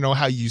I want to know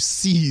how you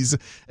seize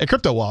a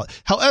crypto wallet.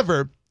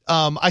 However,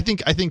 I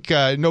think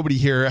nobody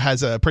here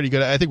has a pretty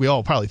good. I think we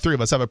all, probably three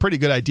of us, have a pretty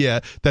good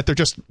idea that they're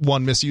just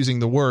misusing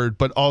the word,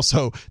 but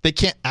also they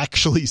can't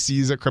actually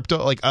seize a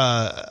crypto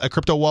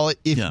wallet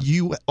if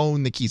you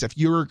own the keys, if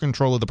you're in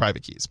control of the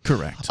private keys.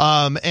 Correct.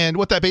 And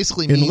what that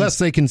basically means, unless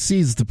they can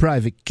seize the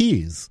private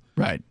keys.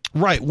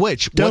 Right.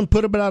 Which don't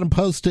put them on a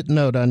Post-it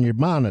note on your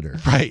monitor.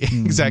 Right.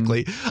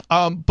 Exactly.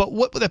 But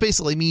what that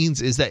basically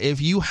means is that if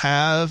you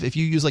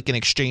use like an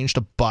exchange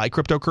to buy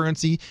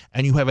cryptocurrency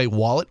and you have a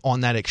wallet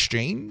on that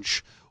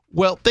exchange,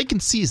 well, they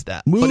can seize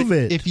that.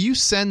 If you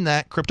send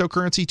that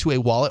cryptocurrency to a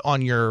wallet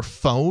on your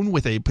phone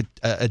with a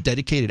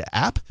dedicated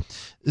app,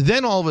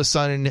 then all of a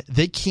sudden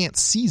they can't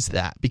seize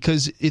that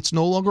because it's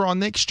no longer on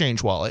the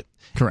exchange wallet.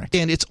 Correct.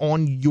 And it's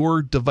on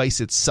your device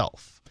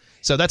itself.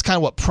 So that's kind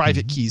of what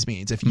private keys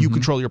means. If you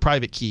control your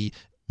private key,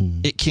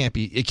 it can't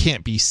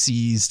be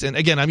seized. And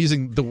again, I'm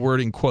using the word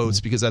in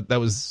quotes because that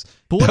was.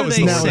 But what are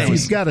they now, saying? if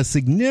you've got a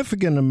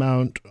significant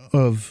amount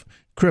of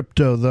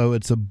crypto, though,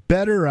 it's a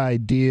better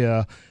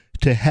idea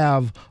to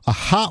have a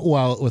hot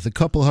wallet with a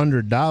couple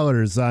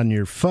 $100 on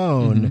your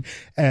phone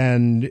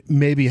and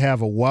maybe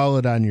have a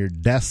wallet on your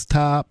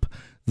desktop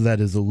that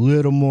is a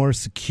little more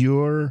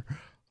secure.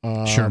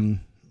 Sure.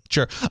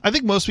 I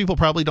think most people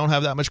probably don't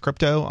have that much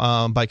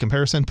crypto by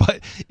comparison, but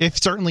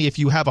if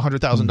you have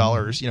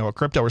 $100,000, a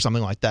crypto or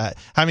something like that,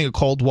 having a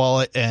cold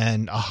wallet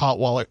and a hot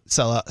wallet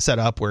set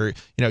up where,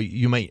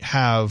 you might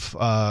have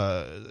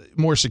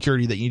more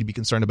security that you need to be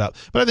concerned about.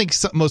 But I think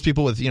most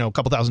people with, a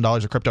couple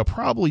 $1,000s of crypto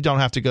probably don't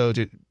have to go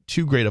to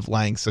too great of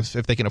lengths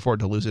if they can afford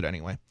to lose it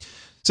anyway.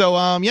 So,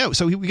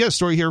 so we got a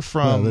story here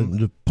from... Well,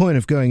 the point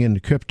of going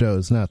into crypto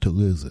is not to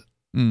lose it.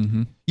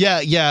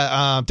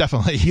 Yeah,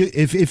 definitely.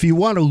 If you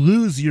want to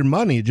lose your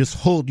money, just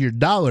hold your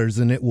dollars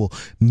and it will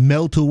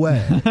melt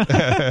away.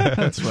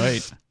 That's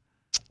right.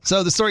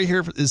 So the story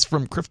here is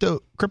from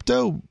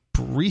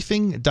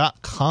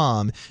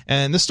CryptoBriefing.com,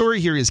 and the story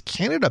here is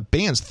Canada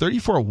bans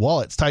 34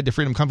 wallets tied to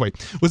Freedom Convoy.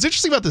 What's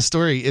interesting about this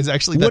story is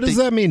actually what does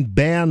that mean?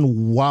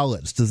 Ban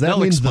wallets? Does that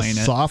mean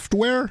the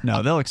software?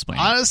 No, they'll explain.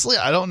 Honestly,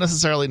 I don't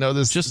necessarily know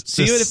this. Just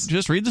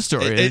read the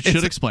story. It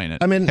should explain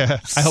it. I mean,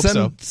 I hope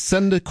so.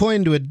 Send a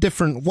coin to a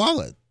different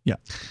wallet. Yeah.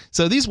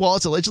 So these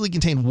wallets allegedly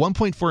contain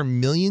 $1.4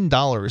 million in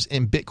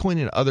Bitcoin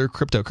and other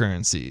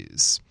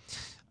cryptocurrencies.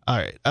 All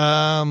right.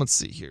 Let's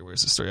see here.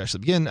 Where's the story actually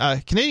begin?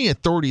 Canadian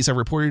authorities have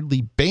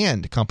reportedly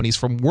banned companies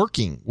from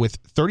working with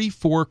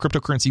 34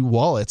 cryptocurrency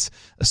wallets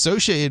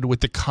associated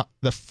with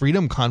the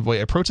Freedom Convoy,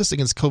 a protest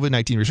against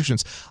COVID-19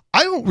 restrictions.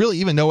 I don't really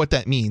even know what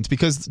that means,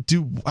 because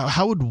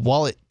how would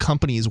wallet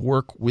companies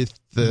work with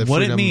the What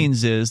Freedom? it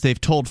means is they've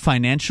told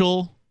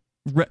financially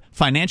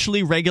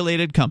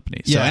regulated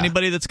companies. So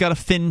anybody that's got a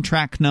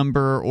FinTrack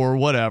number or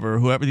whatever,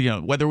 whoever,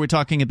 whether we're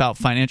talking about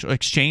financial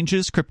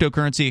exchanges,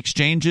 cryptocurrency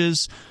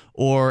exchanges,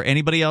 or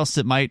anybody else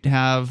that might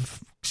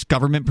have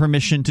government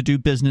permission to do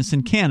business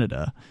in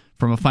Canada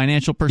from a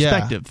financial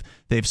perspective,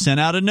 they've sent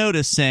out a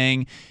notice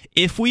saying,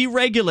 if we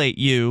regulate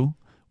you,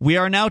 we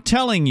are now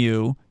telling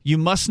you you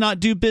must not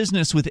do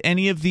business with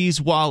any of these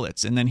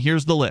wallets. And then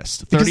here's the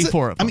list,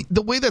 34 of them. I mean,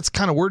 the way that's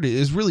kind of worded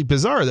is really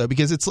bizarre, though,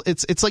 because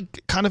it's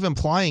like kind of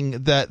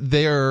implying that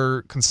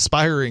they're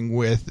conspiring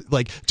with,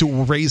 like,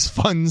 to raise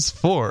funds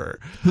for.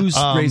 Who's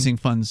raising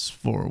funds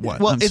for what?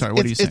 Well, I'm sorry,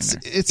 what are you saying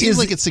there? It seems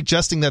like it's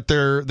suggesting that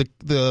they're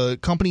the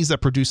companies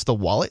that produce the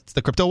wallets,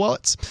 the crypto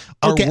wallets,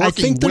 are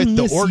working with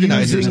the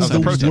organizers of the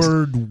protest.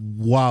 Word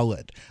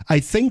wallet.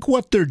 I think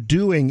what they're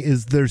doing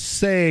is they're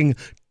saying,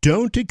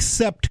 don't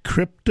accept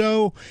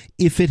crypto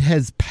if it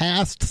has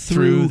passed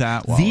through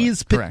that wallet.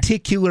 These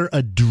particular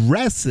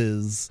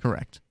addresses.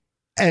 Correct.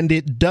 And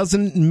it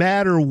doesn't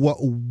matter what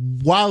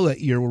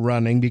wallet you're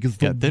running, because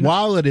the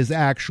wallet is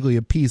actually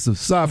a piece of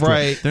software.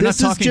 Right.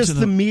 This is just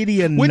the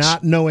media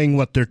not knowing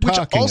what they're talking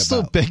about. Which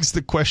also begs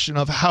the question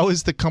of, how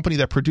is the company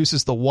that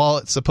produces the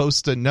wallet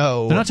supposed to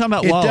know? They're not talking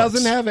about wallets. It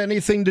doesn't have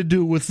anything to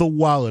do with the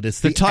wallet.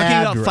 They're talking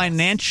about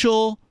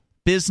financial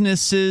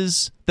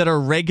businesses that are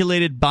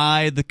regulated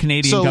by the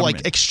Canadian government. So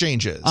like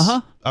exchanges.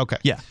 Okay.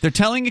 Yeah. They're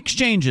telling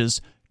exchanges,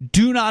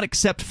 do not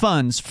accept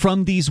funds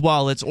from these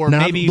wallets, or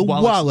not maybe the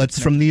wallets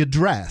from the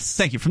address.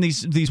 Thank you. From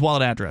these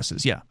wallet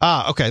addresses. Yeah.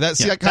 Okay. That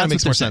kind of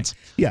makes more sense.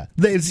 Yeah.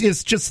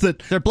 It's just that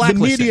the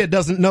media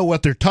doesn't know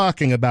what they're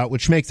talking about,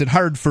 which makes it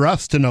hard for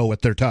us to know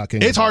what they're talking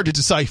about. It's hard to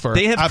decipher.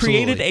 They have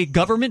created a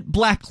government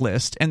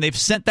blacklist, and they've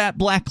sent that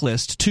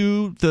blacklist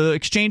to the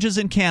exchanges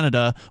in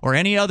Canada or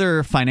any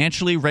other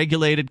financially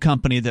regulated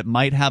company that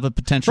might have a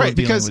potential of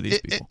dealing with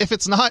these people. If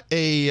it's not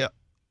a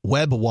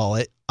web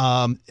wallet,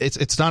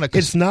 it's not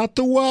it's not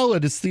the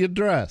wallet, it's the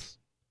address.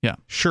 Yeah,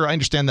 sure, I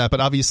understand that,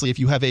 but obviously if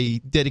you have a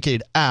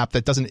dedicated app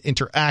that doesn't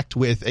interact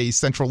with a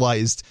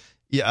centralized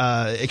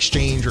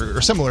exchange or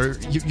similar,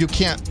 you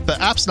can't.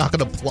 The app's not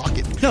going to block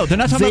it. No, they're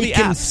not talking about the app.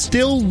 They can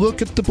still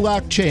look at the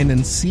blockchain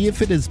and see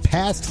if it has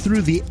passed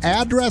through the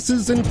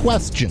addresses in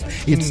question.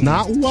 It's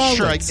not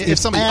wallets. Sure, if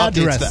somebody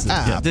updates the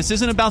app. Yeah, this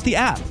isn't about the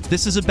app.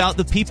 This is about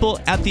the people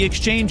at the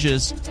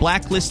exchanges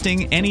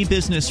blacklisting any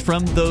business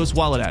from those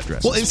wallet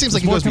addresses. Well, it seems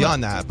like it goes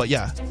beyond that, but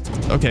yeah.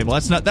 Okay,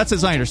 well, that's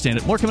as I understand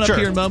it. More coming up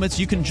here in moments.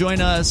 You can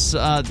join us.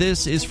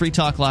 This is Free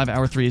Talk Live.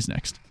 Hour 3 is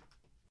next.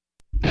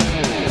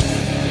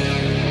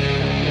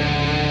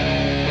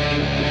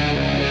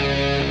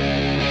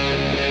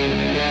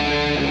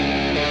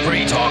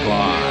 Free Talk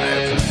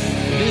Live.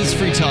 It is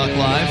Free Talk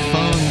Live.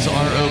 Phones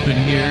are open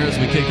here as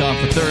we kick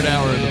off the third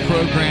hour of the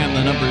program.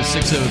 The number is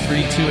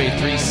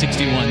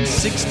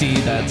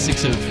 603-283-6160. That's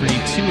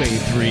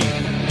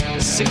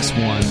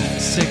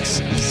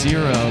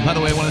 603-283-6160. By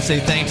the way, I want to say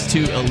thanks to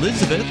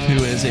Elizabeth,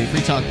 who is a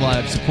Free Talk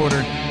Live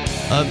supporter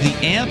of the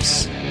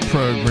AMPS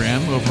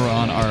program over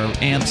on our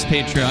AMPS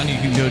Patreon. You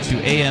can go to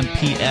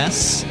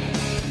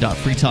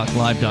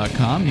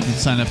amps.freetalklive.com. You can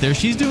sign up there.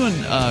 She's doing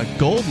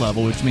gold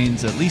level, which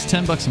means at least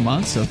 $10 a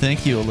month. So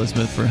thank you,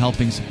 Elizabeth, for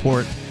helping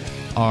support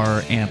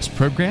our AMPS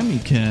program. You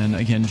can,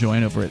 again,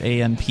 join over at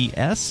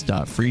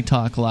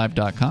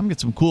amps.freetalklive.com. Get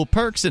some cool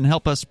perks and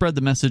help us spread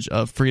the message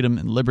of freedom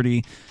and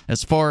liberty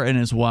as far and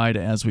as wide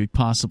as we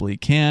possibly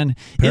can.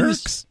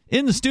 Perks?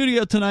 In the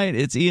studio tonight,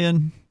 it's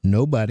Ian.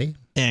 Nobody.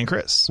 And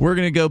Chris. We're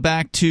going to go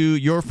back to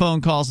your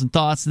phone calls and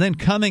thoughts. And then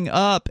coming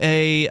up,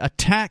 a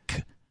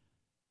attack,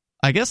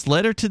 I guess,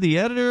 letter to the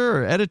editor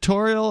or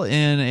editorial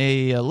in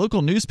a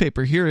local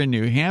newspaper here in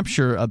New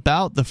Hampshire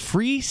about the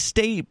Free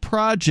State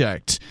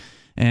Project.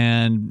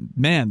 And,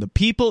 man, the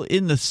people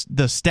in the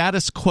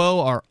status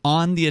quo are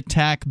on the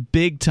attack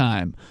big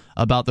time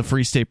about the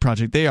Free State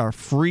Project. They are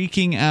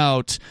freaking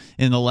out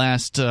in the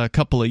last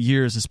couple of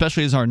years,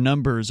 especially as our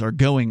numbers are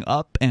going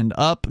up and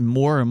up.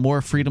 More and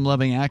more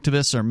freedom-loving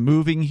activists are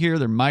moving here.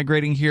 They're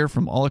migrating here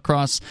from all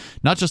across,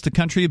 not just the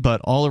country, but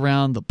all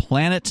around the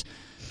planet.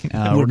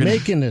 We're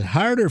making it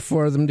harder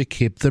for them to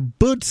keep their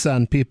boots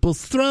on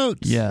people's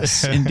throats.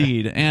 Yes,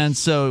 indeed. And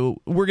so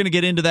we're going to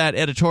get into that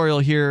editorial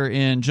here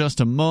in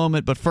just a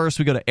moment. But first,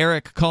 we go to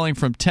Eric calling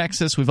from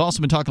Texas. We've also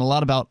been talking a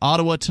lot about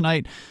Ottawa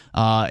tonight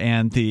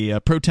and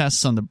the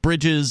protests on the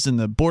bridges and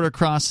the border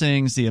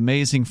crossings, the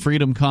amazing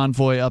Freedom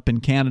Convoy up in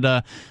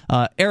Canada.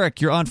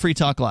 Eric, you're on Free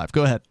Talk Live.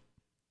 Go ahead.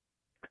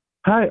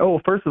 Hi. Oh,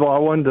 first of all, I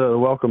wanted to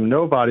welcome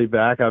Nobody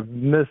back. I've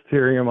missed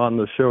hearing him on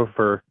the show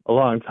for a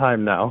long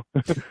time now.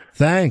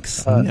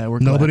 Thanks. Yeah, we're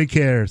Nobody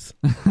cares.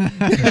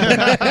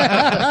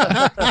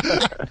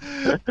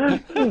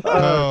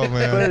 Oh,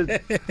 man.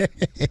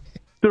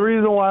 The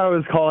reason why I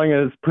was calling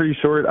is pretty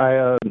short.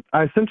 I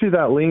sent you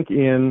that link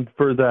in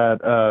for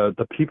that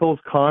the People's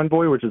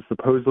Convoy, which is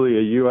supposedly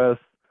a U.S.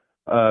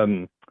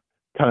 Kind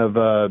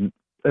of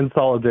in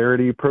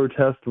solidarity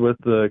protest with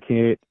the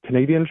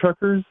Canadian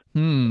truckers.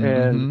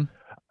 And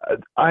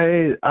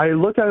I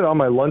looked at it on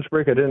my lunch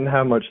break. I didn't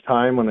have much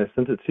time when I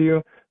sent it to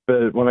you,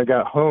 but when I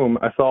got home,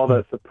 I saw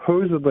that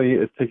supposedly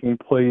it's taking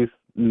place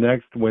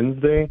next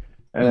Wednesday.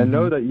 And I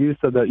know that you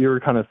said that you were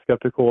kind of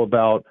skeptical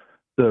about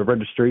the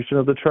registration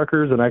of the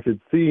truckers, and I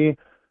could see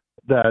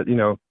that,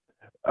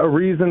 a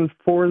reason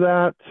for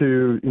that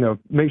to,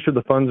 make sure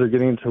the funds are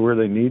getting to where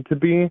they need to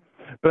be.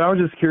 But I was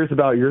just curious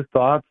about your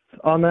thoughts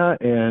on that,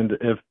 and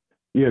if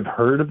you have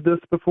heard of this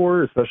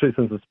before, especially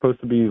since it's supposed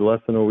to be less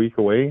than a week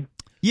away.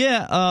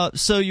 Yeah,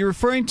 so you're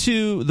referring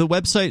to the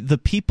website,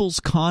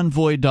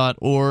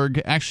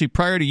 thepeoplesconvoy.org. Actually,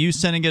 prior to you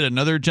sending it,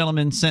 another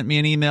gentleman sent me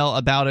an email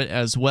about it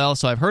as well.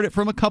 So I've heard it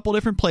from a couple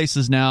different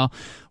places now.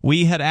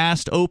 We had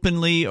asked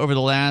openly over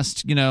the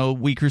last,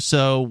 week or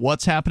so,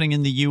 what's happening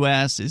in the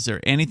U.S.? Is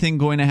there anything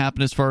going to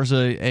happen as far as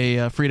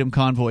a freedom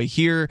convoy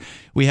here?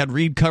 We had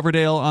Reed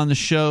Coverdale on the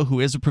show, who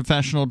is a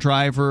professional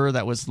driver.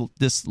 That was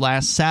this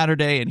last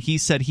Saturday, and he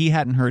said he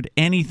hadn't heard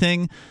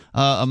anything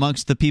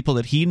amongst the people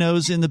that he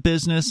knows in the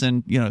business,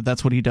 and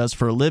that's what he does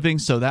for a living.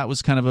 So that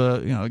was kind of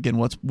again,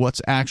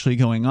 what's actually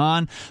going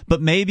on.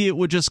 But maybe it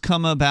would just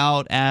come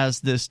about as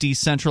this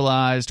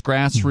decentralized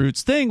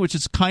grassroots thing, which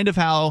is kind of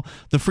how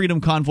the Freedom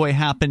Convoy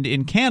happened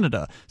in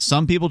Canada.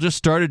 Some people just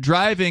started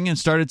driving and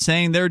started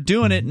saying they're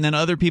doing it, and then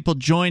other people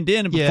joined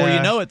in, and before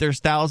you know it, there's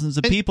thousands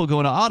of people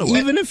going to Ottawa.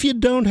 Even if you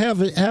don't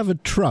have a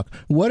truck,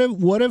 what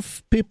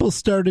if people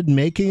started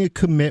making a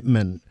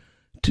commitment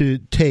to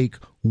take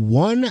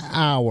 1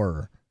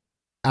 hour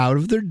out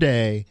of their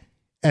day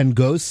and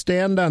go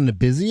stand on the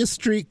busiest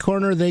street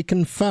corner they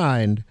can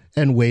find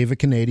and wave a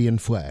Canadian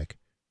flag?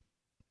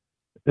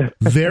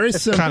 Very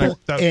simple.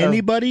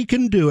 Anybody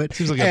can do it.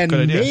 Seems like a and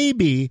good idea.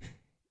 Maybe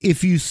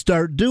if you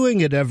start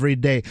doing it every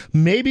day,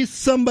 maybe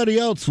somebody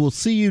else will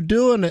see you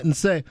doing it and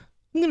say,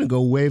 I'm going to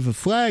go wave a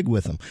flag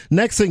with them.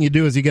 Next thing you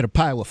do is you get a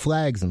pile of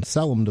flags and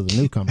sell them to the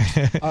newcomers.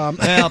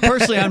 Well,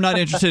 personally, I'm not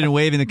interested in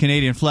waving the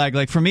Canadian flag.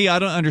 Like, for me, I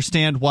don't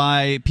understand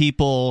why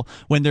people,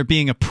 when they're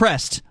being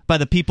oppressed by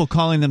the people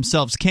calling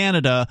themselves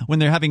Canada, when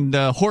they're having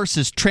the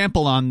horses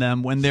trample on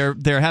them, when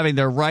they're having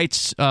their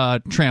rights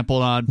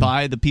trampled on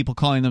by the people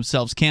calling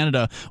themselves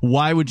Canada,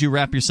 why would you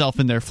wrap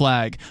yourself in their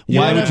flag?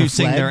 Why would you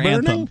sing their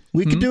anthem?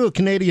 We could do a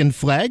Canadian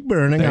flag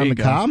burning on the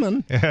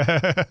Common.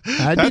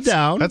 I'd be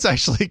down. That's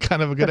actually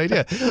kind of a good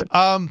idea.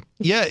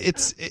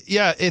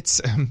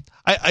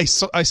 I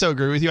so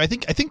agree with you. I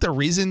think the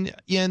reason,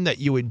 Ian, that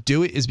you would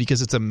do it is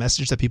because it's a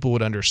message that people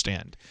would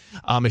understand.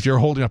 If you're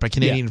holding up a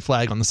Canadian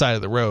flag on the side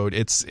of the road,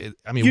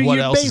 what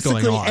else is going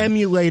on? You're basically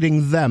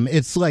emulating them.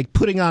 It's like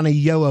putting on a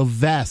yellow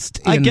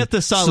vest. I get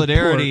the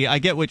solidarity. Support. I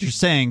get what you're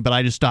saying, but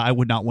I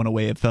would not want to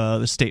wave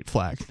the state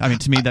flag. I mean,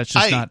 to me, that's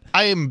just not.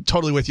 I am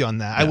totally with you on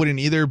that. Yeah. I wouldn't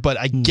either, but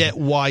I get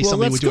why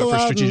somebody would do it for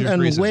strategic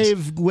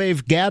reasons.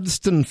 Wave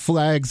Gadsden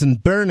flags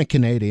and burn a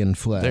Canadian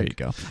flag. There you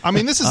go. I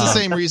mean, this is the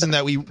same reason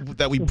that we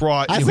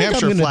brought New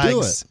Hampshire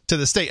flags to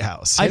the State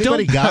House.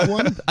 Anybody got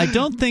one? I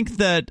don't think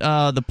that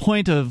the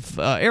point of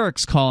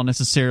Eric's call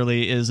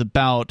necessarily is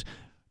about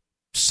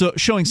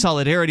showing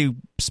solidarity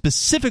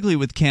specifically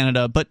with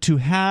Canada, but to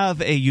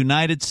have a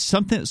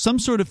some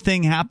sort of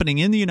thing happening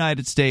in the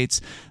United States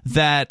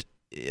that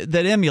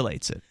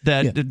emulates it,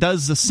 that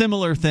does a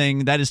similar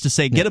thing. That is to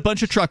say, get a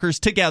bunch of truckers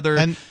together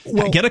and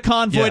get a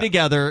convoy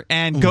together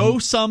and go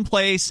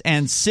someplace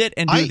and sit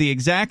and do the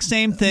exact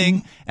same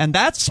thing. And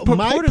that's purportedly,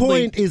 my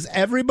point is,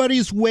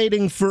 everybody's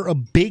waiting for a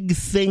big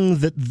thing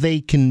that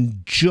they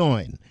can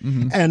join.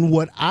 And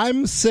what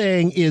I'm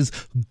saying is,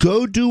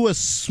 go do a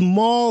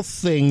small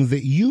thing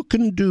that you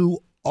can do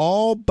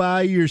all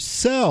by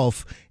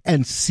yourself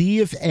and see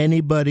if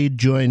anybody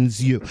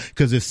joins you.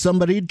 Because if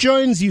somebody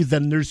joins you,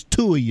 then there's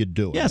two of you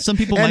doing it. Yeah, some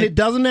people and it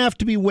doesn't have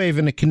to be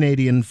waving a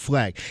Canadian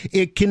flag.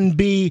 It can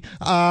be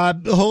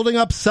holding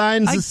up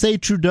signs that say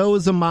Trudeau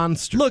is a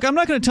monster. Look, I'm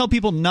not going to tell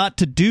people not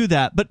to do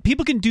that, but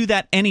people can do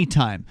that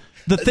anytime.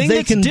 The thing they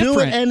that's can different, do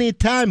it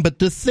anytime, but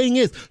the thing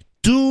is,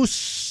 do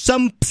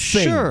something.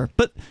 Sure,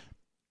 but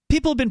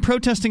people have been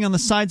protesting on the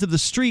sides of the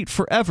street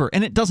forever,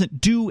 and it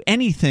doesn't do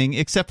anything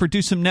except for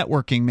do some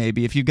networking,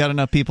 maybe, if you've got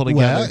enough people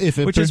together. Well, if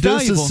it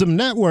produces some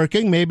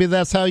networking, maybe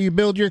that's how you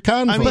build your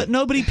convoy.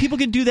 But people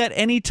can do that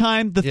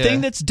anytime. The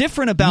thing that's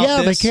different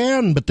about this... they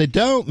can, but they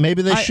don't.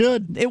 Maybe they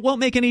should. It won't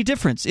make any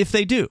difference if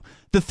they do.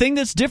 The thing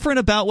that's different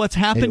about what's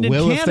happened in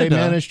Canada... if they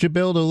manage to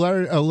build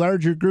a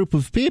larger group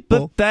of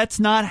people. But that's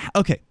not...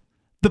 Okay.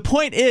 The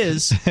point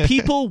is,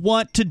 people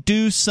want to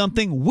do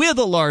something with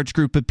a large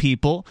group of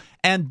people,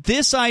 and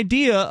this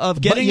idea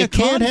of getting a convoy...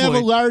 But you can't have a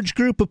large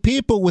group of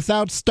people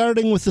without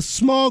starting with a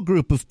small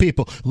group of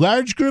people.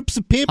 Large groups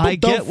of people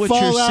don't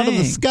fall out of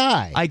the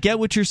sky. I get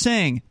what you're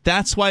saying.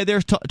 That's why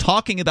they're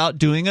talking about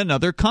doing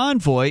another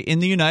convoy in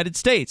the United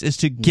States, is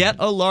to get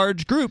a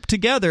large group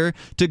together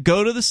to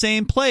go to the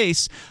same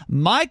place.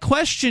 My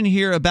question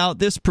here about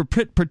this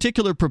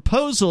particular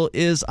proposal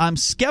is I'm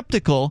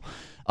skeptical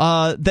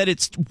that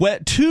it's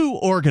too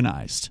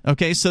organized.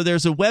 Okay, so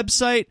there's a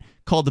website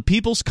called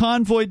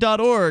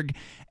thepeoplesconvoy.org,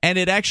 and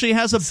it actually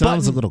has a button.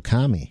 Sounds a little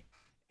commie.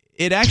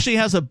 It actually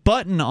has a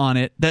button on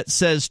it that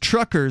says,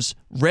 "Truckers,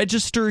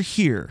 register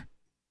here."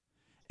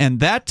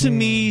 And that to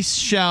me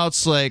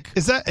shouts like,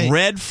 is that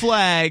red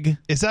flag.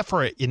 Is that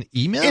for an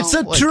email? It's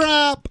a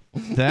trap.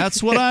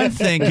 That's what I'm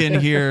thinking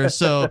here.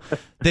 So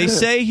they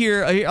say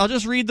here, I'll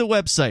just read the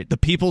website, The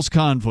People's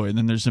Convoy, and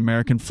then there's an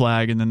American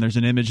flag, and then there's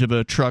an image of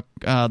a truck,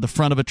 the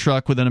front of a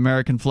truck with an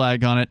American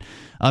flag on it.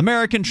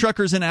 American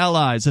Truckers and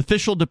Allies,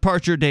 official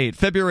departure date,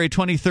 February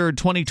 23rd,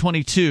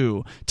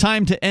 2022.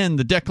 Time to end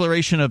the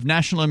declaration of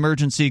national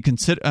emergency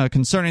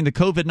concerning the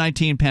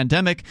COVID-19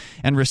 pandemic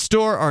and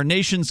restore our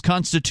nation's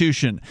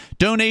constitution.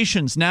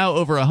 Donations now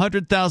over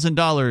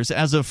 $100,000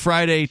 as of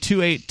Friday,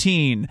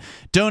 2/18.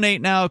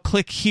 Donate now,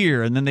 click here.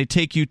 And then they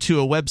take you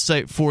to a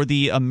website for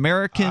the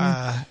American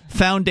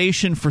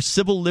Foundation for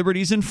Civil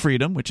Liberties and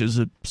Freedom, which is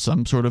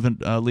some sort of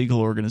a legal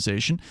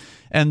organization.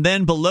 And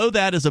then below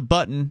that is a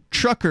button,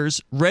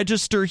 Truckers,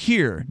 register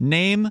here.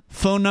 Name,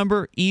 phone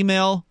number,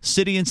 email,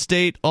 city and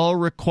state, all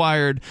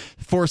required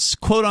for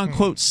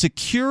quote-unquote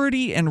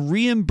security and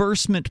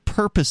reimbursement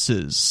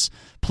purposes.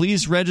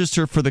 Please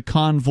register for the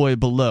convoy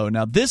below.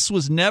 Now, this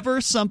was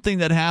never something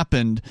that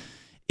happened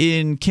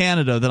in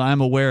Canada that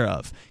I'm aware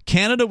of.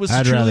 Canada was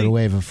I'd rather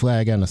wave a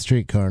flag on a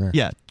street corner.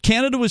 Yeah.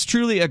 Canada was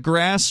truly a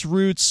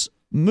grassroots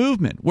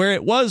movement where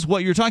it was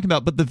what you're talking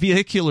about, but the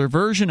vehicular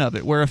version of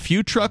it, where a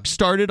few trucks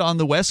started on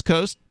the West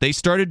Coast. They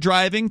started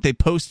driving. They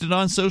posted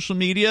on social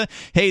media,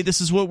 hey, this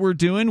is what we're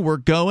doing. We're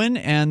going.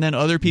 And then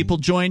other people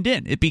joined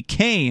in. It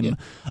became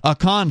a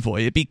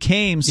convoy. It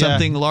became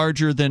something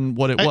larger than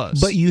what it was.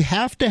 But you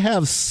have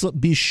to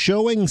be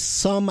showing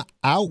some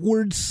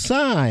outward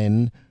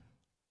sign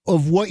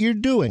of what you're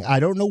doing. I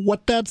don't know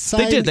what that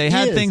sign is. They did. They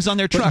had things on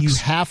their trucks. You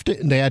have to.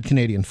 They had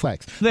Canadian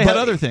flags. They had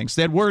other things.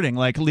 They had wording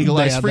like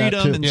legalize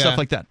freedom and stuff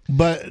like that.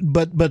 But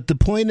the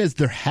point is,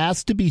 there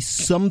has to be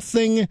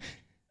something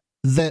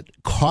that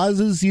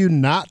causes you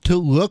not to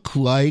look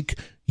like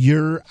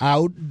you're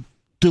out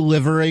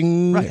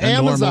delivering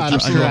Amazon.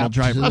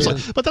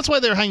 Absolutely. But that's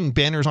why they're hanging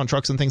banners on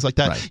trucks and things like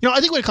that. Right. You know,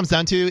 I think what it comes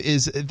down to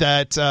is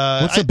that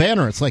what's a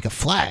banner? It's like a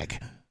flag.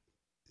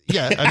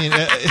 Yeah, I mean.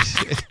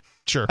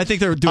 Sure. I think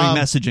they're doing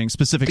messaging,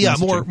 specific messaging.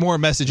 Yeah, more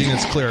messaging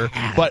that's clear.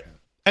 But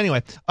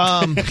anyway.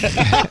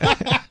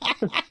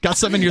 Got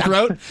something in your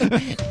throat?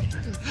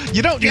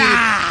 You don't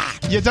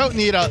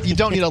need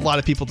a lot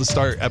of people to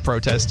start a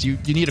protest. You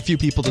need a few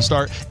people to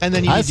start, and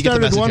then you need to get the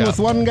message out. I started one with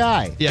one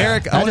guy. Yeah.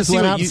 Eric, I just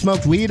went out and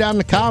smoked weed on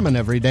the common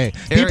every day.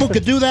 People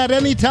could do that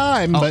any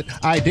time, but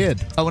I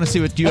did. I want to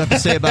see what you have to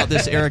say about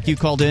this, Eric. You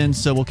called in,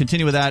 so we'll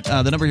continue with that.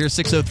 The number here is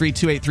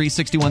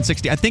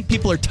 603-283-6160. I think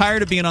people are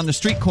tired of being on the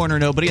street corner,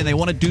 nobody, and they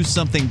want to do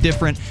something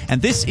different.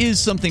 And this is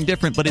something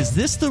different, but is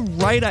this the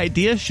right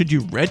idea? Should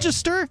you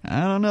register?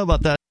 I don't know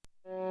about that.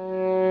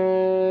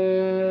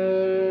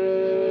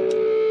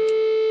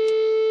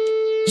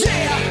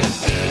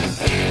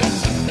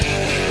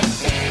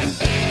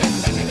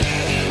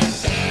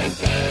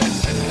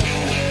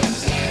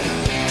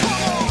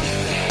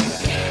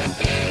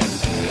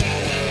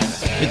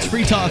 It's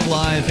Free Talk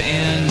Live,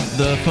 and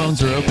the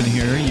phones are open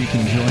here. You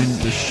can join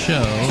the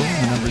show.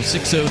 The number is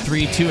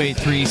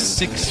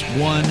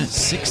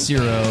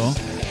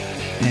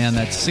 603-283-6160, and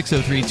that's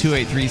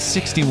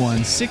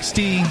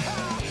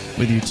 603-283-6160.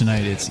 With you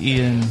tonight, it's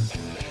Ian.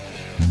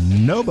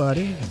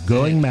 Nobody.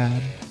 Going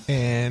mad.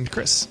 And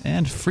Chris.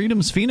 And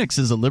Freedom's Phoenix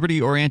is a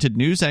liberty-oriented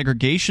news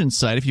aggregation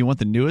site if you want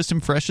the newest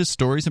and freshest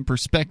stories and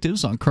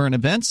perspectives on current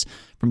events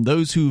from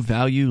those who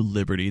value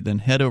liberty. Then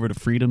head over to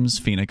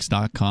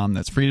freedomsphoenix.com.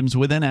 That's freedoms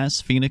with an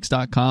S,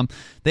 phoenix.com.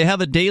 They have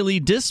a daily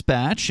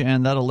dispatch,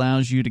 and that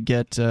allows you to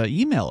get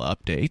email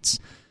updates.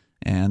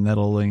 And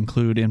that'll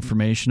include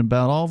information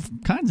about all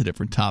kinds of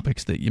different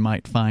topics that you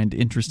might find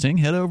interesting.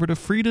 Head over to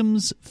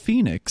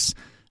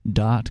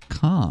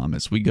freedomsphoenix.com.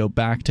 As we go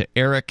back to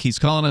Eric, he's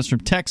calling us from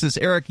Texas.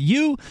 Eric,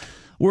 you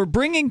were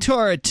bringing to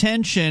our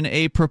attention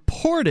a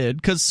purported,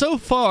 because so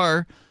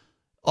far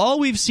all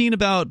we've seen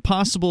about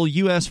possible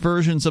U.S.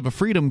 versions of a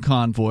freedom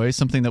convoy,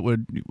 something that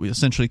would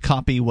essentially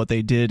copy what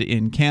they did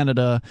in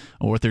Canada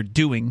or what they're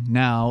doing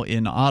now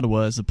in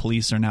Ottawa, as the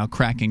police are now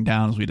cracking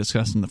down, as we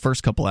discussed in the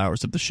first couple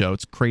hours of the show.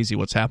 It's crazy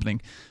what's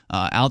happening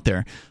out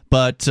there.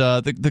 But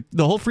the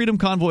whole freedom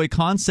convoy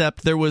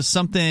concept, there was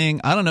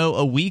something, I don't know,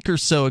 a week or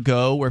so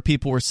ago where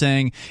people were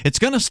saying it's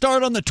going to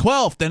start on the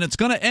 12th and it's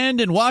going to end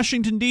in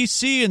Washington,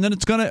 D.C. And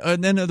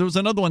then there was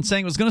another one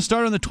saying it was going to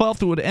start on the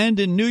 12th. It would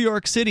end in New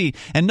York City,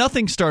 and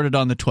nothing started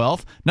on the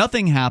 12th.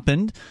 Nothing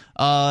happened.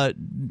 That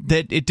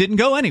it didn't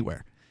go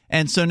anywhere.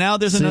 And so now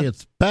there's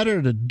it's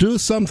better to do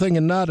something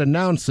and not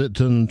announce it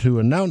than to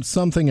announce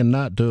something and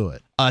not do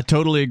it. I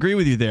totally agree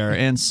with you there.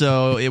 And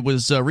so it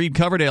was Reed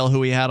Coverdale, who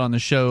we had on the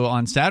show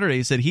on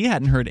Saturday, said he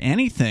hadn't heard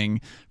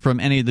anything from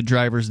any of the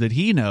drivers that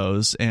he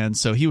knows. And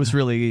so he was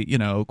really,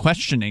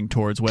 questioning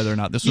towards whether or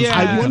not this was going to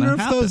happen. I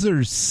wonder if those are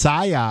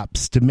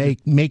psyops to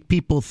make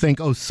people think,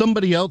 oh,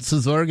 somebody else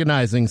is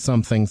organizing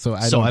something, so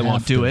I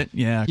won't do it.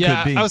 Yeah,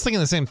 yeah, could be. I was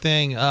thinking the same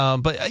thing.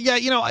 But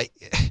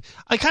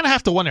I kind of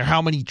have to wonder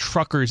how many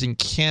truckers in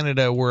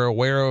Canada were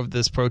aware of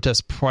this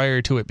protest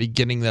prior to it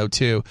beginning, though,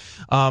 too.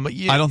 I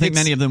don't think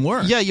many of them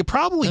were. Yeah, you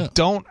probably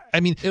don't.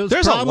 I mean,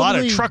 there's a lot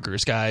of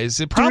truckers, guys.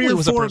 It probably 3 or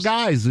was 4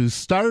 guys who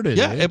started.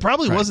 Yeah, it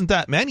probably wasn't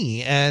that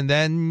many, and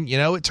then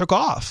it took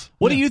off.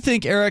 What do you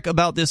think, Eric,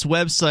 about this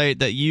website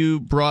that you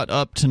brought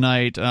up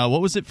tonight? What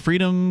was it?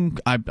 Freedom?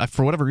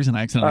 For whatever reason,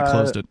 I accidentally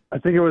closed it. I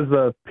think it was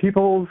the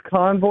People's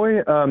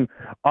Convoy.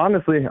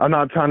 Honestly, I'm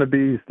not trying to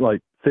be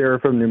like Sarah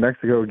from New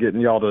Mexico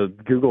getting y'all to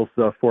Google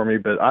stuff for me,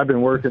 but I've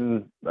been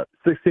working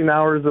 16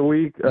 hours a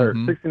week or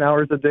 16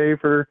 hours a day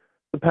for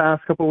the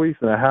past couple of weeks,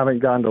 and I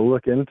haven't gotten to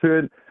look into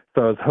it.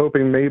 So I was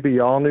hoping maybe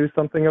y'all knew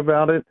something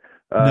about it.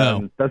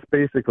 No. That's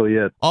basically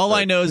it. All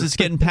I know is it's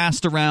getting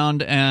passed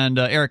around, and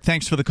Eric,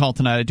 thanks for the call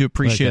tonight. I do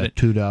appreciate it.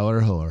 $2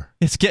 whore.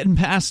 It's getting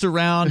passed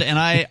around, and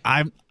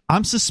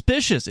I'm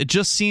suspicious. It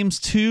just seems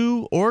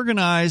too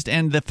organized,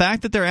 and the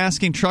fact that they're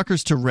asking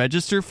truckers to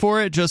register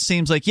for it just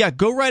seems like, yeah,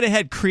 go right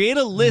ahead. Create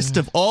a list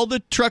of all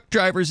the truck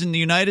drivers in the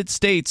United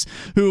States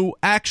who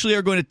actually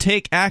are going to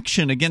take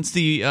action against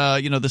the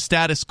the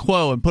status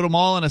quo and put them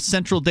all in a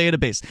central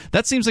database.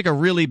 That seems like a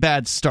really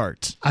bad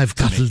start. I've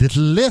got a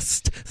little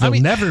list. They'll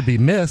never be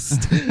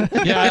missed.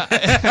 Yeah,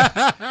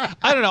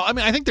 I don't know. I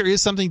mean, I think there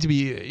is something to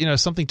be,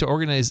 something to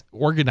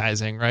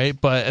organizing, right?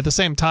 But at the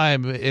same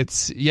time, it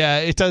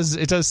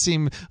does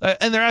seem,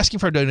 and they're asking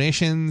for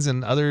donations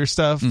and other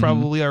stuff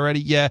probably already.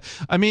 Yeah,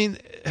 I mean,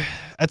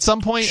 at some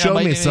point, show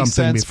me something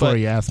sense, before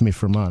you ask me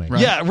for money. Right?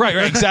 Yeah, right,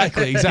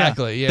 exactly.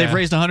 Yeah. They've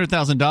raised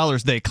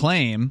 $100,000. They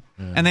claim,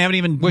 and they haven't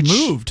even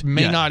moved.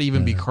 May not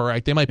even be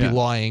correct. They might be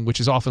lying, which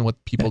is often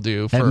what people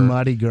do at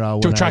Mardi Gras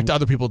to attract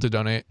other people to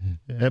donate.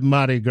 At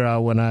Mardi Gras,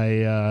 when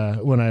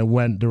I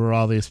went, there were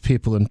all these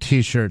people in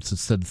T-shirts that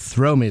said,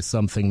 "Throw me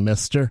something,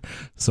 Mister."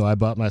 So I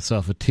bought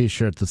myself a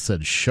T-shirt that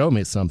said, "Show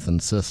me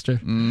something,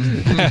 sister."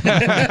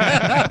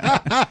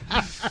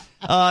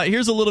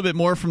 Here's a little bit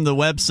more from the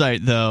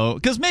website, though,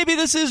 because maybe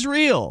this is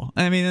real.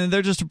 I mean,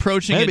 they're just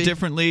approaching it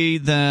differently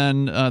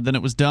than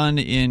it was done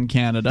in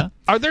Canada.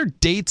 Are there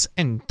dates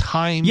and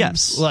times?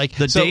 Yes.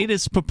 The date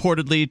is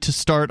purportedly to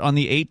start on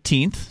the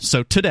 18th,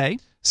 so today.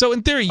 So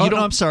in theory,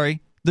 I'm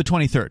sorry, the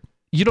 23rd.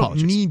 You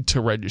don't need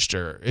to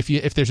register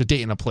if there's a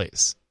date and a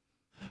place.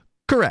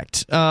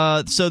 Correct.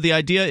 So the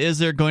idea is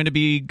they're going to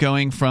be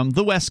going from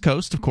the West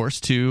Coast, of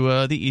course,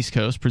 to the East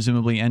Coast,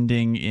 presumably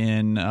ending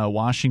in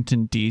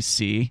Washington,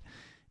 D.C.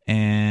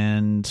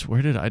 And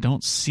I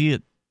don't see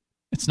it.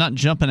 It's not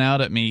jumping out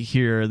at me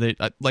here.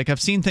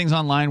 I've seen things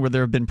online where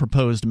there have been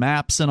proposed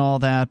maps and all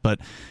that. But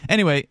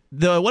anyway,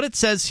 what it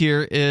says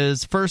here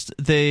is, first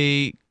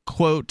they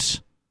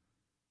quote,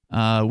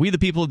 "We the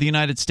people of the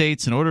United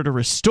States, in order to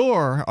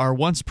restore our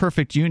once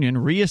perfect union,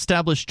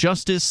 reestablish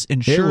justice,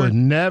 ensure it was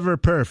never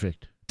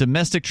perfect,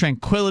 domestic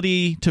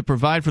tranquility, to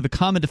provide for the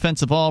common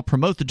defense of all,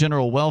 promote the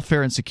general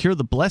welfare, and secure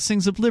the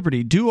blessings of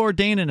liberty, do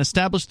ordain and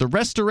establish the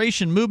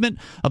restoration movement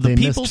of the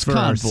People's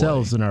Convoy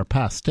ourselves and our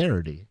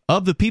posterity.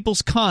 Of the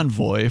People's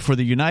Convoy for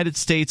the United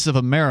States of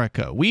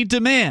America. We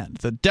demand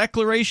the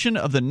declaration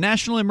of the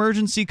national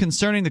emergency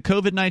concerning the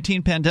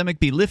COVID-19 pandemic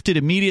be lifted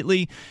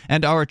immediately,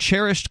 and our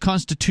cherished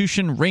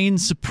Constitution reign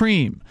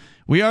supreme.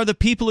 We are the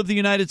people of the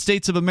United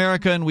States of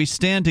America, and we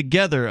stand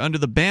together under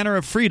the banner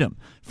of freedom.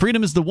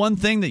 Freedom is the one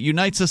thing that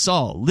unites us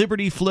all.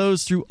 Liberty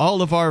flows through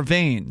all of our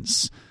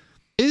veins."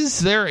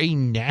 Is there a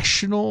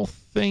national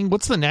thing?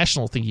 What's the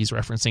national thing he's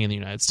referencing in the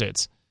United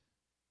States?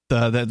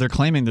 They're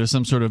claiming there's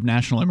some sort of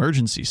national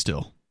emergency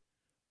still.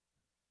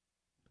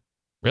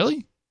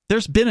 Really?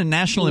 There's been a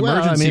national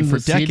emergency for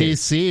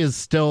decades. The CDC is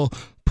still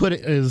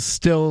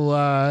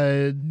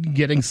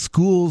getting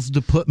schools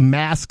to put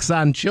masks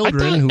on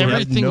children who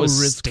have no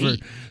risk for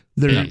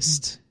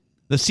based.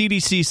 The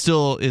CDC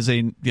still is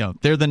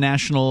they're the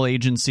national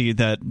agency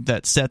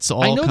that sets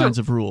all kinds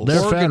of rules. They're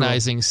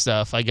organizing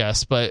stuff, I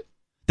guess, but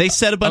they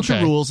set a bunch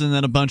of rules, and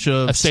then a bunch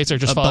of states are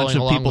just following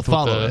along people with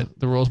follow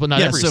the rules, but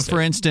not every state. So,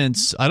 for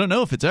instance, I don't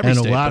know if it's every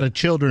state. And a lot of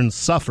children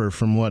suffer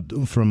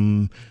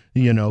from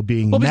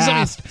being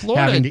masked,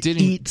 having to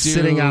eat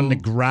sitting on the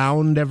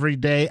ground every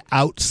day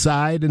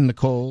outside in the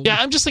cold. Yeah,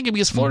 I'm just thinking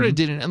because Florida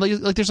didn't, and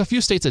like there's a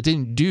few states that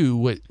didn't do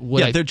what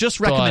they're just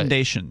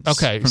recommendations.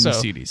 From the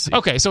CDC.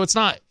 Okay, so it's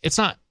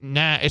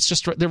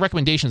just the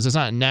recommendations. It's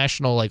not a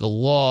national a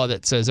law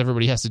that says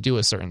everybody has to do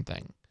a certain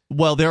thing.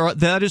 Well,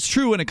 that is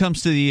true when it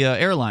comes to the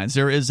airlines.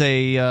 There is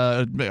I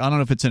don't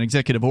know if it's an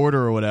executive order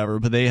or whatever,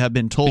 but they have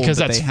been told because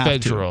that that's they have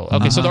federal. to.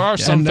 Okay, so there are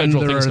some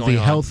federal things going on.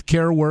 There are the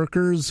healthcare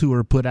workers who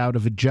are put out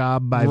of a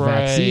job by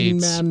vaccine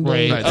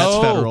mandates. Right, that's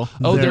federal.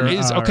 There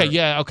is. Okay,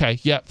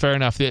 yeah, fair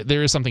enough.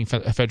 There is something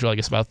federal, I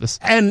guess, about this.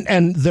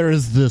 And there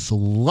is this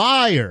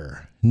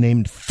liar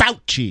named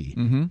Fauci.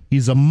 Mm-hmm.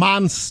 He's a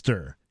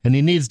monster, and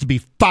he needs to be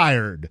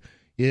fired.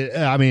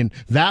 I mean,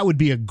 that would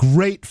be a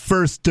great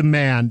first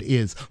demand,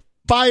 is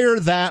fire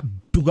that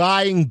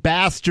lying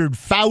bastard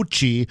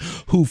Fauci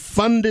who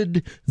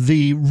funded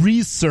the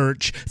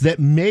research that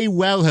may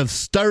well have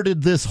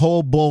started this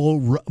whole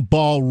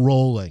ball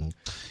rolling.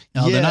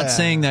 Now, they're not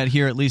saying that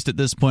here, at least at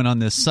this point on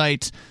this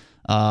site.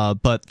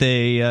 But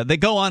they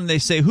go on and they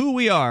say who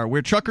we are.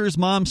 We're truckers,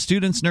 moms,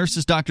 students,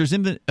 nurses, doctors,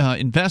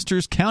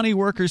 investors, county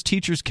workers,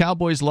 teachers,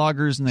 cowboys,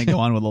 loggers, and they go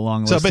on with a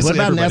long list. What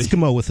about an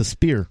Eskimo with a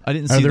spear? I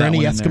didn't see that. Are there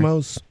any one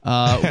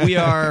Eskimos? We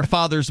are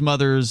fathers,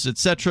 mothers,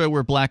 etc.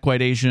 We're black,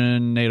 white,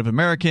 Asian, Native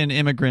American,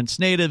 immigrants,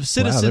 natives,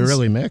 citizens they're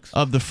really mixed.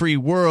 Of the free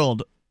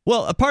world.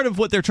 Well, a part of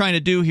what they're trying to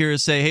do here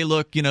is say, hey,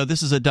 look,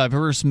 this is a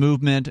diverse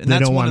movement, and they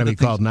that's don't want to be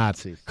things, called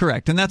Nazis.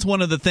 Correct, and that's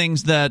one of the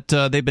things that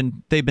they've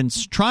been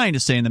trying to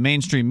say in the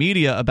mainstream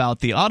media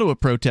about the Ottawa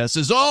protests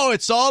is,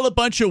 it's all a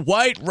bunch of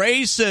white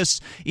racists,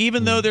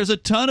 even though there's a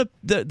ton of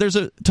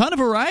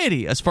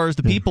variety as far as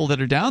the people that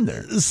are down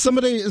there.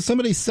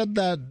 Somebody said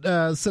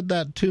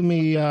that to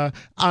me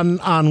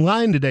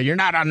online today. You're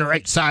not on the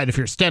right side if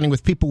you're standing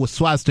with people with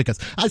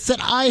swastikas. I said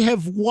I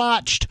have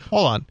watched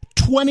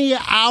 20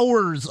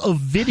 hours of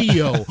video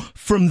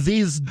from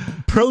these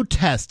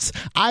protests.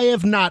 I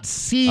have not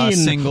seen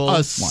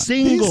a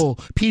single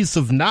piece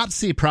of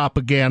Nazi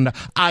propaganda.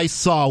 I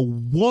saw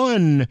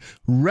one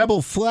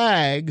rebel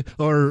flag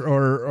or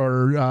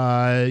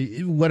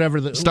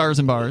whatever the stars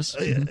and bars.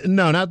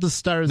 No, not the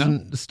stars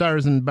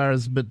and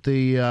bars, but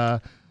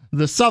the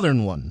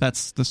southern one.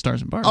 That's the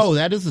Stars and Bars. Oh,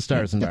 that is the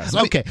Stars and Bars.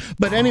 Okay.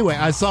 But anyway,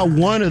 I saw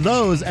one of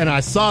those, and I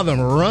saw them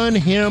run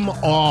him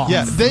off.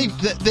 Yeah,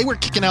 they were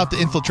kicking out the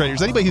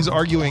infiltrators. Anybody who's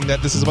arguing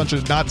that this is a bunch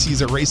of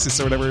Nazis or racists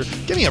or whatever,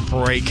 give me a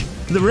break.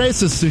 The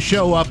racists who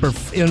show up are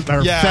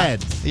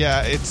feds.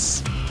 Yeah,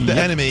 it's the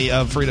enemy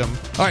of freedom.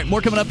 All right,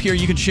 more coming up here.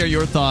 You can share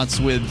your thoughts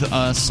with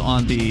us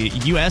on the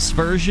U.S.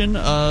 version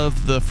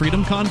of the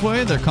Freedom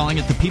Convoy. They're calling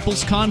it the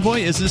People's Convoy.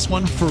 Is this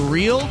one for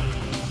real?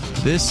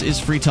 This is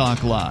Free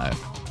Talk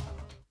Live.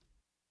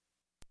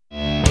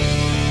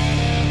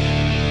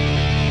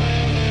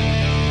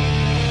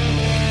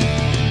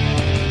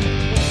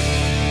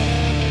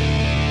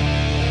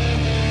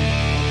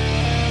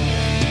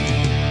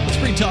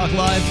 Talk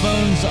Live.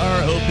 Phones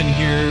are open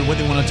here.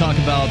 Whether you want to talk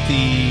about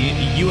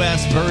the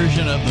U.S.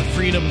 version of the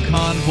Freedom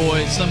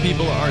Convoy, some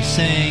people are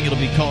saying it'll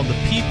be called the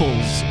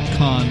People's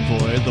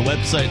Convoy. The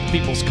website,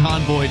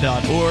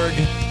 peoplesconvoy.org.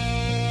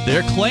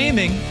 They're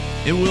claiming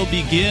it will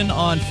begin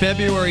on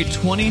February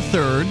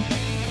 23rd,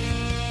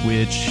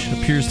 which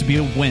appears to be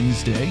a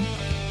Wednesday.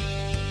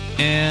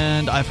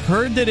 And I've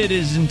heard that it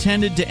is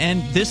intended to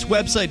end. This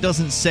website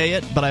doesn't say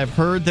it, but I've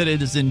heard that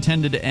it is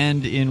intended to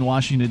end in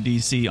Washington,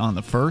 D.C. on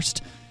the 1st.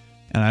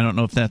 And I don't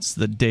know if that's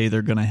the day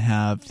they're going to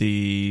have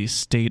the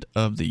State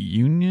of the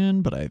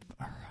Union, but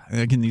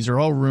again, these are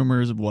all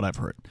rumors of what I've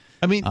heard.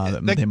 I mean,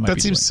 that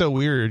seems so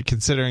weird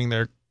considering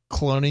they're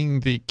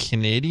cloning the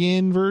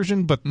Canadian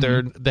version, but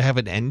they have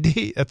an end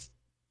date.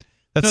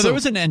 There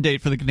was an end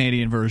date for the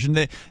Canadian version.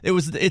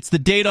 It's the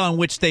date on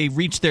which they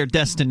reached their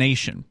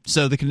destination.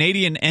 So the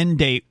Canadian end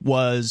date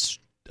was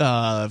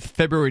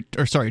January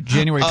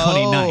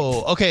 29th.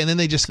 Oh, okay, and then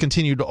they just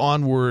continued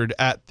onward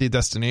at the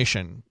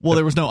destination. Well,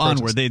 there was no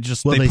onward. They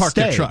parked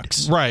their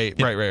trucks. Right.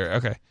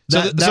 Okay.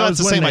 That was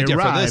the same idea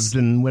for this.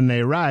 And when they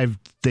arrived,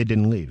 they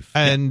didn't leave.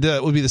 And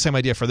it would be the same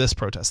idea for this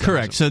protest.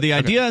 Correct. So the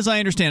idea, as I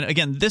understand it,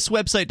 again, this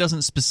website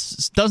doesn't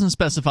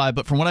specify,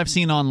 but from what I've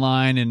seen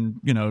online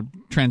and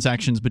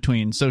transactions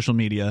between social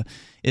media,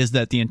 is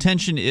that the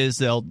intention is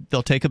they'll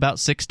take about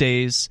 6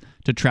 days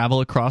to travel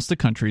across the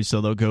country.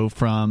 So they'll go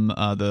from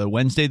the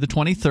Wednesday the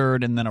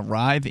 23rd and then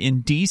arrive in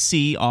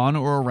D.C. on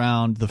or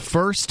around the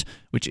 1st,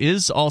 which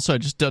is also, I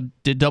just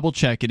did double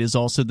check, it is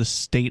also the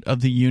State of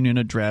the Union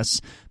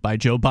address by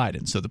Joe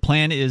Biden. So the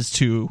plan is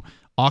to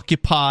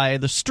occupy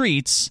the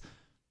streets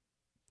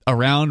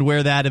around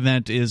where that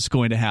event is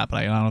going to happen.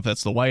 I don't know if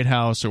that's the White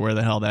House or where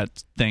the hell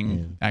that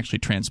thing actually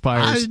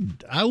transpires.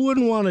 I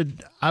wouldn't want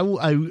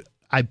to.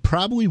 I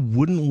probably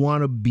wouldn't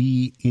want to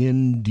be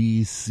in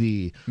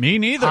D.C. Me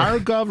neither. Our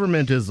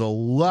government is a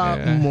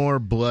lot more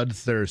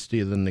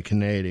bloodthirsty than the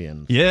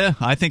Canadians. Yeah,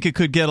 I think it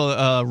could get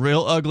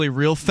real ugly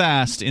real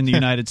fast in the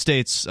United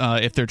States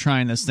if they're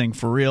trying this thing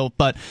for real.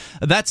 But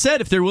that said,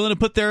 if they're willing to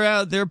put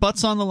their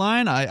butts on the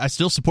line, I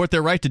still support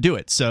their right to do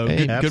it. So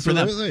good for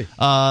them.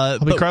 I'll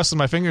be crossing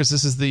my fingers.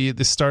 This is the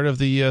start of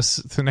the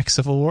next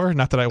Civil War.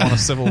 Not that I want a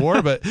Civil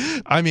War, but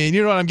I mean,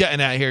 you know what I'm getting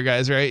at here,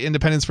 guys, right?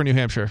 Independence for New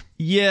Hampshire.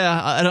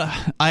 Yeah,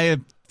 I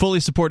fully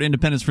support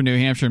independence for New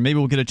Hampshire. Maybe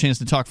we'll get a chance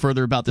to talk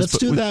further about this. Let's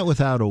do that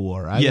without a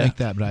war. I like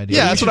that idea.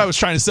 Yeah, that's what I was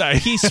trying to say.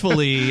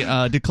 Peacefully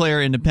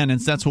declare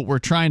independence. That's what we're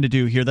trying to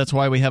do here. That's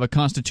why we have a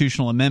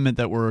constitutional amendment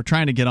that we're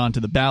trying to get onto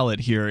the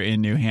ballot here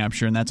in New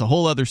Hampshire, and that's a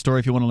whole other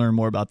story. If you want to learn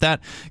more about that,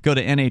 go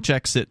to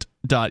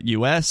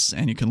nhexit.us,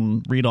 and you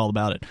can read all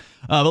about it.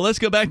 But let's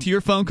go back to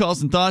your phone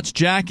calls and thoughts.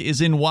 Jack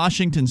is in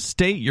Washington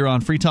State. You're on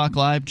Free Talk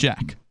Live.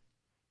 Jack.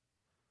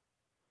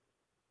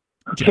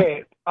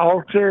 Okay,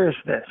 all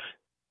seriousness.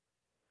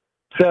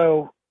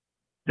 So,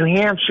 New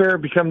Hampshire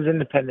becomes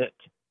independent.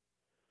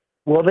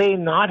 Will they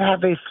not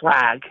have a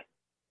flag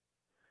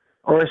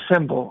or a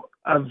symbol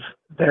of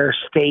their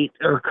state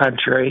or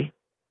country,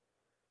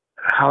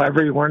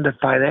 however you want to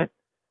define it?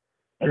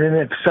 And then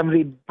if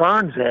somebody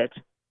burns it,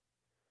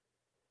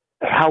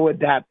 how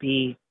would that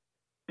be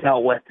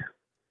dealt with?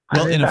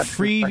 Well, in a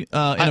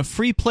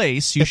free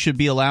place, you should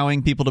be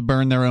allowing people to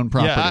burn their own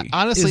property. Yeah,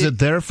 honestly, is it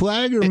their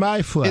flag or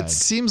my flag? It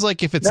seems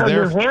like if it's New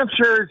their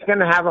Hampshire is going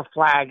to have a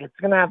flag. It's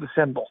going to have a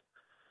symbol.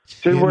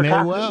 So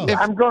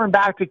I'm going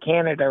back to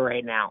Canada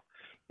right now.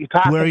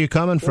 Where are you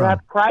coming from?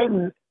 Have pride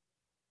in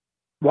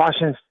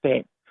Washington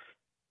State.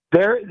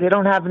 They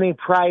don't have any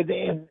pride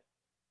in.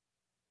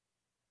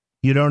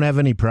 You don't have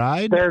any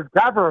pride? Their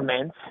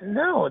government.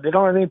 No, they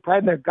don't have any pride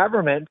in their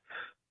government,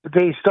 but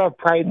they still have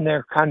pride in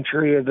their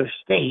country or their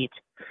state.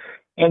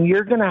 And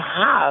you're going to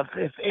have,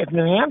 if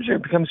New Hampshire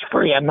becomes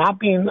free, I don't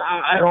want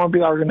to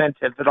be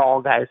argumentative at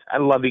all, guys. I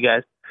love you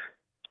guys,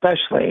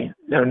 especially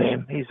No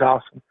Name. He's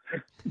awesome.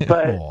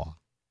 But,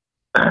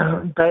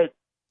 but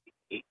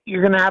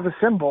you're going to have a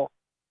symbol,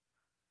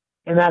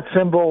 and that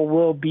symbol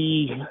will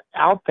be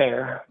out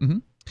there. Mm-hmm.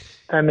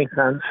 That makes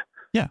sense.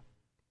 Yeah.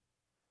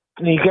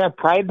 You can have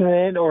pride in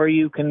it, or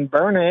you can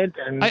burn it.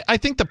 And I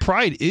think the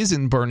pride is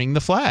in burning the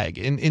flag,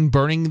 in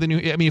burning the new.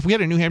 I mean, if we had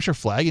a New Hampshire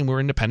flag and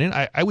we're independent,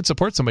 I would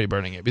support somebody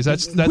burning it,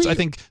 because that's I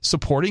think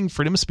supporting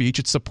freedom of speech.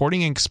 It's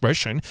supporting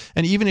expression,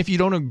 and even if you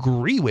don't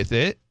agree with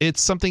it,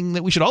 it's something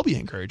that we should all be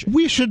encouraging.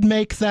 We should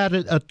make that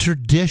a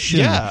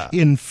tradition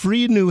in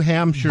free New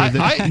Hampshire.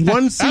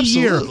 Once a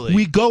year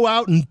we go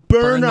out and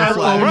burn our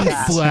own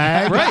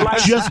flag,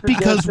 just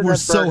because we're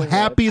so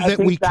happy that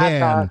we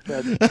can.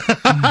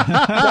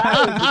 That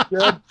was a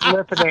good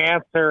flipping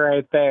answer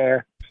right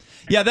there.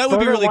 Yeah, that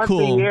would be really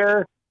cool.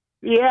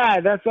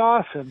 Yeah, that's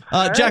awesome.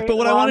 Jack, but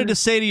what I wanted to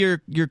say to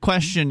your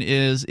question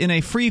is, in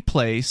a free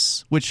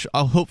place, which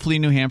hopefully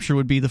New Hampshire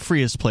would be the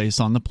freest place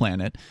on the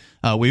planet,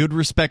 we would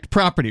respect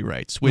property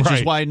rights, which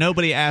is why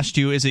nobody asked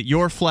you, is it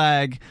your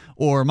flag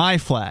or my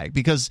flag?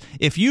 Because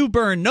if you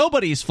burn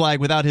nobody's flag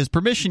without his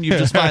permission, you've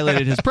just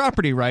violated his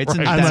property rights.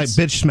 And I might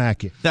bitch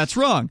smack you. That's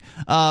wrong.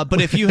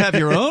 But if you have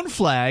your own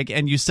flag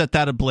and you set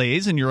that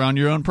ablaze and you're on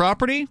your own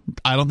property,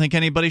 I don't think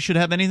anybody should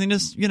have anything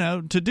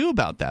to do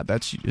about that.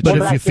 But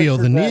if you feel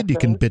the need, you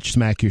can bitch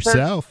smack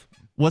yourself.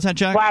 What's that,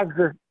 Jack?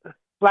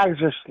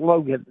 Flags are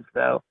slogans,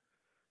 though.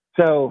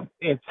 So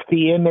it's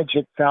the image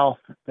itself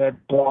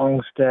that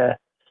belongs to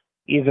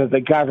either the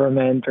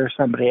government or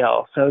somebody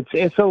else. So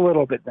it's a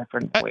little bit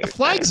different.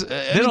 Flags,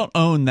 they don't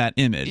own that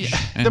image.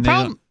 And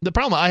the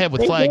problem I have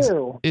with flags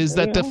is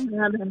that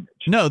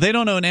no, they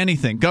don't own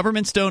anything.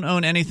 Governments don't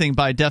own anything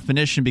by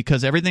definition,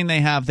 because everything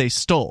they have they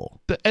stole.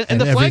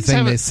 And the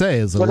everything they say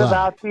is a lie. What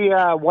about the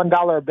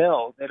 $1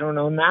 bill? They don't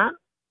own that?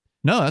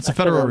 No, that's a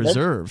Federal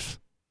Reserve.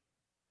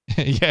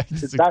 Yeah,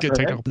 it's a good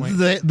technical point.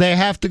 They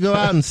have to go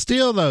out and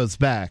steal those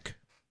back.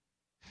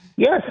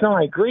 Yes, no,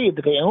 I agree,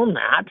 but they own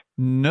that.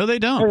 No, they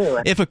don't.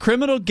 Anyway. If a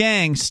criminal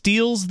gang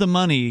steals the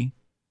money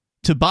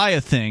to buy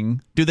a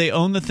thing, do they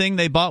own the thing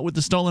they bought with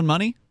the stolen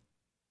money?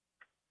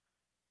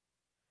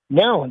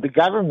 No, the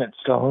government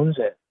still owns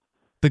it.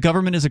 The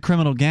government is a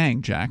criminal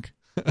gang, Jack.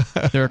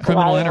 They're a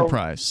criminal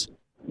enterprise.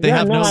 They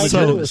have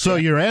no So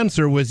your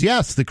answer was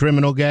yes. The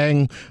criminal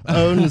gang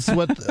owns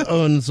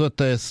what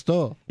they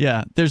stole.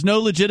 Yeah, there's no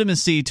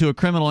legitimacy to a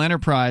criminal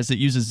enterprise that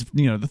uses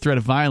the threat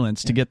of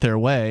violence to get their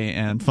way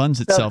and funds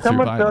itself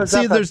through violence.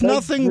 See, there's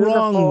nothing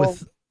wrong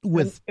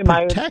with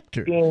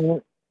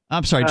protectors.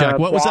 I'm sorry, Jack.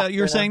 What was that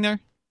you were saying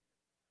there?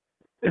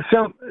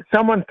 So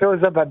someone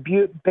throws up a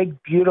big,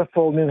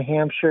 beautiful New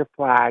Hampshire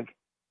flag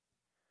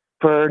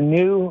for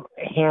New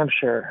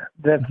Hampshire,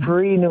 the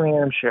free New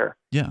Hampshire.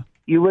 Yeah.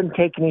 You wouldn't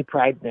take any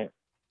pride in it.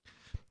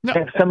 No.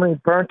 If somebody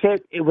burnt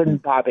it, it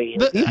wouldn't bother you.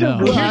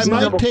 I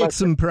might take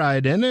some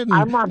pride in it.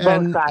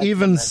 And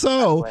even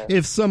so,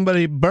 if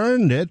somebody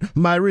burned it,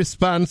 my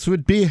response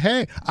would be,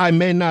 hey, I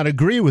may not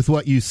agree with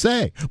what you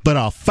say, but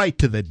I'll fight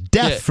to the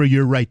death for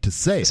your right to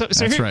say it. So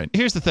that's right.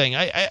 Here's the thing.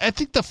 I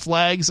think the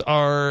flags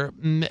are,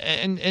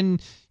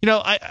 and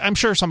I'm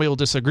sure somebody will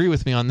disagree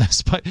with me on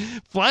this, but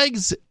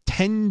flags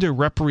tend to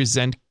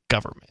represent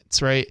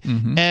governments, right?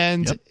 Mm-hmm.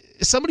 And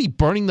somebody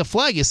burning the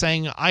flag is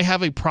saying, I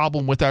have a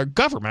problem with our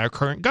government, our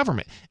current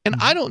government. And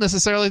I don't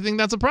necessarily think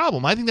that's a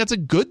problem. I think that's a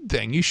good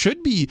thing. You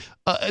should be,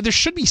 there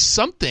should be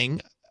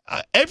something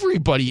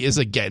everybody is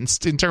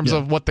against in terms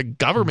of what the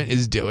government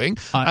is doing.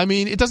 I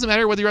mean, it doesn't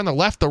matter whether you're on the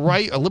left, the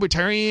right, a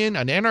libertarian,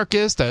 an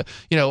anarchist,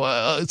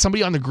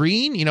 somebody on the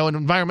green, an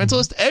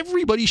environmentalist.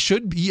 Everybody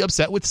should be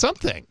upset with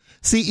something.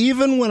 See,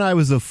 even when I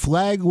was a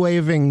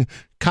flag-waving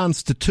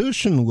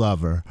Constitution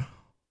lover,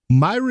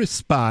 my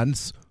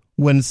response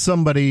when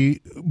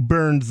somebody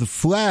burned the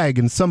flag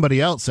and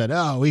somebody else said,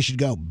 "Oh, we should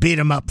go beat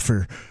them up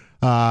for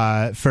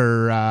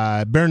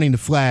burning the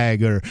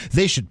flag," or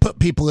 "they should put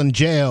people in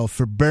jail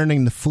for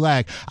burning the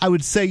flag," I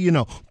would say,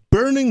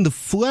 burning the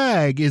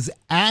flag is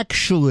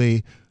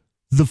actually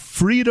the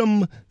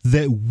freedom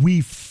that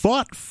we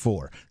fought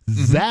for.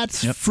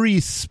 That's free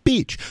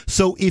speech.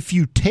 So if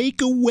you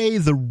take away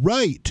the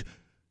right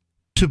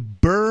to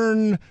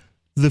burn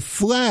the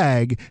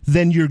flag,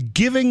 then you're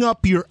giving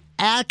up your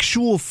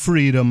actual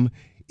freedom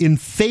in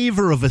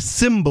favor of a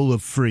symbol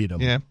of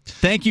freedom. Yeah.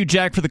 Thank you,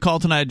 Jack, for the call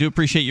tonight. I do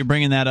appreciate you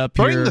bringing that up.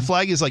 Burning the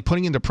flag is like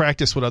putting into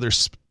practice what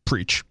others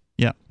preach.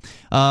 Yeah.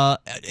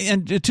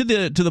 And to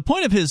the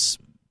point of his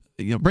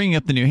bringing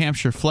up the New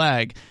Hampshire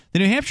flag, the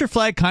New Hampshire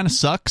flag kind of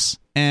sucks.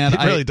 And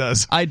it really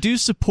does. I do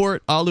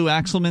support Alu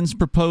Axelman's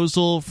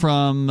proposal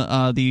from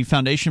the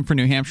Foundation for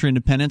New Hampshire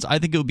Independence. I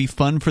think it would be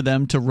fun for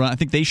them to run. I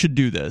think they should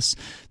do this.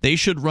 They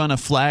should run a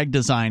flag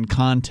design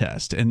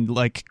contest and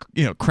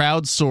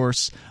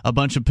crowdsource a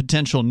bunch of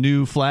potential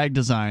new flag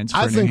designs for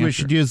New Hampshire. We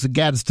should use the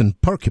Gadsden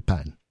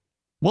porcupine.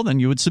 Well, then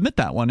you would submit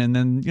that one, and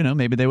then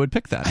maybe they would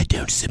pick that. I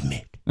don't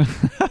submit. I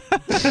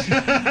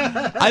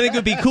think it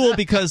would be cool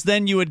because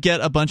then you would get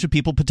a bunch of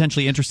people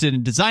potentially interested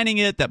in designing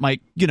it that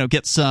might,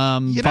 get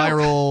some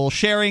viral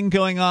sharing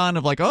going on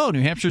of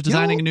New Hampshire's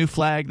designing a new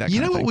flag. That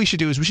kind of thing. What we should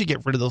do is we should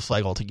get rid of the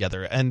flag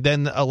altogether and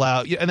then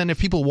and then if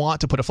people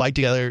want to put a flag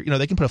together,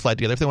 they can put a flag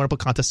together. If they want to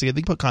put contests together,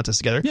 they can put contests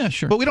together. Yeah,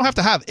 sure. But we don't have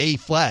to have a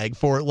flag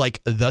for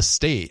the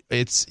state.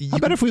 How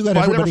about if we let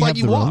everybody flag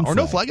have their own or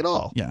no flag at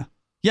all? Yeah.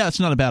 Yeah, it's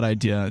not a bad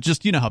idea.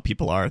 Just how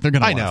people are. They're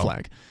going to want a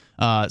flag.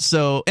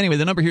 So anyway,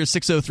 the number here is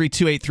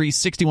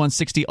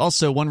 603-283-6160.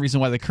 Also, one reason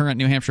why the current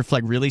New Hampshire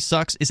flag really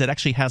sucks is it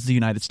actually has the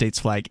United States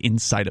flag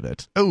inside of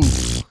it. Oh,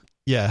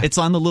 yeah. It's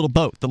on the little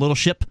boat, the little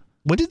ship.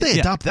 When did they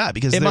adopt that?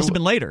 Because it must have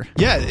been later.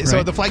 Yeah,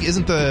 so the flag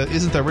isn't the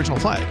original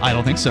flag. I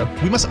don't think so.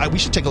 We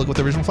should take a look what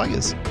the original flag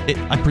is.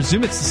 I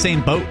presume it's the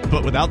same boat,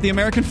 but without the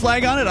American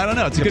flag on it. I don't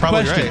know. It's a good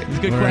question. Right. It's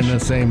a good We're question. in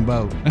the same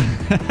boat.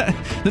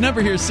 The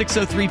number here is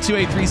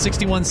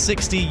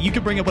 603-283-6160. You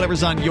can bring up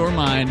whatever's on your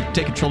mind.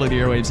 Take control of the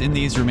airwaves in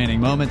these remaining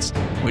moments,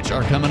 which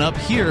are coming up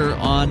here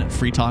on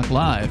Free Talk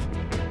Live.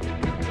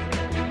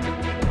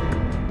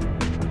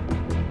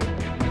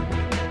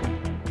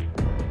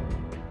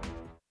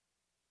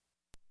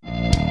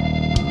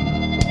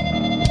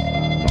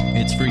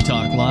 It's Free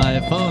Talk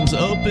Live. Phones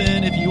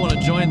open if you want to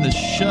join the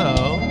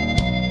show.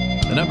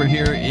 The number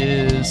here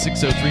is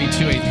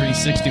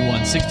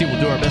 603-283-6160. We'll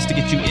do our best to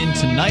get you in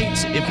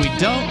tonight. If we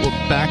don't, we'll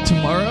be back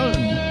tomorrow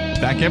and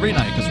back every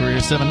night because we're here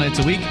 7 nights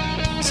a week,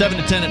 7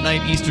 to 10 at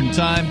night Eastern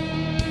Time.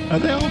 Are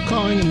they all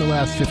calling in the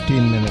last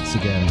 15 minutes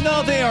again?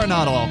 No, they are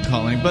not all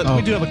calling, but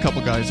we do have a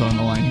couple guys on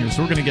the line here,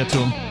 so we're going to get to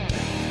them.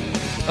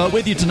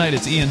 With you tonight,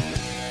 it's Ian.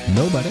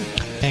 Nobody.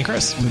 And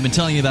Chris. We've been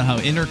telling you about how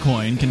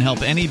Intercoin can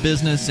help any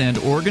business and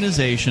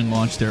organization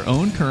launch their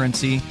own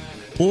currency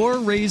or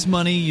raise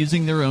money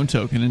using their own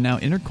token. And now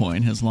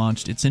Intercoin has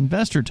launched its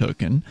investor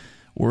token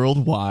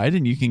worldwide,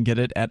 and you can get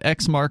it at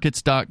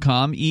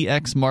xmarkets.com,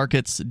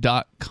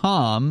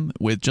 exmarkets.com,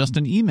 with just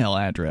an email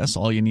address.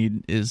 All you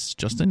need is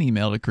just an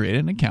email to create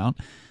an account.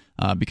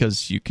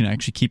 Because you can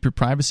actually keep your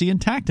privacy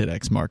intact at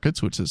X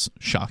Markets, which is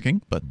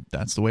shocking, but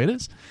that's the way it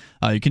is.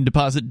 You can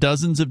deposit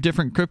dozens of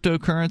different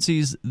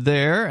cryptocurrencies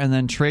there and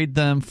then trade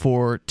them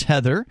for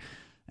Tether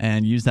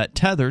and use that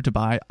Tether to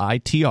buy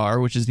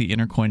ITR, which is the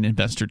Intercoin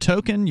Investor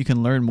Token. You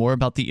can learn more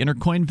about the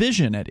Intercoin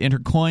vision at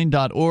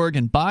intercoin.org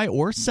and buy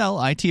or sell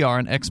ITR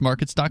on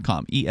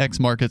xmarkets.com,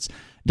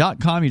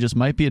 exmarkets.com. You just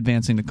might be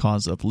advancing the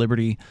cause of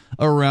liberty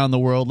around the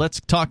world.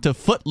 Let's talk to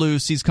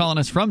Footloose. He's calling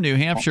us from New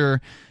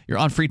Hampshire. You're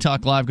on Free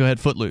Talk Live. Go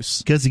ahead,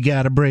 Footloose. Because you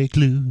got to break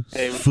loose.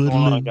 Hey, what's going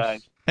on,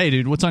 guys? Hey,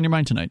 dude, what's on your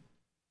mind tonight?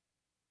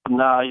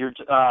 No, you're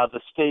the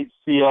state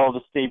seal,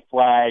 the state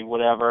flag,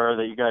 whatever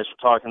that you guys were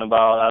talking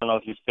about. I don't know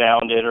if you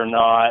found it or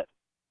not,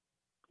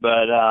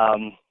 but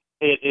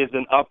it is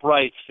an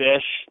upright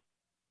fish,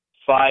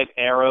 5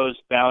 arrows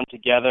bound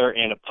together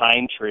in a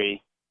pine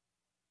tree,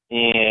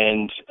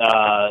 and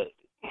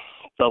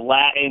the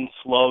Latin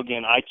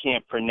slogan, I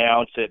can't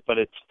pronounce it, but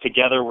it's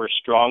 "Together We're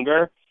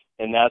Stronger,"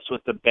 and that's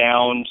what the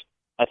bound.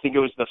 I think it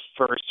was the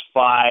first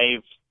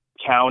 5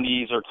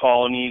 counties or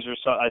colonies or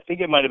something. I think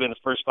it might have been the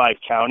first 5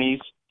 counties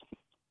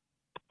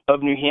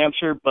of New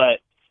Hampshire, but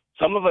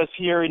some of us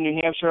here in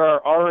New Hampshire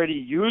are already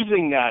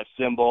using that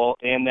symbol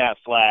and that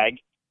flag,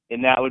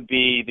 and that would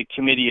be the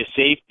Committee of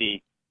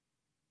Safety.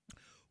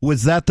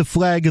 Was that the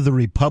flag of the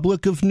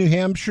Republic of New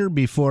Hampshire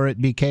before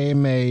it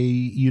became a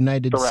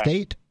United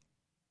State?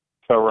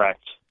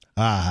 Correct.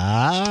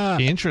 Ah.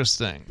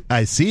 Interesting.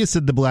 I see,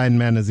 said the blind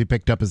man as he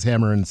picked up his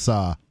hammer and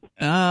saw.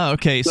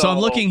 Okay, so I'm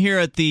looking here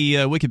at the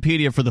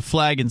Wikipedia for the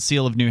flag and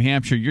seal of New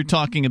Hampshire. You're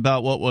talking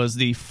about what was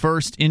the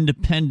first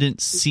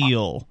independent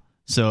seal.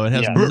 So it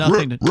has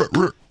nothing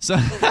to so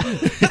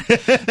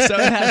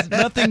it has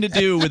nothing to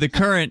do with the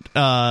current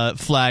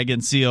flag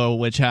and seal,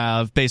 which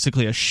have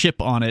basically a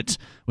ship on it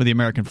with the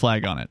American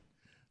flag on it.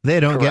 They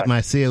don't get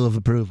my seal of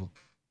approval.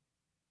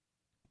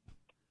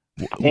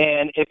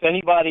 And if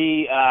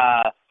anybody,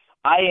 I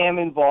am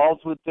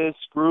involved with this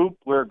group.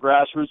 We're a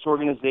grassroots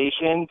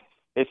organization.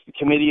 It's the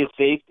Committee of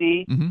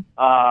Safety. And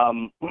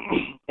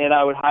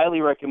I would highly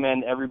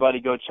recommend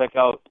everybody go check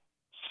out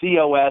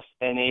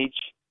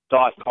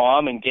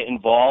COSNH.com and get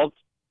involved.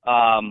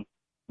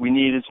 We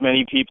need as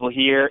many people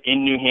here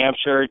in New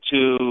Hampshire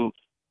to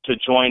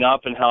join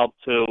up and help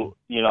to,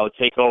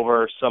 take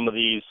over some of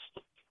these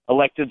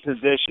elected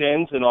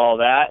positions and all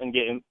that and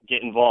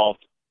get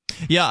involved.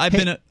 Yeah, I've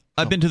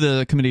been to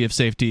the Committee of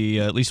Safety,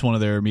 at least one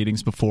of their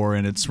meetings before,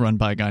 and it's run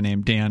by a guy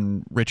named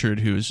Dan Richard,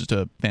 who is just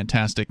a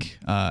fantastic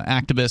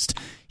activist.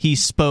 He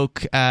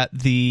spoke at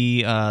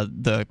the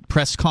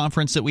press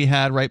conference that we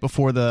had right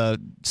before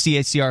the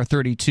CACR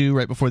 32,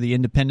 right before the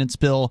Independence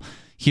Bill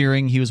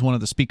hearing. He was one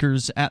of the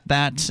speakers at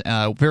that.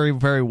 Very,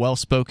 very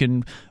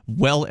well-spoken,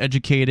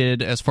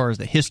 well-educated as far as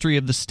the history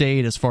of the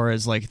state, as far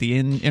as like the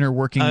inner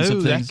workings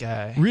of things.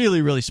 That guy.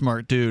 Really, really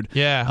smart dude.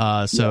 Yeah.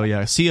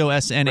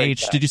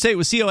 COSNH. Did you say it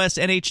was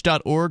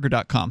COSNH.org or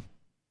 .com?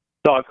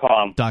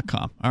 .com.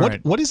 All right.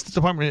 What is the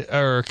Department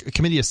or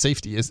Committee of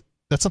Safety?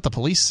 That's not the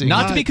police.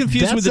 Not to be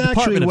confused with the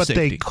Department of Safety.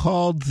 That's actually what they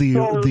called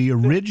the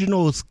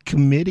original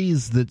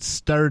committees that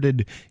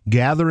started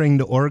gathering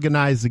to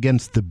organize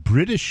against the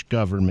British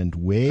government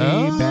way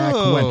back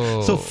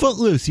when. So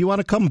Footloose, you want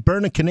to come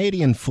burn a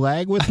Canadian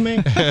flag with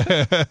me?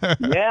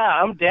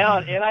 Yeah, I'm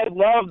down, and I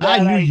love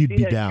that. I knew you'd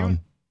be down.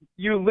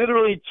 You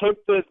literally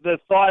took the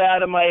thought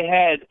out of my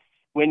head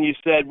when you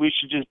said we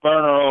should just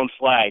burn our own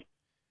flag.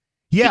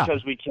 Yeah,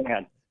 because we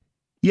can.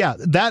 Yeah,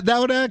 that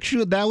would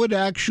actually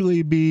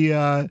be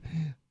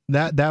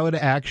that would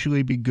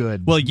actually be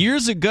good. Well,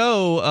 years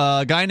ago,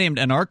 a guy named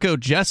Anarcho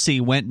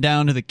Jesse went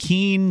down to the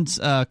Keenes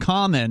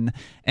Common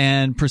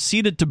and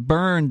proceeded to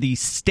burn the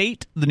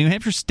New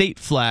Hampshire state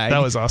flag.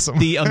 That was awesome.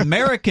 The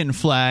American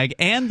flag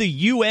and the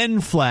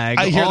UN flag.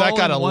 I hear that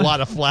got a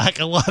lot of flack,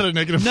 a lot of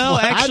negative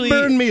flack. Actually,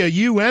 I'd burn me a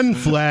UN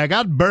flag.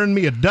 I'd burn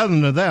me a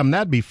dozen of them.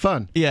 That'd be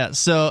fun. Yeah,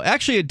 so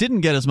actually it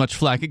didn't get as much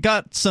flack. It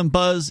got some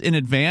buzz in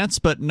advance,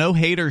 but no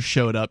haters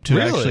showed up to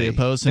actually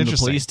oppose him.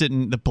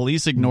 The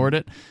police ignored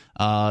it.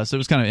 So it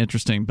was kind of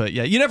interesting. But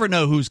yeah, you never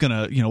know who's going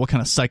to, what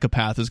kind of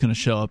psychopath is going to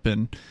show up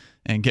and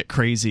get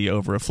crazy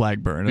over a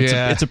flag burn.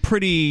 It's a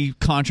pretty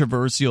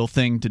controversial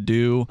thing to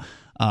do.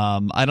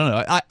 I don't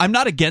know. I'm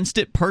not against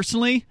it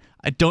personally.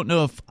 I don't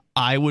know if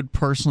I would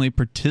personally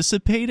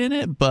participate in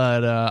it,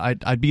 but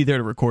I'd be there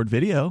to record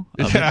video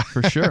of it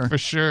for sure. For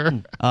sure.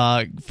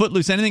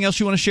 Footloose, anything else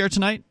you want to share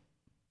tonight?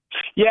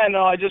 Yeah,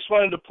 no, I just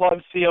wanted to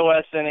plug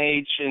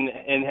COSNH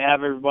and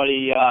have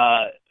everybody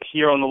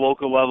here on the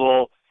local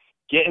level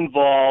get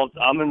involved.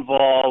 I'm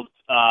involved.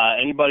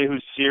 Anybody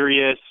who's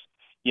serious,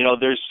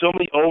 there's so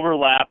many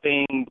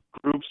overlapping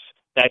groups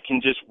that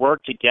can just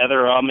work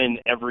together. I'm in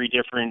every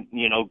different,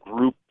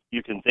 group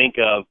you can think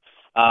of.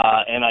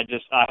 And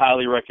I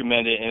highly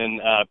recommend it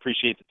and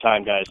appreciate the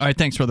time, guys. All right,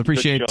 thanks, brother.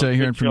 Appreciate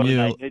hearing from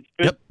you.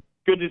 It's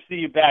good to see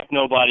you back,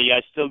 Nobody.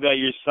 I still got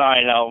your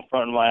sign out in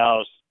front of my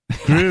house.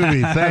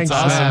 Groovy, thanks,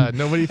 man.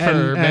 Nobody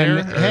for mayor?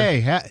 And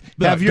hey,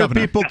 have your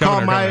people call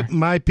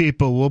my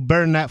people. We'll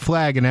burn that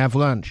flag and have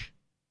lunch.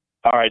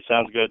 All right,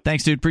 sounds good.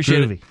 Thanks, dude.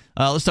 Appreciate it.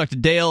 Let's talk to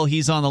Dale.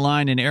 He's on the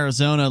line in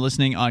Arizona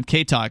listening on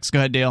K-Talks. Go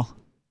ahead, Dale.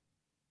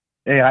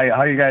 Hey,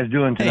 how you guys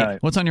doing tonight? Hey,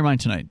 what's on your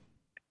mind tonight?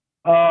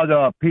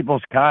 The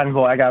People's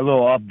Convoy. I got a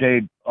little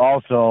update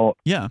also.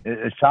 Yeah.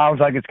 It sounds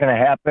like it's going to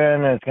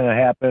happen. It's going to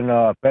happen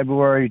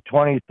February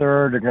 23rd.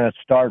 They're going to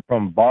start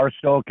from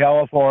Barstow,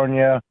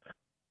 California,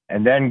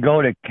 and then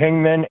go to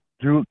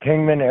through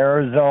Kingman,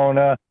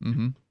 Arizona,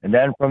 and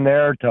then from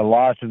there to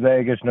Las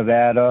Vegas,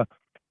 Nevada.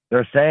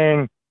 They're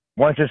saying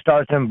once it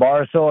starts in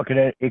Barstow,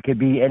 it could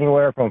be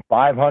anywhere from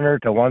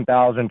 500 to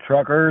 1,000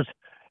 truckers,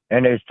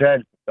 and they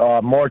said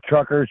more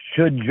truckers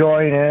should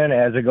join in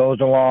as it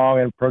goes along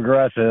and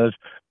progresses.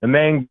 The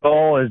main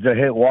goal is to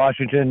hit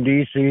Washington,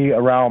 D.C.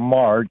 around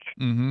March.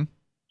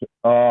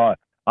 I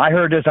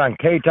heard this on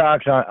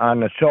K-Talks on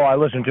the show I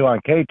listened to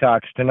on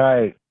K-Talks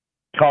tonight.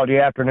 It's called The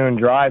Afternoon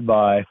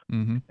Drive-By.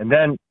 And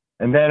then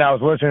I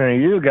was listening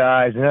to you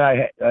guys, and then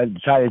I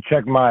decided to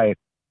check my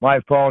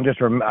phone.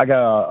 I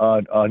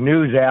got a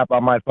news app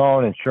on my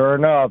phone, and sure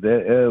enough,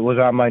 it was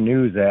on my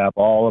news app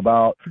all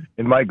about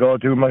it might go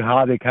through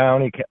Mojave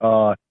County,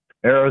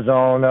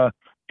 Arizona.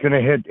 It's going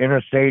to hit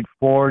Interstate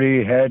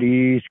 40, head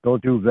east, go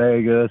through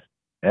Vegas,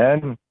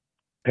 and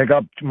pick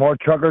up more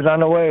truckers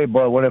on the way.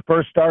 But when it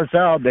first starts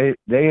out, they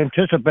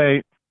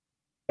anticipate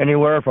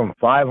anywhere from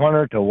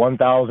 500 to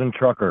 1,000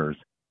 truckers.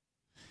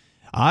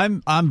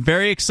 I'm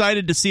very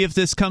excited to see if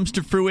this comes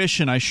to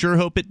fruition. I sure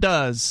hope it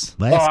does.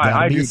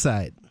 Let's be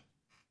excited.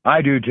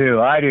 I do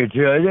too.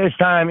 It's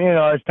time.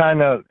 It's time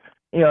to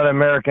the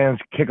Americans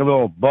kick a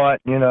little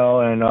butt,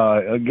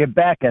 and get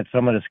back at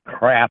some of this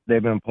crap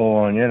they've been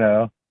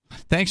pulling,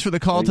 Thanks for the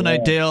call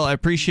tonight, Dale. I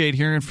appreciate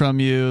hearing from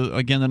you.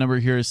 Again, the number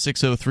here is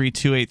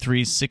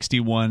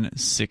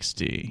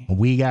 603-283-6160.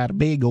 We got a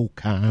big old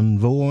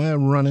convoy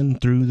running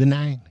through the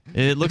night.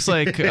 It looks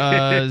like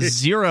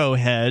Zero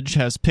Hedge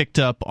has picked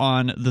up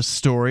on the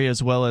story,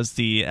 as well as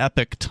the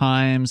Epoch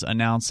Times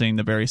announcing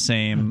the very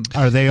same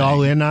Are they thing.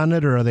 all in on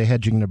it, or are they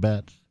hedging their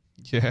bets?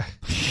 Yeah.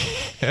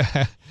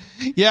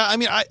 Yeah, I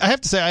mean, I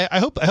have to say, I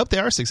hope they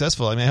are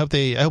successful. I mean, I hope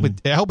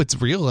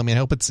it's real. I mean, I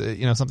hope it's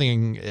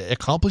something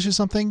accomplishes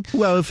something.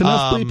 Well, if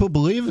enough people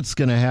believe it's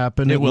going to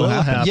happen, it will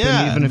happen,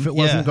 even if it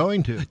wasn't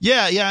going to.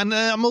 Yeah, and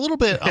I'm a little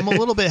bit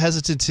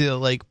hesitant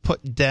to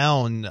put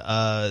down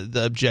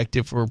the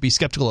objective or be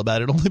skeptical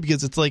about it, only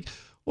because it's like,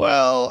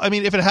 well, I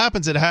mean, if it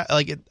happens, I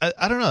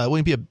don't know. It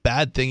wouldn't be a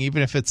bad thing,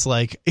 even if it's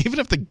even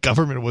if the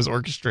government was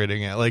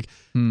orchestrating it.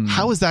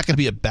 How is that going to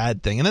be a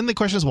bad thing? And then the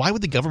question is, why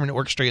would the government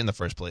orchestrate in the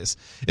first place?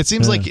 It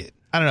seems I don't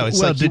know.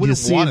 It's you wouldn't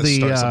want to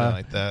start something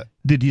like that.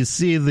 Did you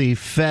see the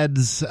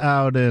feds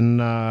out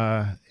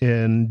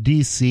in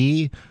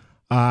D.C.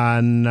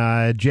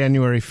 on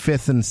January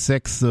 5th and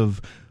 6th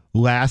of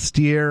last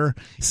year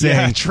saying,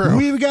 yeah, true.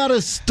 We've got to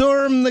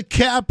storm the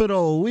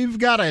Capitol. We've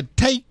got to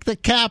take the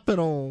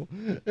Capitol.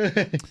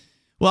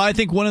 Well, I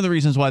think one of the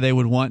reasons why they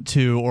would want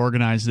to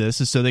organize this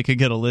is so they could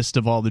get a list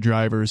of all the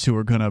drivers who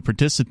are going to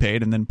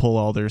participate and then pull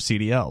all their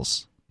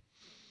CDLs.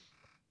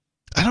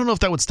 I don't know if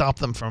that would stop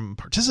them from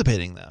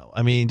participating, though.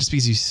 I mean, just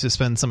because you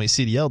suspend somebody's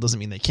CDL doesn't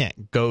mean they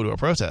can't go to a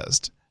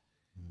protest.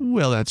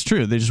 Well, that's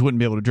true. They just wouldn't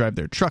be able to drive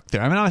their truck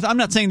there. I mean, I'm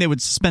not saying they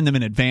would suspend them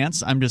in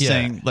advance. I'm just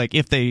saying,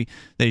 if they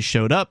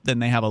showed up, then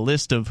they have a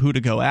list of who to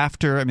go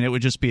after. I mean, it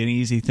would just be an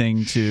easy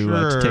thing to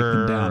take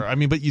them down. I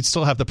mean, but you'd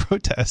still have the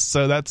protests,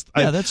 so that's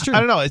that's true. I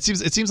don't know. It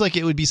seems like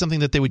it would be something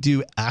that they would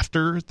do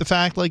after the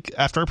fact,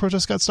 after a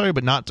protest got started,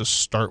 but not to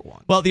start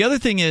one. Well, the other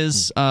thing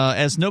is,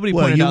 as nobody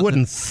pointed out, you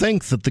wouldn't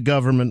think that the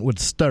government would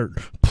start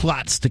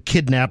plots to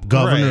kidnap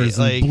governors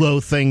and blow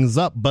things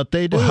up, but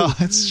they do. Well,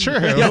 that's true.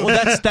 Yeah,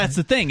 well, that's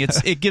the thing.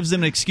 It gives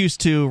them an excuse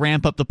to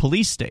ramp up the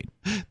police state.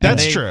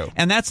 That's true.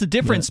 And that's the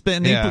difference.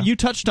 But you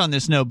touched on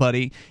this,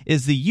 Nobody,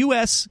 is the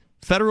U.S.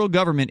 federal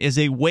government is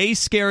a way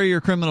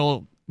scarier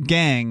criminal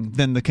gang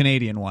than the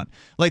Canadian one.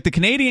 Like the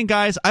Canadian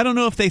guys, I don't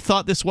know if they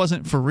thought this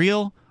wasn't for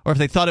real or if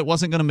they thought it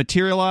wasn't going to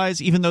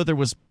materialize, even though there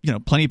was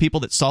plenty of people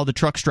that saw the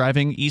trucks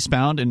driving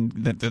eastbound and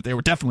that they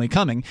were definitely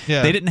coming.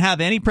 Yeah. They didn't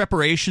have any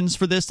preparations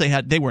for this.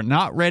 They were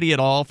not ready at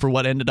all for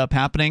what ended up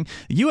happening.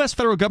 The U.S.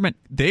 federal government,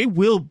 they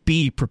will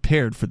be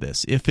prepared for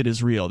this if it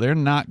is real. They're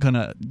not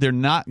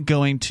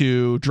going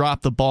to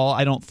drop the ball,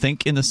 I don't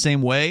think, in the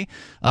same way.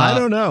 I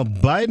don't know.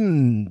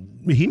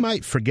 Biden, he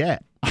might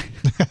forget.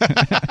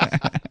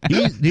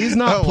 He's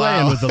not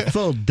playing with a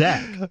full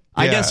deck.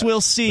 I guess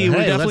we'll see.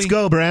 Let's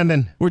go,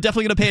 Brandon. We're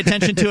definitely going to pay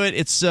attention to it.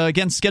 It's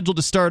again scheduled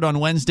to start on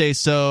Wednesday,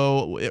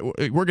 so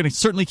we're going to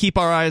certainly keep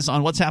our eyes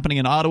on what's happening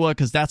in Ottawa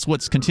because that's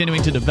what's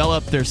continuing to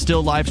develop. There's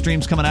still live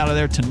streams coming out of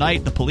there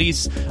tonight. The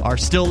police are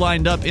still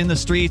lined up in the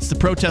streets. The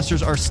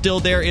protesters are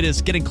still there. It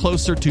is getting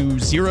closer to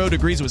 0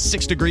 degrees. It was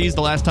 6 degrees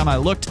the last time I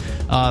looked.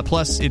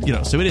 Plus,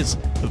 so it is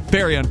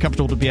very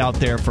uncomfortable to be out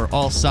there for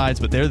all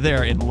sides, but they're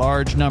there in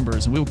large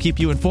numbers. We will keep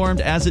you informed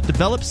as it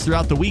develops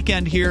throughout the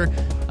weekend here.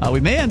 We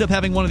may end up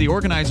having one of the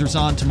organizers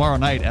on tomorrow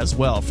night as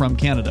well from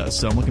Canada,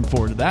 so I'm looking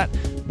forward to that.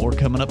 More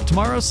coming up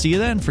tomorrow. See you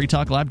then.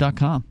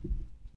 freetalklive.com.